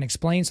Afghanistan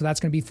Explained. So that's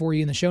going to be for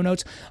you in the show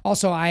notes.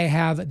 Also, I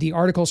have the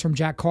articles from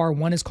Jack Carr.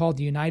 One is called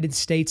The United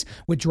States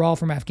Withdrawal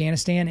from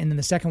Afghanistan. And then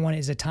the second one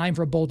is A Time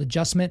for a Bold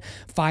Adjustment,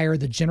 Fire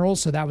the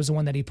Generals. So that was the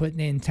one that he put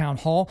in Town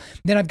Hall.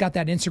 Then I've got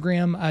that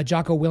Instagram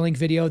Jocko Willink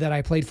video that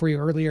I played for you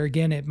earlier.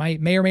 Again, it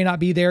may or may not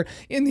be there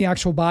in the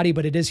actual body,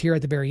 but it is here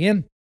at the very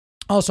end.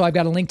 Also, I've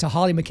got a link to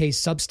Holly McKay's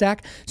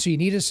Substack. So you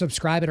need to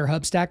subscribe at her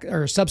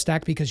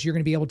Substack because you're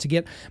going to be able to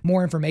get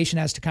more information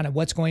as to kind of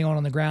what's going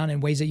on the ground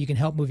and ways that you can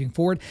help moving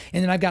forward.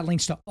 And then I've got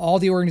links to all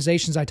the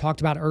organizations I talked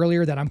about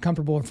earlier that I'm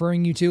comfortable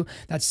referring you to.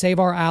 That's Save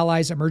Our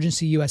Allies,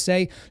 Emergency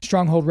USA,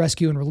 Stronghold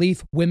Rescue and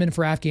Relief, Women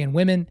for Afghan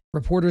Women,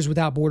 Reporters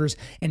Without Borders,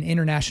 and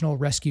International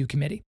Rescue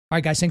Committee. All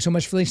right, guys, thanks so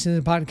much for listening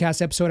to the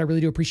podcast episode. I really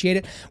do appreciate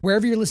it.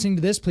 Wherever you're listening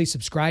to this, please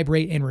subscribe,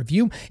 rate, and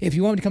review. If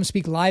you want me to come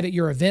speak live at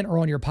your event or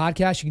on your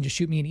podcast, you can just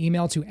shoot me an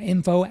email to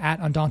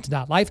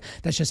info@undaunted.life.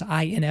 That's just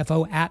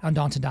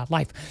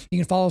info@undaunted.life. You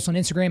can follow us on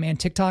Instagram and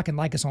TikTok and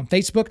like us on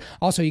Facebook.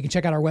 Also, you can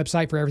check out our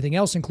website for everything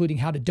else, including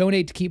how to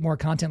donate to keep more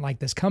content like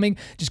this coming.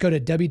 Just go to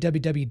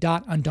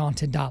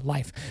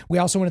www.undaunted.life. We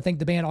also want to thank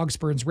the band August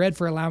Burns Red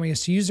for allowing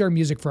us to use their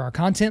music for our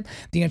content.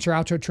 The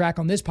intro-outro track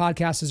on this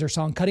podcast is their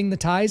song Cutting the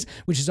Ties,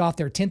 which is off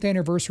their 10th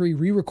anniversary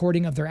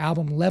re-recording of their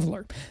album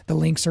Leveler. The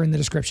links are in the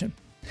description.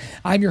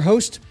 I'm your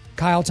host,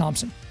 Kyle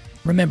Thompson.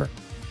 Remember,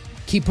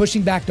 keep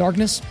pushing back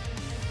darkness,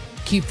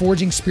 keep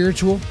forging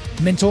spiritual,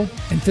 mental,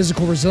 and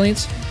physical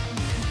resilience,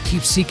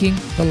 keep seeking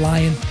the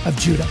Lion of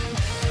Judah.